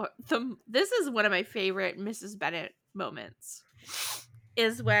this is one of my favorite Mrs. Bennet moments,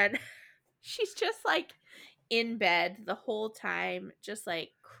 is when she's just like in bed the whole time, just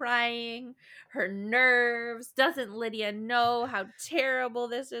like crying her nerves. Doesn't Lydia know how terrible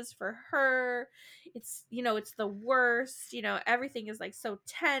this is for her? It's it's the worst. Everything is like so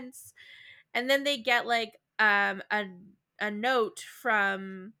tense. And then they get like a note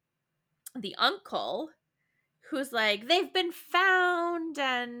from the uncle, who's like, they've been found,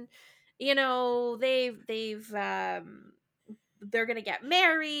 and they're gonna get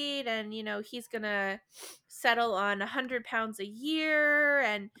married, and he's gonna settle on £100 a year.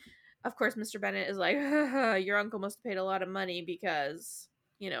 And of course Mr. Bennet is like, your uncle must have paid a lot of money, because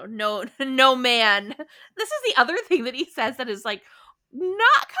no man. This is the other thing that he says that is like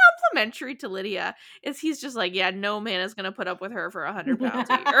not complimentary to Lydia, is he's just like, yeah, no man is gonna put up with her for £100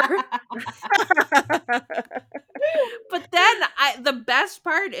 a year. But then the best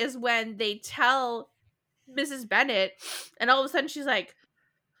part is when they tell Mrs. Bennet, and all of a sudden she's like,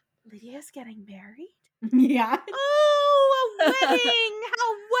 Lydia's getting married? Yeah. Oh, a wedding! How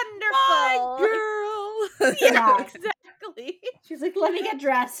wonderful! My girl! Yeah, exactly. She's like, let me get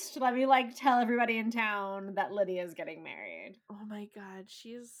dressed. Let me like tell everybody in town that Lydia's getting married. Oh my god,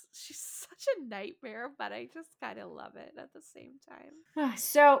 she's such a nightmare, but I just kind of love it at the same time.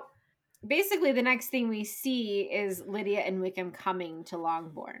 So basically the next thing we see is Lydia and Wickham coming to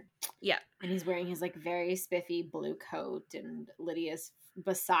Longbourn. Yeah. And he's wearing his like very spiffy blue coat, and Lydia's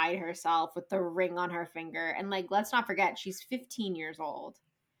beside herself with the ring on her finger. And like, let's not forget, she's 15 years old.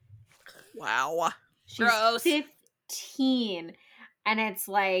 Wow. She's gross. 15. And it's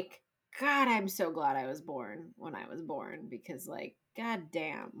like, God, I'm so glad I was born when I was born, because like, God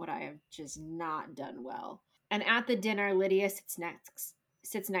damn, would I have just not done well. And at the dinner, Lydia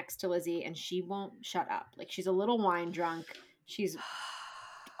sits next to Lizzie, and she won't shut up. Like, she's a little wine drunk. She's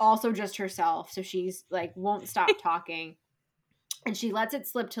also just herself, so she's like won't stop talking. And she lets it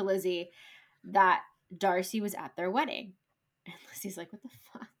slip to Lizzie that Darcy was at their wedding. And Lizzie's like, what the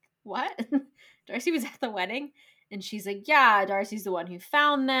fuck? What? Darcy was at the wedding? And she's like, yeah, Darcy's the one who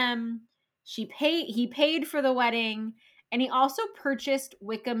found them. He paid for the wedding, and he also purchased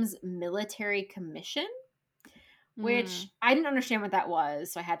Wickham's military commission, which I didn't understand what that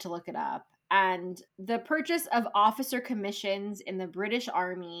was, so I had to look it up. And the purchase of officer commissions in the British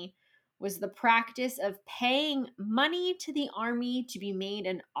Army was the practice of paying money to the army to be made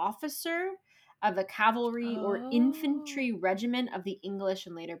an officer of a cavalry or infantry regiment of the English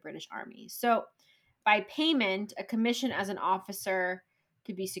and later British Army. So by payment, a commission as an officer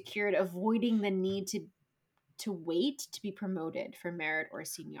could be secured, avoiding the need to wait to be promoted for merit or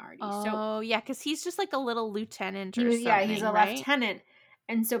seniority. Yeah, because he's just like a little lieutenant or something. Yeah, he's a right? lieutenant.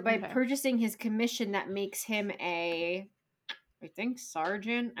 And so by purchasing his commission, that makes him I think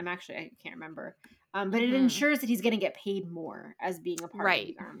sergeant. I can't remember. But it ensures that he's going to get paid more as being a part of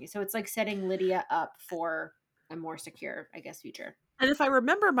the army. So it's like setting Lydia up for a more secure, I guess, future. And if I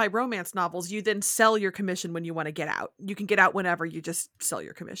remember my romance novels, you then sell your commission when you want to get out. You can get out whenever, you just sell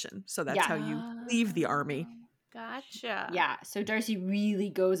your commission. So that's how you leave the army. Gotcha. Yeah. So Darcy really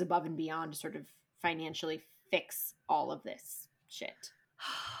goes above and beyond to sort of financially fix all of this shit.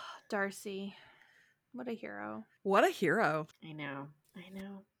 Darcy. What a hero. What a hero. I know.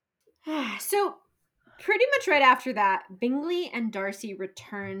 So pretty much right after that, Bingley and Darcy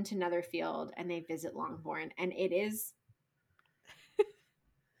return to Netherfield and they visit Longbourn, and it is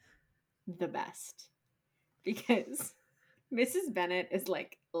the best because Mrs. Bennet is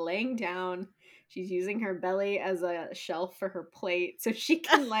like laying down. She's using her belly as a shelf for her plate so she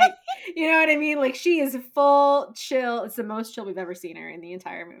can like, you know what I mean? Like she is full chill. It's the most chill we've ever seen her in the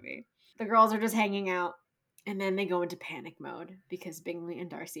entire movie. The girls are just hanging out. And then they go into panic mode because Bingley and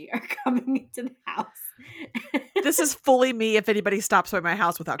Darcy are coming into the house. This is fully me if anybody stops by my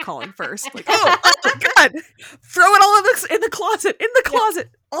house without calling first. Like, oh God, throw it all in the closet,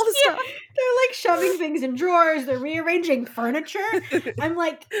 all the stuff. They're like shoving things in drawers. They're rearranging furniture. I'm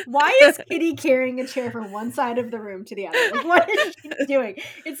like, why is Kitty carrying a chair from one side of the room to the other? Like, what is she doing?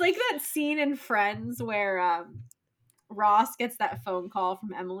 It's like that scene in Friends where Ross gets that phone call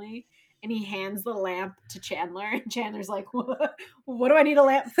from Emily. And he hands the lamp to Chandler, and Chandler's like, what do I need a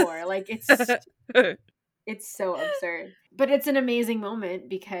lamp for? Like, it's so absurd. But it's an amazing moment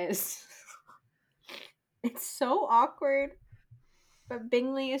because it's so awkward. But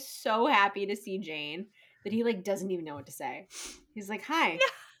Bingley is so happy to see Jane that he, like, doesn't even know what to say. He's like, hi.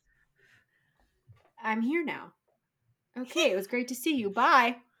 I'm here now. Okay, it was great to see you.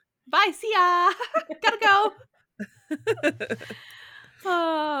 Bye. Bye, see ya. Gotta go.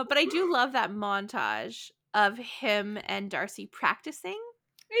 But I do love that montage of him and Darcy practicing.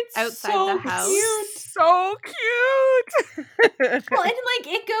 It's outside so the house. Cute. So cute. Well, and like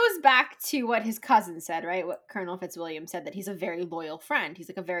it goes back to what his cousin said, right? What Colonel Fitzwilliam said, that he's a very loyal friend. He's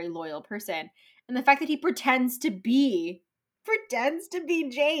like a very loyal person. And the fact that he pretends to be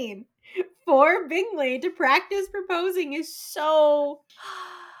Jane for Bingley to practice proposing is so...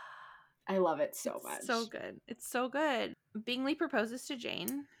 I love it so much. So good. It's so good. Bingley proposes to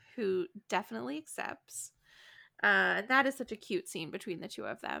Jane, who definitely accepts. That is such a cute scene between the two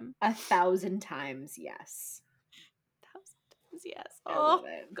of them. 1,000 times yes. 1,000 times yes. I love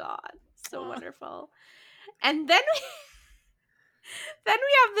it. God, so wonderful. And then we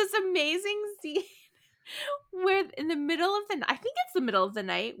have this amazing scene where in the middle of the night, I think it's the middle of the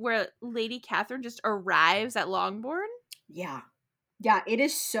night, where Lady Catherine just arrives at Longbourn. Yeah, it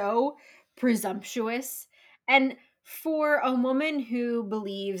is so presumptuous. And for a woman who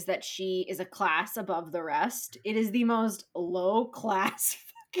believes that she is a class above the rest, it is the most low-class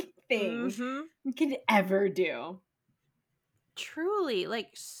fucking thing you can ever do. Truly, like,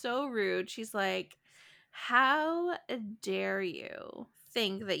 so rude. She's like, how dare you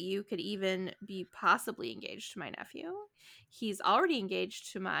think that you could even be possibly engaged to my nephew? He's already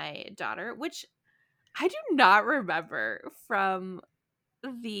engaged to my daughter, which I do not remember from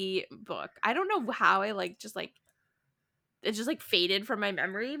the book. I don't know how it just faded from my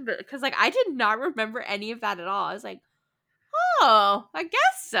memory, but because like I did not remember any of that at all. I was like, oh, I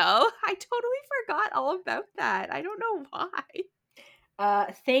guess so. I totally forgot all about that. I don't know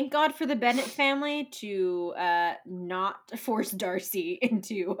why. Thank God for the Bennet family to not force Darcy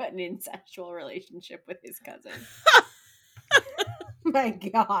into an incestual relationship with his cousin. My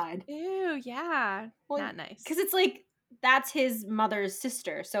God. Ew, yeah. Well, not nice. Because it's like, that's his mother's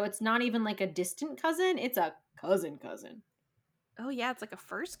sister. So it's not even like a distant cousin. It's a cousin. Oh, yeah. It's like a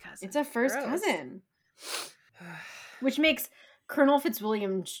first cousin. It's a first cousin. Which makes Colonel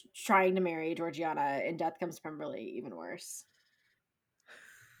Fitzwilliam trying to marry Georgiana in Death Comes to Pemberley even worse.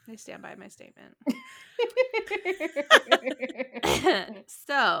 I stand by my statement.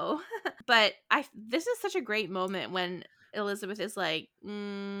 So, but this is such a great moment when Elizabeth is like,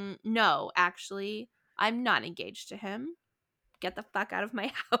 no, actually, I'm not engaged to him. Get the fuck out of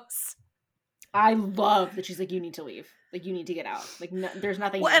my house. I love that she's like, you need to leave. Like, you need to get out. Like, there's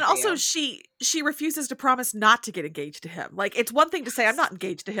nothing. Well, and also she refuses to promise not to get engaged to him. Like, it's one thing to say I'm not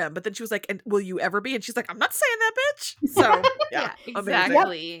engaged to him, but then she was like, "And will you ever be?" And she's like, "I'm not saying that, bitch." So yeah,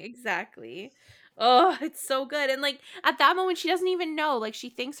 exactly. Oh, it's so good. And like at that moment, she doesn't even know. Like, she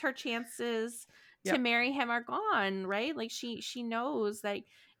thinks her chances to marry him are gone, right? Like she knows that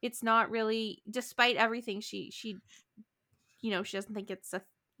it's not really, despite everything, she she doesn't think it's a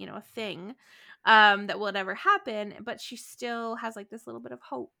thing that will ever happen, but she still has like this little bit of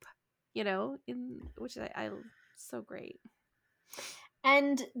hope, in which I so great.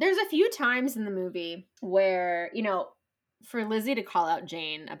 And there's a few times in the movie where, for Lizzie to call out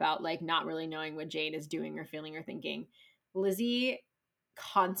Jane about like not really knowing what Jane is doing or feeling or thinking, Lizzie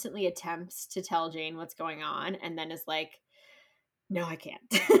constantly attempts to tell Jane what's going on and then is like, no, I can't.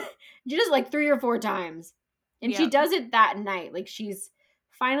 She does like 3 or 4 times. And she does it that night. Like, she's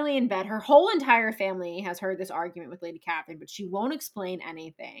finally in bed. Her whole entire family has heard this argument with Lady Catherine, but she won't explain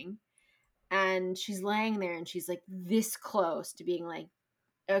anything. And she's laying there and she's like this close to being like,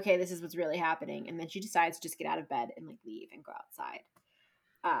 okay, this is what's really happening. And then she decides to just get out of bed and like leave and go outside.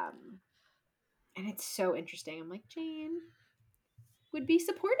 And it's so interesting. I'm like, Jane would be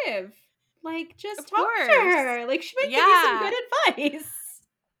supportive. Like, just talk to her. Like, she might give you some good advice.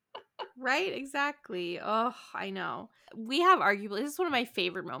 Right, exactly. Oh, I know. We have arguably, this is one of my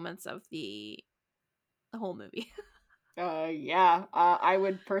favorite moments of the whole movie. Yeah. I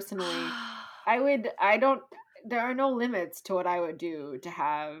would personally, there are no limits to what I would do to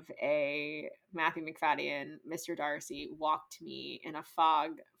have a Matthew McFadden, Mr. Darcy, walk to me in a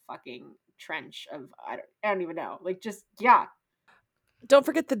fog fucking trench of, I don't even know. Like, just, yeah. Don't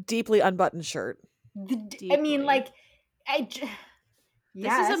forget the deeply unbuttoned shirt. I mean, like,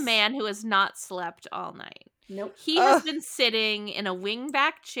 This is a man who has not slept all night. Nope. He has been sitting in a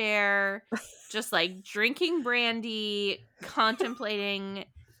wingback chair, just like drinking brandy, contemplating,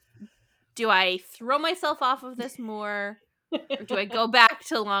 do I throw myself off of this moor? Or do I go back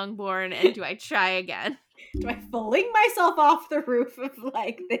to Longbourn and do I try again? Do I fling myself off the roof of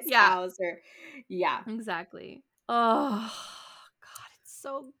like this house? Or exactly. Oh God, it's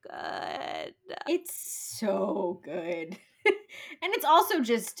so good. It's so good. And it's also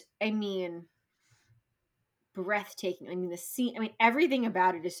just, I mean, breathtaking. I mean, the scene, I mean, everything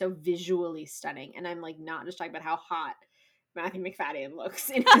about it is so visually stunning. And I'm like not just talking about how hot Matthew McFadden looks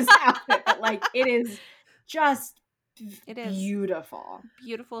in his outfit, but like it is just beautiful.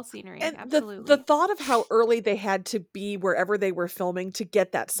 Beautiful scenery. And absolutely. The thought of how early they had to be wherever they were filming to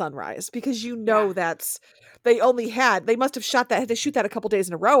get that sunrise, because they must have had to shoot that a couple days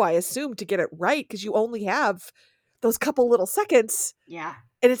in a row, I assume, to get it right, because you only have those couple little seconds. Yeah.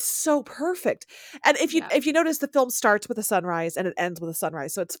 And it's so perfect. And if you notice, the film starts with a sunrise and it ends with a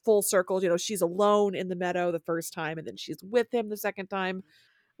sunrise. So it's full circle. You know, she's alone in the meadow the first time and then she's with him the second time.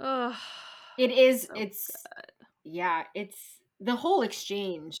 Oh, it's the whole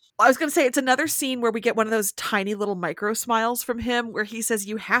exchange. I was going to say, it's another scene where we get one of those tiny little micro smiles from him where he says,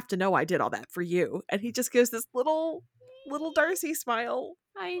 "You have to know I did all that for you." And he just gives this little Darcy smile.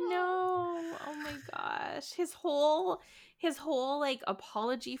 I know. Oh my gosh. His whole like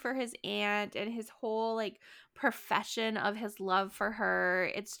apology for his aunt and his whole like profession of his love for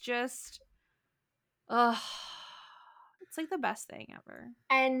her. It's just it's like the best thing ever.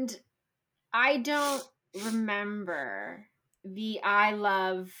 And I don't remember the I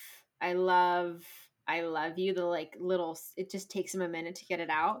love you, the like little, it just takes him a minute to get it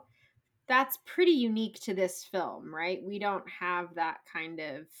out. That's pretty unique to this film, right? We don't have that kind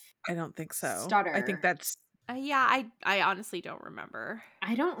of, I don't think so. Stutter. I think that's I honestly don't remember.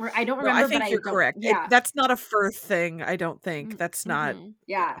 I don't remember. No, I think you're correct. Yeah, that's not a Firth thing. I don't think that's not.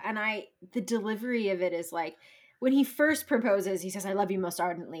 Yeah, and the delivery of it is like when he first proposes, he says, "I love you most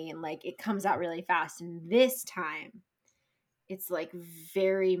ardently," and like it comes out really fast. And this time, it's like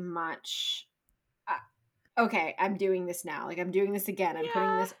very much. Okay, I'm doing this now. Like I'm doing this again. I'm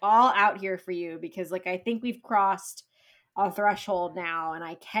putting this all out here for you because like I think we've crossed a threshold now and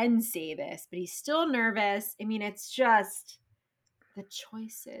I can say this, but he's still nervous. I mean, it's just the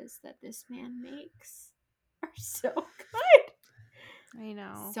choices that this man makes are so good. I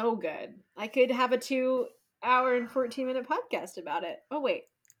know. So good. I could have a 2-hour and 14-minute podcast about it. Oh, wait.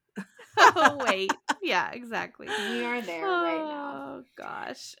 Yeah, exactly. We are there right now. Oh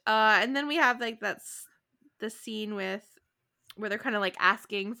gosh. And then we have like that's the scene where they're kind of like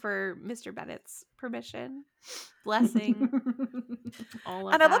asking for Mr. Bennett's permission, blessing, all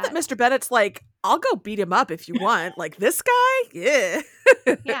of and that. I love that Mr. Bennett's like, "I'll go beat him up if you want." Like, this guy? Yeah.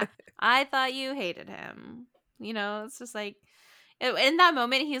 Yeah. I thought you hated him. You know, it's just like, in that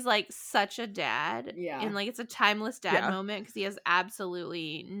moment, he's like such a dad. Yeah. And like, it's a timeless dad moment because he has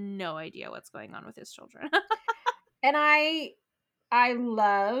absolutely no idea what's going on with his children. And I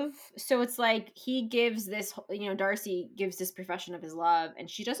love, so it's like he gives this, Darcy gives this profession of his love and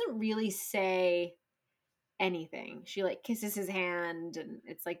she doesn't really say anything. She like kisses his hand and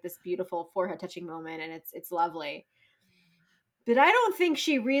it's like this beautiful forehead touching moment and it's lovely. But I don't think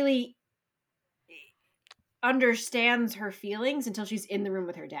she really understands her feelings until she's in the room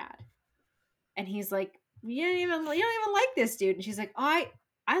with her dad. And he's like, you don't even like this dude. And she's like, oh,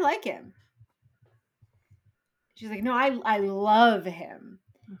 I like him. She's like, no, I love him.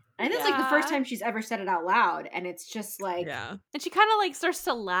 And it's like the first time she's ever said it out loud. And it's just like, and she kind of like starts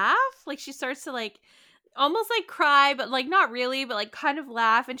to laugh. Like she starts to like almost like cry, but like not really, but like kind of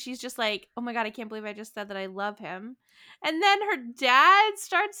laugh. And she's just like, oh my God, I can't believe I just said that I love him. And then her dad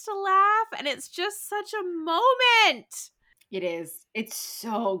starts to laugh. And it's just such a moment. It is. It's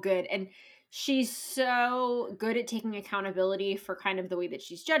so good. And she's so good at taking accountability for kind of the way that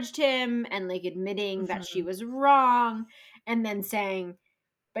she's judged him and like admitting that she was wrong and then saying,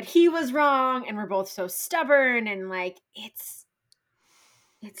 but he was wrong and we're both so stubborn, and like it's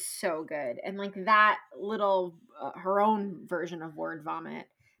so good. And like that little her own version of word vomit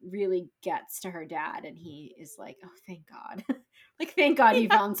really gets to her dad, and he is like, oh, thank God. Like, thank God you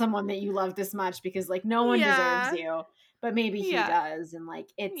found someone that you love this much, because like no one deserves you, but maybe he does. And like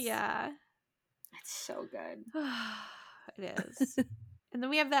it's so good. It is. And then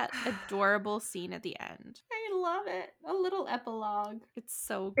we have that adorable scene at the end. I love it. A little epilogue. It's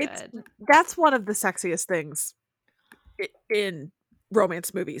so good. That's one of the sexiest things in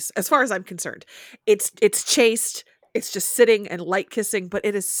romance movies, as far as I'm concerned. It's chaste. It's just sitting and light kissing, but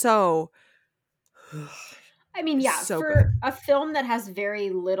it is so. I mean, yeah, so for good. a film that has very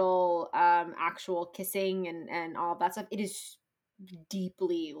little actual kissing and all that stuff, it is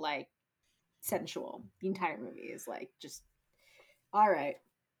deeply like sensual. The entire movie is like just all right.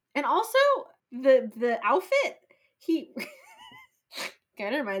 And also the outfit, he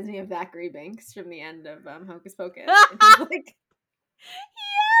kind of reminds me of Zachary Banks from the end of Hocus Pocus. And he's like,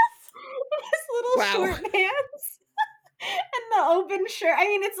 yes, his little short pants and the open shirt. I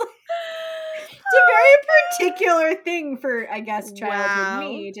mean, it's like it's a very particular thing for, I guess, childhood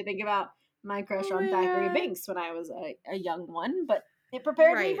me to think about my crush on Zachary Banks when I was a young one. But it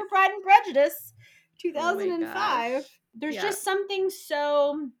prepared me for Pride and Prejudice, 2005. There's just something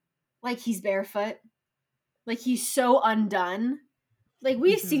so, like, he's barefoot. Like, he's so undone. Like,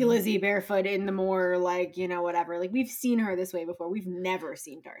 we see Lizzie barefoot in the more, like, you know, whatever. Like, we've seen her this way before. We've never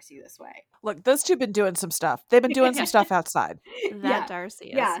seen Darcy this way. Look, those two have been doing some stuff. They've been doing some stuff outside. That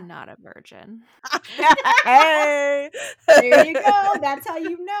Darcy is not a virgin. Hey! There you go. That's how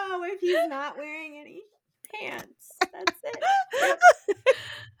you know if he's not wearing any pants. That's it. Yep.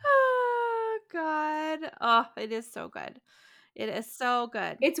 Oh, God. Oh, it is so good. It is so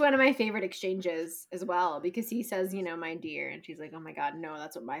good. It's one of my favorite exchanges as well, because he says, you know, my dear, and she's like, oh my God, no,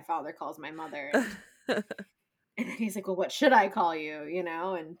 that's what my father calls my mother. And then he's like, well, what should I call you? You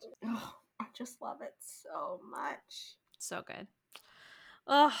know, and I just love it so much. So good.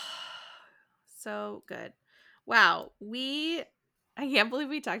 Oh, so good. Wow. I can't believe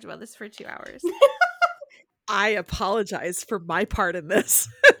we talked about this for 2 hours. I apologize for my part in this.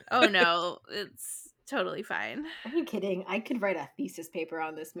 Oh no, it's totally fine. Are you kidding? I could write a thesis paper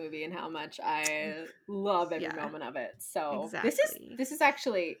on this movie and how much I love every moment of it. So this is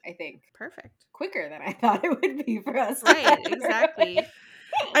actually, I think, perfect. Quicker than I thought it would be for us. Right, exactly.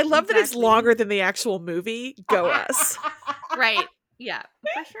 I love that it's longer than the actual movie. Go us. Right. Yeah,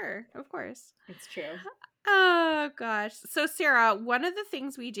 for sure. Of course. It's true. Oh, gosh. So, Sarah, one of the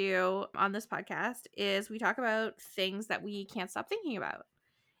things we do on this podcast is we talk about things that we can't stop thinking about.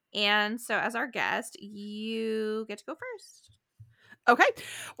 And so, as our guest, you get to go first. Okay.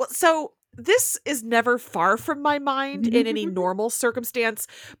 Well, so this is never far from my mind in any normal circumstance,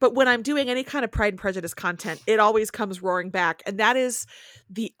 but when I'm doing any kind of Pride and Prejudice content, it always comes roaring back, and that is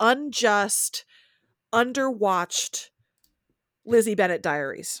the unjust, underwatched Lizzie Bennet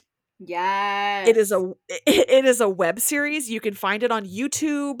Diaries. Yes. It is a web series. You can find it on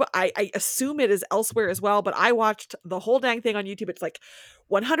YouTube. I assume it is elsewhere as well, but I watched the whole dang thing on YouTube. It's like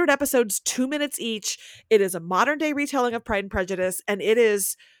 100 episodes, 2 minutes each. It is a modern day retelling of Pride and Prejudice, and it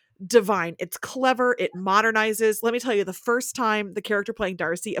is divine. It's clever. It modernizes. Let me tell you, the first time the character playing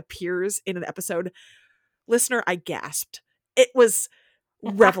Darcy appears in an episode, listener, I gasped. It was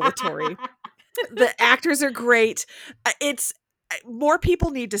revelatory. The actors are great. It's more people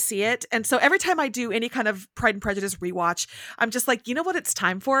need to see it. And so every time I do any kind of Pride and Prejudice rewatch, I'm just like, you know what it's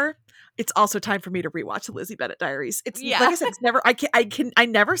time for? It's also time for me to rewatch the Lizzie Bennet Diaries. It's like I said, it's never, I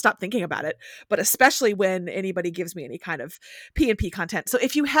never stop thinking about it, but especially when anybody gives me any kind of P&P content. So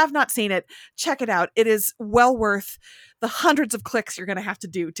if you have not seen it, check it out. It is well worth the hundreds of clicks you're going to have to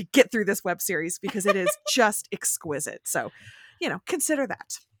do to get through this web series, because it is just exquisite. So, you know, consider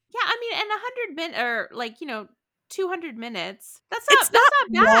that. Yeah. I mean, and 100 minutes or like, you know, 200 minutes. That's not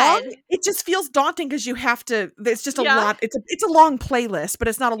bad. Long. It just feels daunting because you have to. It's just a lot. It's a long playlist, but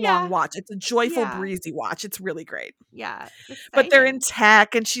it's not a long watch. It's a joyful, breezy watch. It's really great. Yeah, but they're in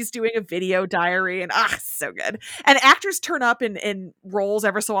tech, and she's doing a video diary, and so good. And actors turn up in roles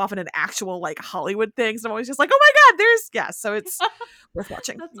ever so often in actual like Hollywood things. I'm always just like, oh my god, so it's worth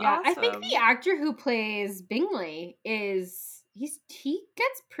watching. Awesome. I think the actor who plays Bingley he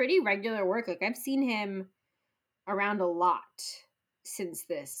gets pretty regular work. Like I've seen him around a lot since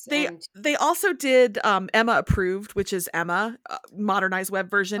this. They also did Emma Approved, which is Emma, modernized web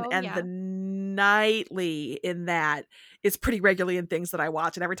version, and the Knightley in that is pretty regularly in things that I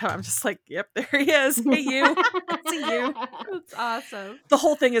watch, and every time I'm just like, yep, there he is. Hey, you. I see you. That's awesome. The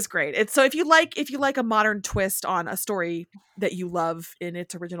whole thing is great. It's so if you like a modern twist on a story that you love in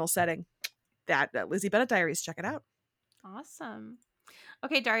its original setting, that Lizzie Bennet Diaries, check it out. Awesome.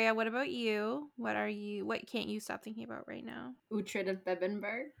 Okay, Daria, what about you? What can't you stop thinking about right now? Uhtred of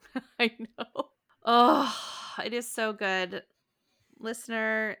Bebbanburg. I know. Oh, it is so good.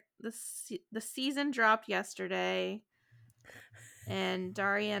 Listener, the season dropped yesterday, and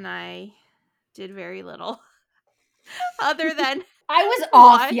Daria and I did very little other than I was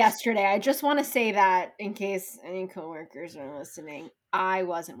off yesterday. I just want to say that in case any coworkers are listening. I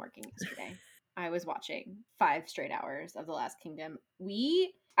wasn't working yesterday. I was watching 5 straight hours of The Last Kingdom.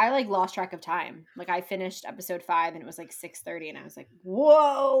 I lost track of time. Like, I finished episode 5 and it was like 6:30 and I was like,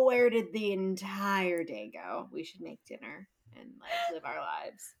 whoa, where did the entire day go? We should make dinner and live our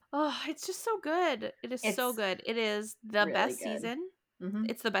lives. Oh, it's just so good. It's so good. It is the really best good. season. Mm-hmm.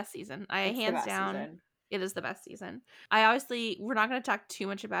 It's the best season. It's hands down. Season. It is the best season. We're not going to talk too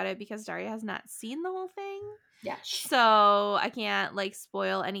much about it because Daria has not seen the whole thing. Yeah. So I can't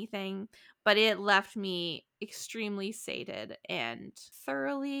spoil anything, but it left me extremely sated and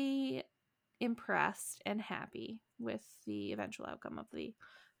thoroughly impressed and happy with the eventual outcome of the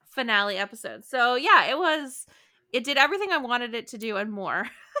finale episode. So yeah, it did everything I wanted it to do and more.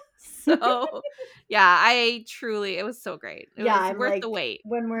 So yeah, it was so great. It was worth the wait.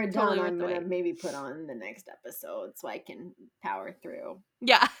 When we're done, I'm gonna maybe put on the next episode so I can power through.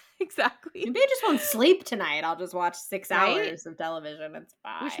 Yeah, exactly. Maybe I just won't sleep tonight. I'll just watch 6 hours of television. It's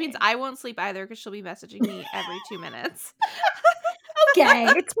fine. Which means I won't sleep either because she'll be messaging me every 2 minutes. Okay.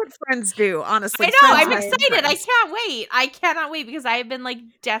 It's what friends do, honestly. I know, I'm excited. I can't wait. I cannot wait because I have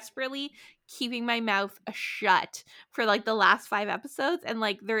been desperately keeping my mouth shut for the last 5 episodes, and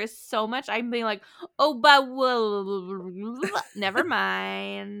there is so much I'm being oh, but never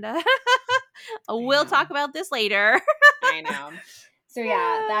mind. We'll talk about this later. I know. So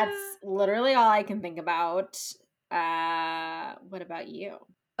yeah, that's literally all I can think about. What about you?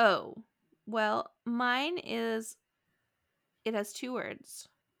 Oh, well, mine is, it has 2 words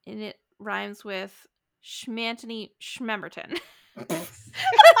and it rhymes with Schmantony Schmemberton.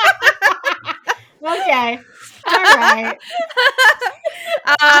 Okay. All right.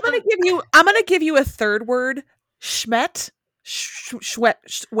 I'm gonna give you a third word. Schmet.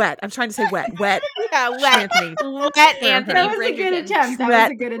 Wet. I'm trying to say wet. Wet. Yeah, wet. Wet Anthony That was Bridgerton. a good attempt. That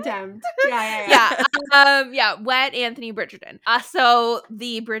was a good attempt. Yeah. Wet Anthony Bridgerton. So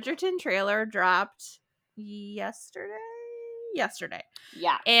the Bridgerton trailer dropped yesterday.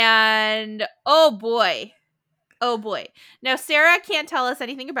 Yeah. And oh boy. Now Sarah can't tell us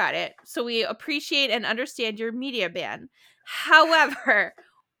anything about it, so we appreciate and understand your media ban. However,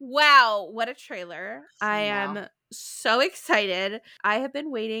 wow, what a trailer. I am so excited. I have been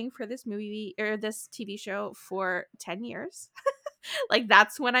waiting for this movie or this TV show for 10 years.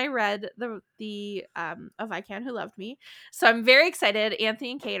 That's when I read the Of I Can Who Loved Me. So I'm very excited.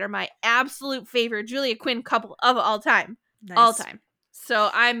 Anthony and Kate are my absolute favorite Julia Quinn couple of all time. Nice. All time.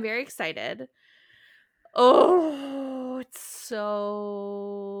 So I'm very excited. Oh, it's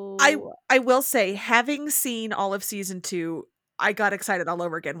so... I will say, having seen all of season 2, I got excited all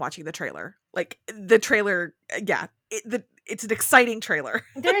over again watching the trailer. The trailer, yeah, it's an exciting trailer.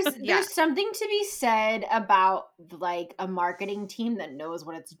 There's something to be said about a marketing team that knows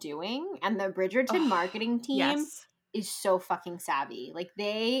what it's doing, and the Bridgerton marketing team is so fucking savvy.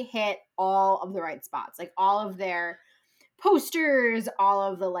 They hit all of the right spots. All of their posters,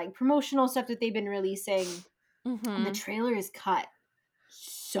 all of the promotional stuff that they've been releasing, and the trailer is cut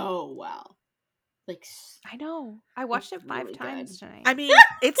so well. I know. I watched it 5 times tonight. I mean,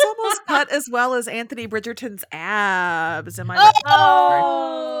 it's almost cut as well as Anthony Bridgerton's abs. Am I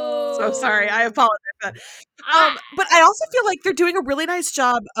so sorry? I apologize for that. But I also feel like they're doing a really nice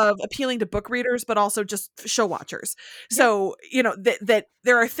job of appealing to book readers, but also just show watchers. So that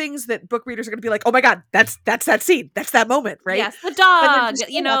there are things that book readers are going to be like, oh my god, that's that scene, that's that moment, right? Yes, the dog.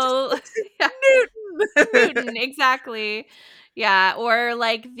 Newton, exactly. Yeah, or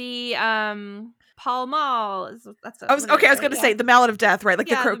the Pall Mall. I was going to say the Mallet of Death, right? The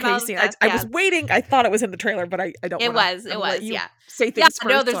croquet scene. I was waiting. I thought it was in the trailer, but I don't. It was. Yeah. Say things first.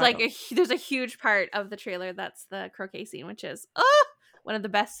 No, there's a huge part of the trailer that's the croquet scene, which is one of the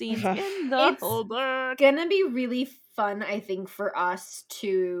best scenes in the whole book. It's gonna be really fun, I think, for us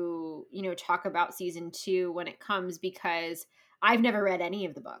to talk about season 2 when it comes, because I've never read any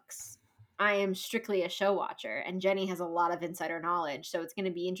of the books. I am strictly a show watcher, and Jenny has a lot of insider knowledge, so it's going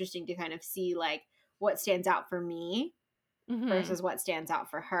to be interesting to kind of see what stands out for me versus what stands out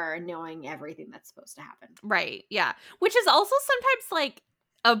for her, knowing everything that's supposed to happen. Right. Yeah. Which is also sometimes like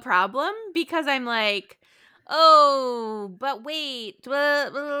a problem because I'm like, oh, but wait. Blah,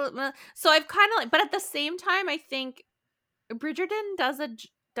 blah, blah. So I've kind of like, but at the same time, I think Bridgerton does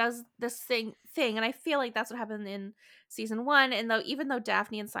this thing, and I feel like that's what happened in season 1. And even though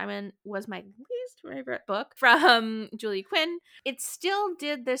Daphne and Simon was my least favorite book from Julie Quinn, it still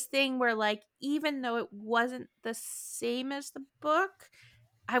did this thing where, like, even though it wasn't the same as the book,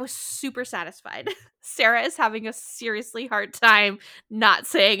 I was super satisfied. Sarah is having a seriously hard time not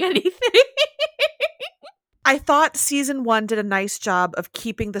saying anything. I thought season 1 did a nice job of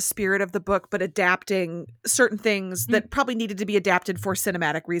keeping the spirit of the book, but adapting certain things that probably needed to be adapted for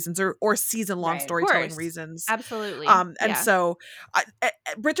cinematic reasons or season-long storytelling reasons. Absolutely. And so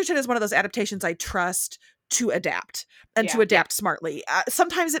Bridgerton is one of those adaptations I trust to adapt and to adapt smartly.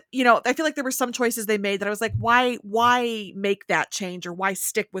 Sometimes I feel like there were some choices they made that I was like, why make that change, or why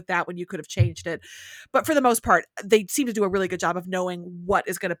stick with that when you could have changed it? But for the most part, they seem to do a really good job of knowing what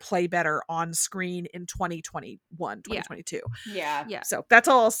is going to play better on screen in 2021, 2022. Yeah. So that's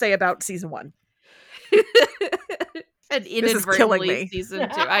all I'll say about season 1. And inadvertently season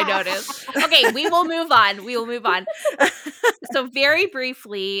 2. I noticed. Okay, we will move on. So very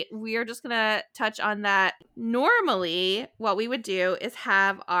briefly, we are just going to touch on that. Normally, what we would do is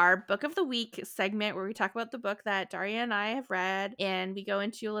have our Book of the Week segment where we talk about the book that Daria and I have read, and we go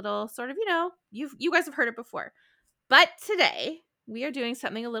into a little sort of, you guys have heard it before. But today, we are doing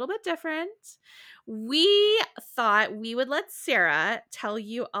something a little bit different. We thought we would let Sarah tell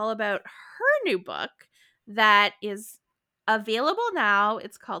you all about her new book that is available now.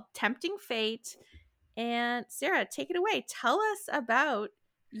 It's called Tempting Fate. And Sarah, take it away. Tell us about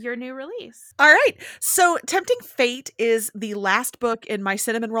your new release. All right. So Tempting Fate is the last book in my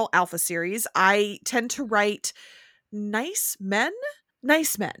Cinnamon Roll Alpha series. I tend to write nice men,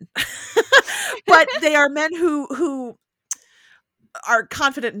 but they are men who are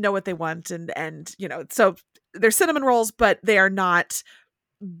confident and know what they want. And so they're cinnamon rolls, but they are not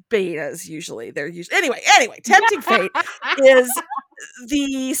betas usually. They're usually anyway, Tempting Fate is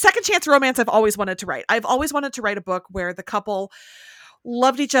the second chance romance I've always wanted to write. I've always wanted to write a book where the couple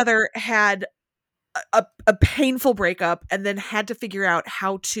loved each other, had a painful breakup, and then had to figure out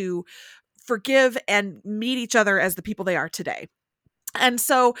how to forgive and meet each other as the people they are today. And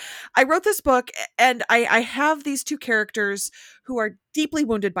so I wrote this book, and I have these two characters who are deeply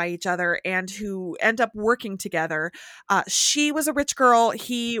wounded by each other and who end up working together. She was a rich girl.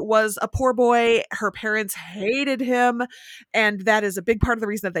 He was a poor boy. Her parents hated him. And that is a big part of the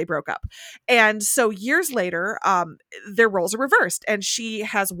reason that they broke up. And so years later, their roles are reversed. And she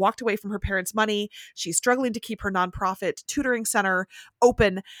has walked away from her parents' money. She's struggling to keep her nonprofit tutoring center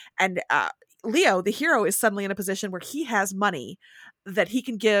open. And Leo, the hero, is suddenly in a position where he has money that he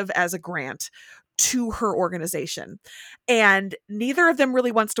can give as a grant to her organization. And neither of them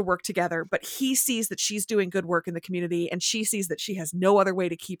really wants to work together, but he sees that she's doing good work in the community, and she sees that she has no other way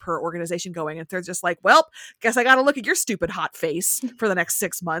to keep her organization going. And they're just like, well, guess I got to look at your stupid hot face for the next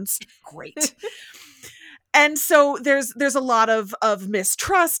 6 months. Great. And so there's a lot of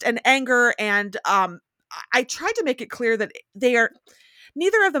mistrust and anger. And I tried to make it clear that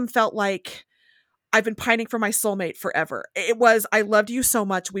neither of them felt like I've been pining for my soulmate forever. It was, I loved you so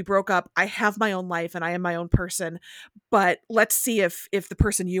much. We broke up. I have my own life and I am my own person. But let's see if the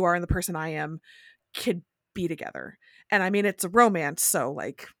person you are and the person I am could be together. And I mean, it's a romance. So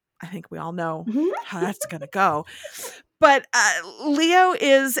like, I think we all know how that's going to go. But Leo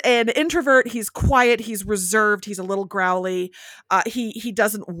is an introvert. He's quiet. He's reserved. He's a little growly. He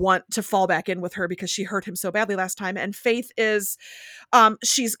doesn't want to fall back in with her because she hurt him so badly last time. And Faith is,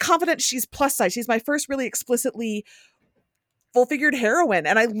 she's confident. She's plus size. She's my first really explicitly full-figured heroine.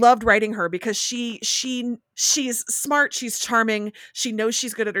 And I loved writing her because she's smart. She's charming. She knows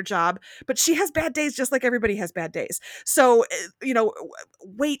she's good at her job, but she has bad days just like everybody has bad days. So,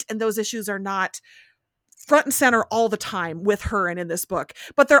 weight and those issues are not front and center all the time with her and in this book,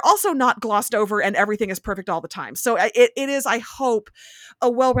 but they're also not glossed over and everything is perfect all the time. So it is, I hope, a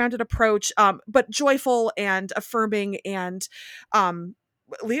well-rounded approach, but joyful and affirming. And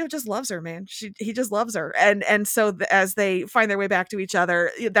Leo just loves her, man. He just loves her. And so as they find their way back to each other,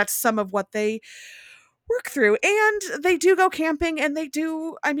 that's some of what they work through. And they do go camping, and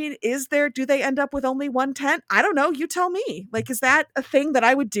do they end up with only one tent? I don't know. You tell me. Like, is that a thing that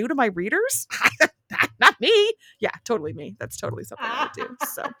I would do to my readers? Not me. Yeah, totally me. That's totally something I would do.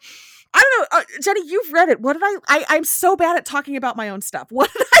 So I don't know. Jenny, you've read it. What did I'm so bad at talking about my own stuff. What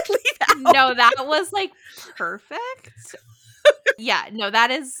did I leave out? No, that was like perfect. Yeah, no,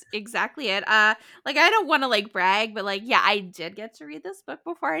 that is exactly it. Like, I don't want to like brag, but like, yeah, I did get to read this book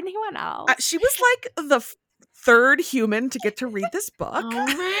before anyone else. She was like the third human to get to read this book. Oh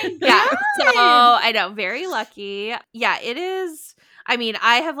my Yeah, god. so I know, very lucky. Yeah, it is. I mean,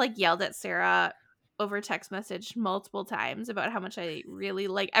 I have like yelled at Sarah over text message multiple times about how much I really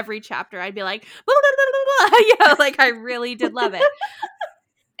like every chapter. I'd be like, blah, blah, blah, blah, blah. Yeah, like I really did love it.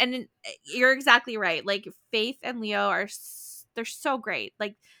 And you're exactly right. Like Faith and Leo they're so great.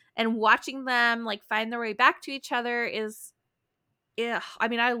 Like, and watching them like find their way back to each other is, yeah. I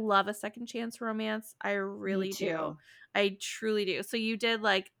mean, I love a second chance romance. I really do. I truly do. So you did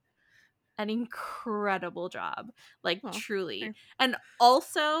like an incredible job, like truly. Okay. And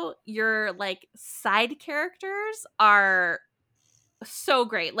also your like side characters are so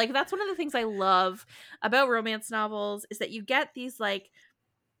great. Like that's one of the things I love about romance novels is that you get these like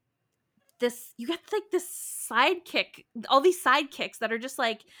this sidekick, all these sidekicks that are just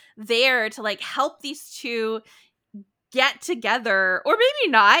like there to like help these two get together, or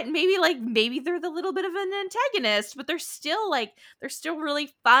maybe not, maybe they're the little bit of an antagonist, but they're still really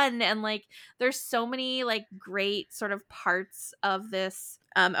fun, and like there's so many like great sort of parts of this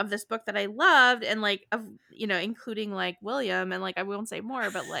book that I loved, and like of including like William, and like I won't say more,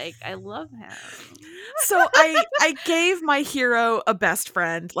 but like I love him. So I gave my hero a best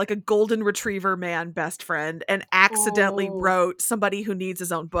friend, like a golden retriever man best friend, and accidentally wrote somebody who needs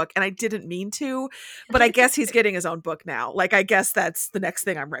his own book, and I didn't mean to, but I guess he's getting his own book now. Like I guess that's the next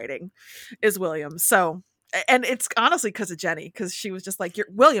thing I'm writing is William. So, and it's honestly because of Jenny, because she was just like, "You're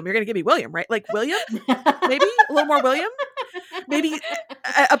William. You're gonna give me William, right? Like William, maybe a little more William." Maybe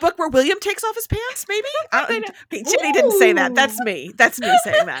a book where William takes off his pants, maybe? Jenny didn't say that. That's me. That's me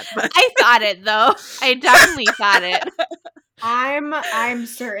saying that. But. I thought it, though. I definitely thought it. I'm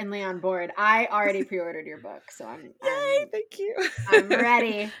certainly on board. I already pre-ordered your book, so Yay, thank you. I'm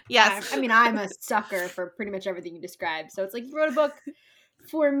ready. Yes. I mean, I'm a sucker for pretty much everything you described. So it's like you wrote a book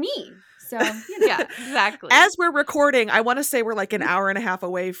for me. So, yeah, exactly. As we're recording, I want to say we're like an hour and a half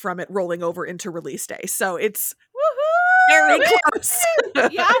away from it rolling over into release day. So it's very close.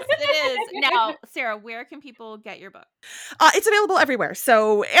 Yes, it is. Now, Sarah, where can people get your book? It's available everywhere.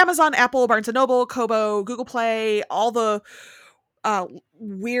 So Amazon, Apple, Barnes & Noble, Kobo, Google Play, all the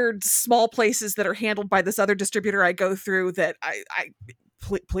weird small places that are handled by this other distributor I go through that I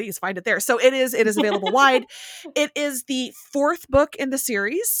please find it there. So it is available wide. It is the fourth book in the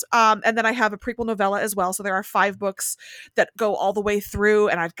series. And then I have a prequel novella as well. So there are 5 books that go all the way through.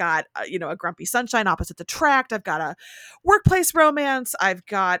 And I've got, a Grumpy Sunshine Opposite the Tract. I've got a workplace romance. I've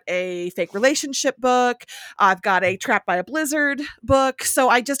got a fake relationship book. I've got a Trapped by a Blizzard book. So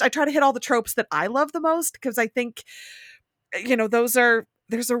I try to hit all the tropes that I love the most, because I think,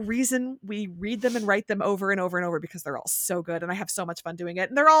 there's a reason we read them and write them over and over and over, because they're all so good and I have so much fun doing it.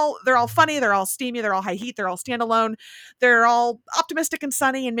 And they're all funny, they're all steamy, they're all high heat, they're all standalone, they're all optimistic and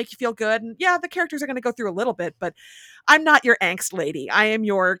sunny and make you feel good. And yeah, the characters are going to go through a little bit, but I'm not your angst lady. I am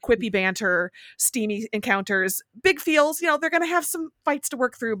your quippy banter, steamy encounters, big feels. They're going to have some fights to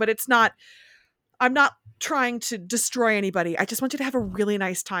work through, but I'm not trying to destroy anybody. I just want you to have a really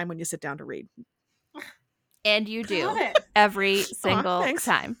nice time when you sit down to read. And you do every single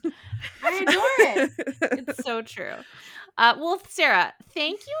time. I adore it. It's so true. Well, Sarah,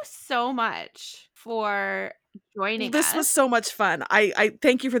 thank you so much for joining us. This was so much fun. I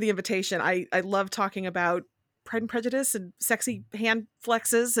thank you for the invitation. I love talking about Pride and Prejudice and sexy hand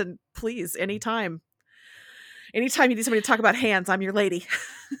flexes, and please, anytime you need somebody to talk about hands, I'm your lady.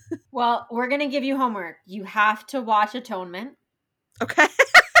 Well, we're going to give you homework. You have to watch Atonement. Okay.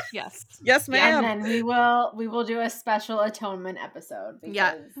 Yes, ma'am. And then we will do a special Atonement episode.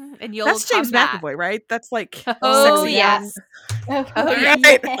 Yeah, and that's James McAvoy, right? That's like sexy yes.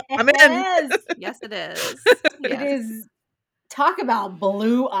 Right. I'm in. Yes, it is. It is. Talk about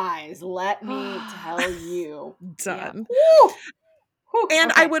blue eyes. Let me tell you. Done. Yeah.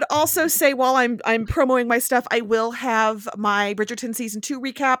 And I would also say, while I'm promoting my stuff, I will have my Bridgerton season 2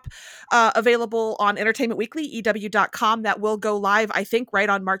 recap available on Entertainment Weekly, EW.com. That will go live, I think, right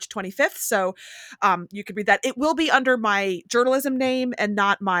on March 25th. So you could read that. It will be under my journalism name and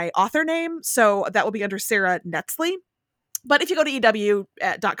not my author name. So that will be under Sarah Netzley. But if you go to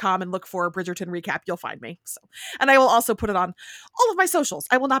EW.com and look for Bridgerton recap, you'll find me. So, and I will also put it on all of my socials.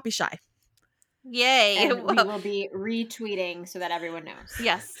 I will not be shy. Yay. And we will be retweeting so that everyone knows.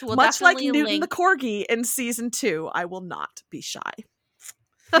 Yes. We'll much like Newton the Corgi in season 2, I will not be shy.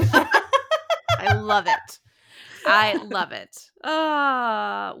 I love it. I love it.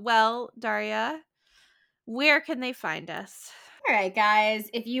 Well, Daria, where can they find us? All right, guys,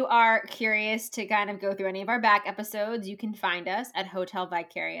 if you are curious to kind of go through any of our back episodes, you can find us at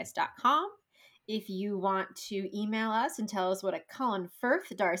hotelvicarious.com. If you want to email us and tell us what a Colin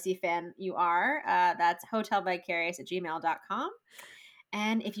Firth Darcy fan you are, that's hotelvicarious@gmail.com.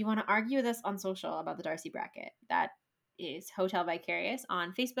 And if you want to argue with us on social about the Darcy bracket, that is Hotel Vicarious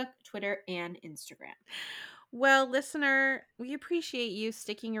on Facebook, Twitter, and Instagram. Well, listener, we appreciate you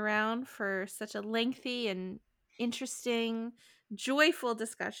sticking around for such a lengthy and interesting, joyful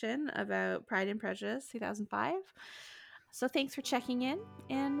discussion about Pride and Prejudice 2005. So thanks for checking in,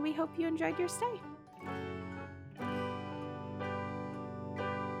 and we hope you enjoyed your stay.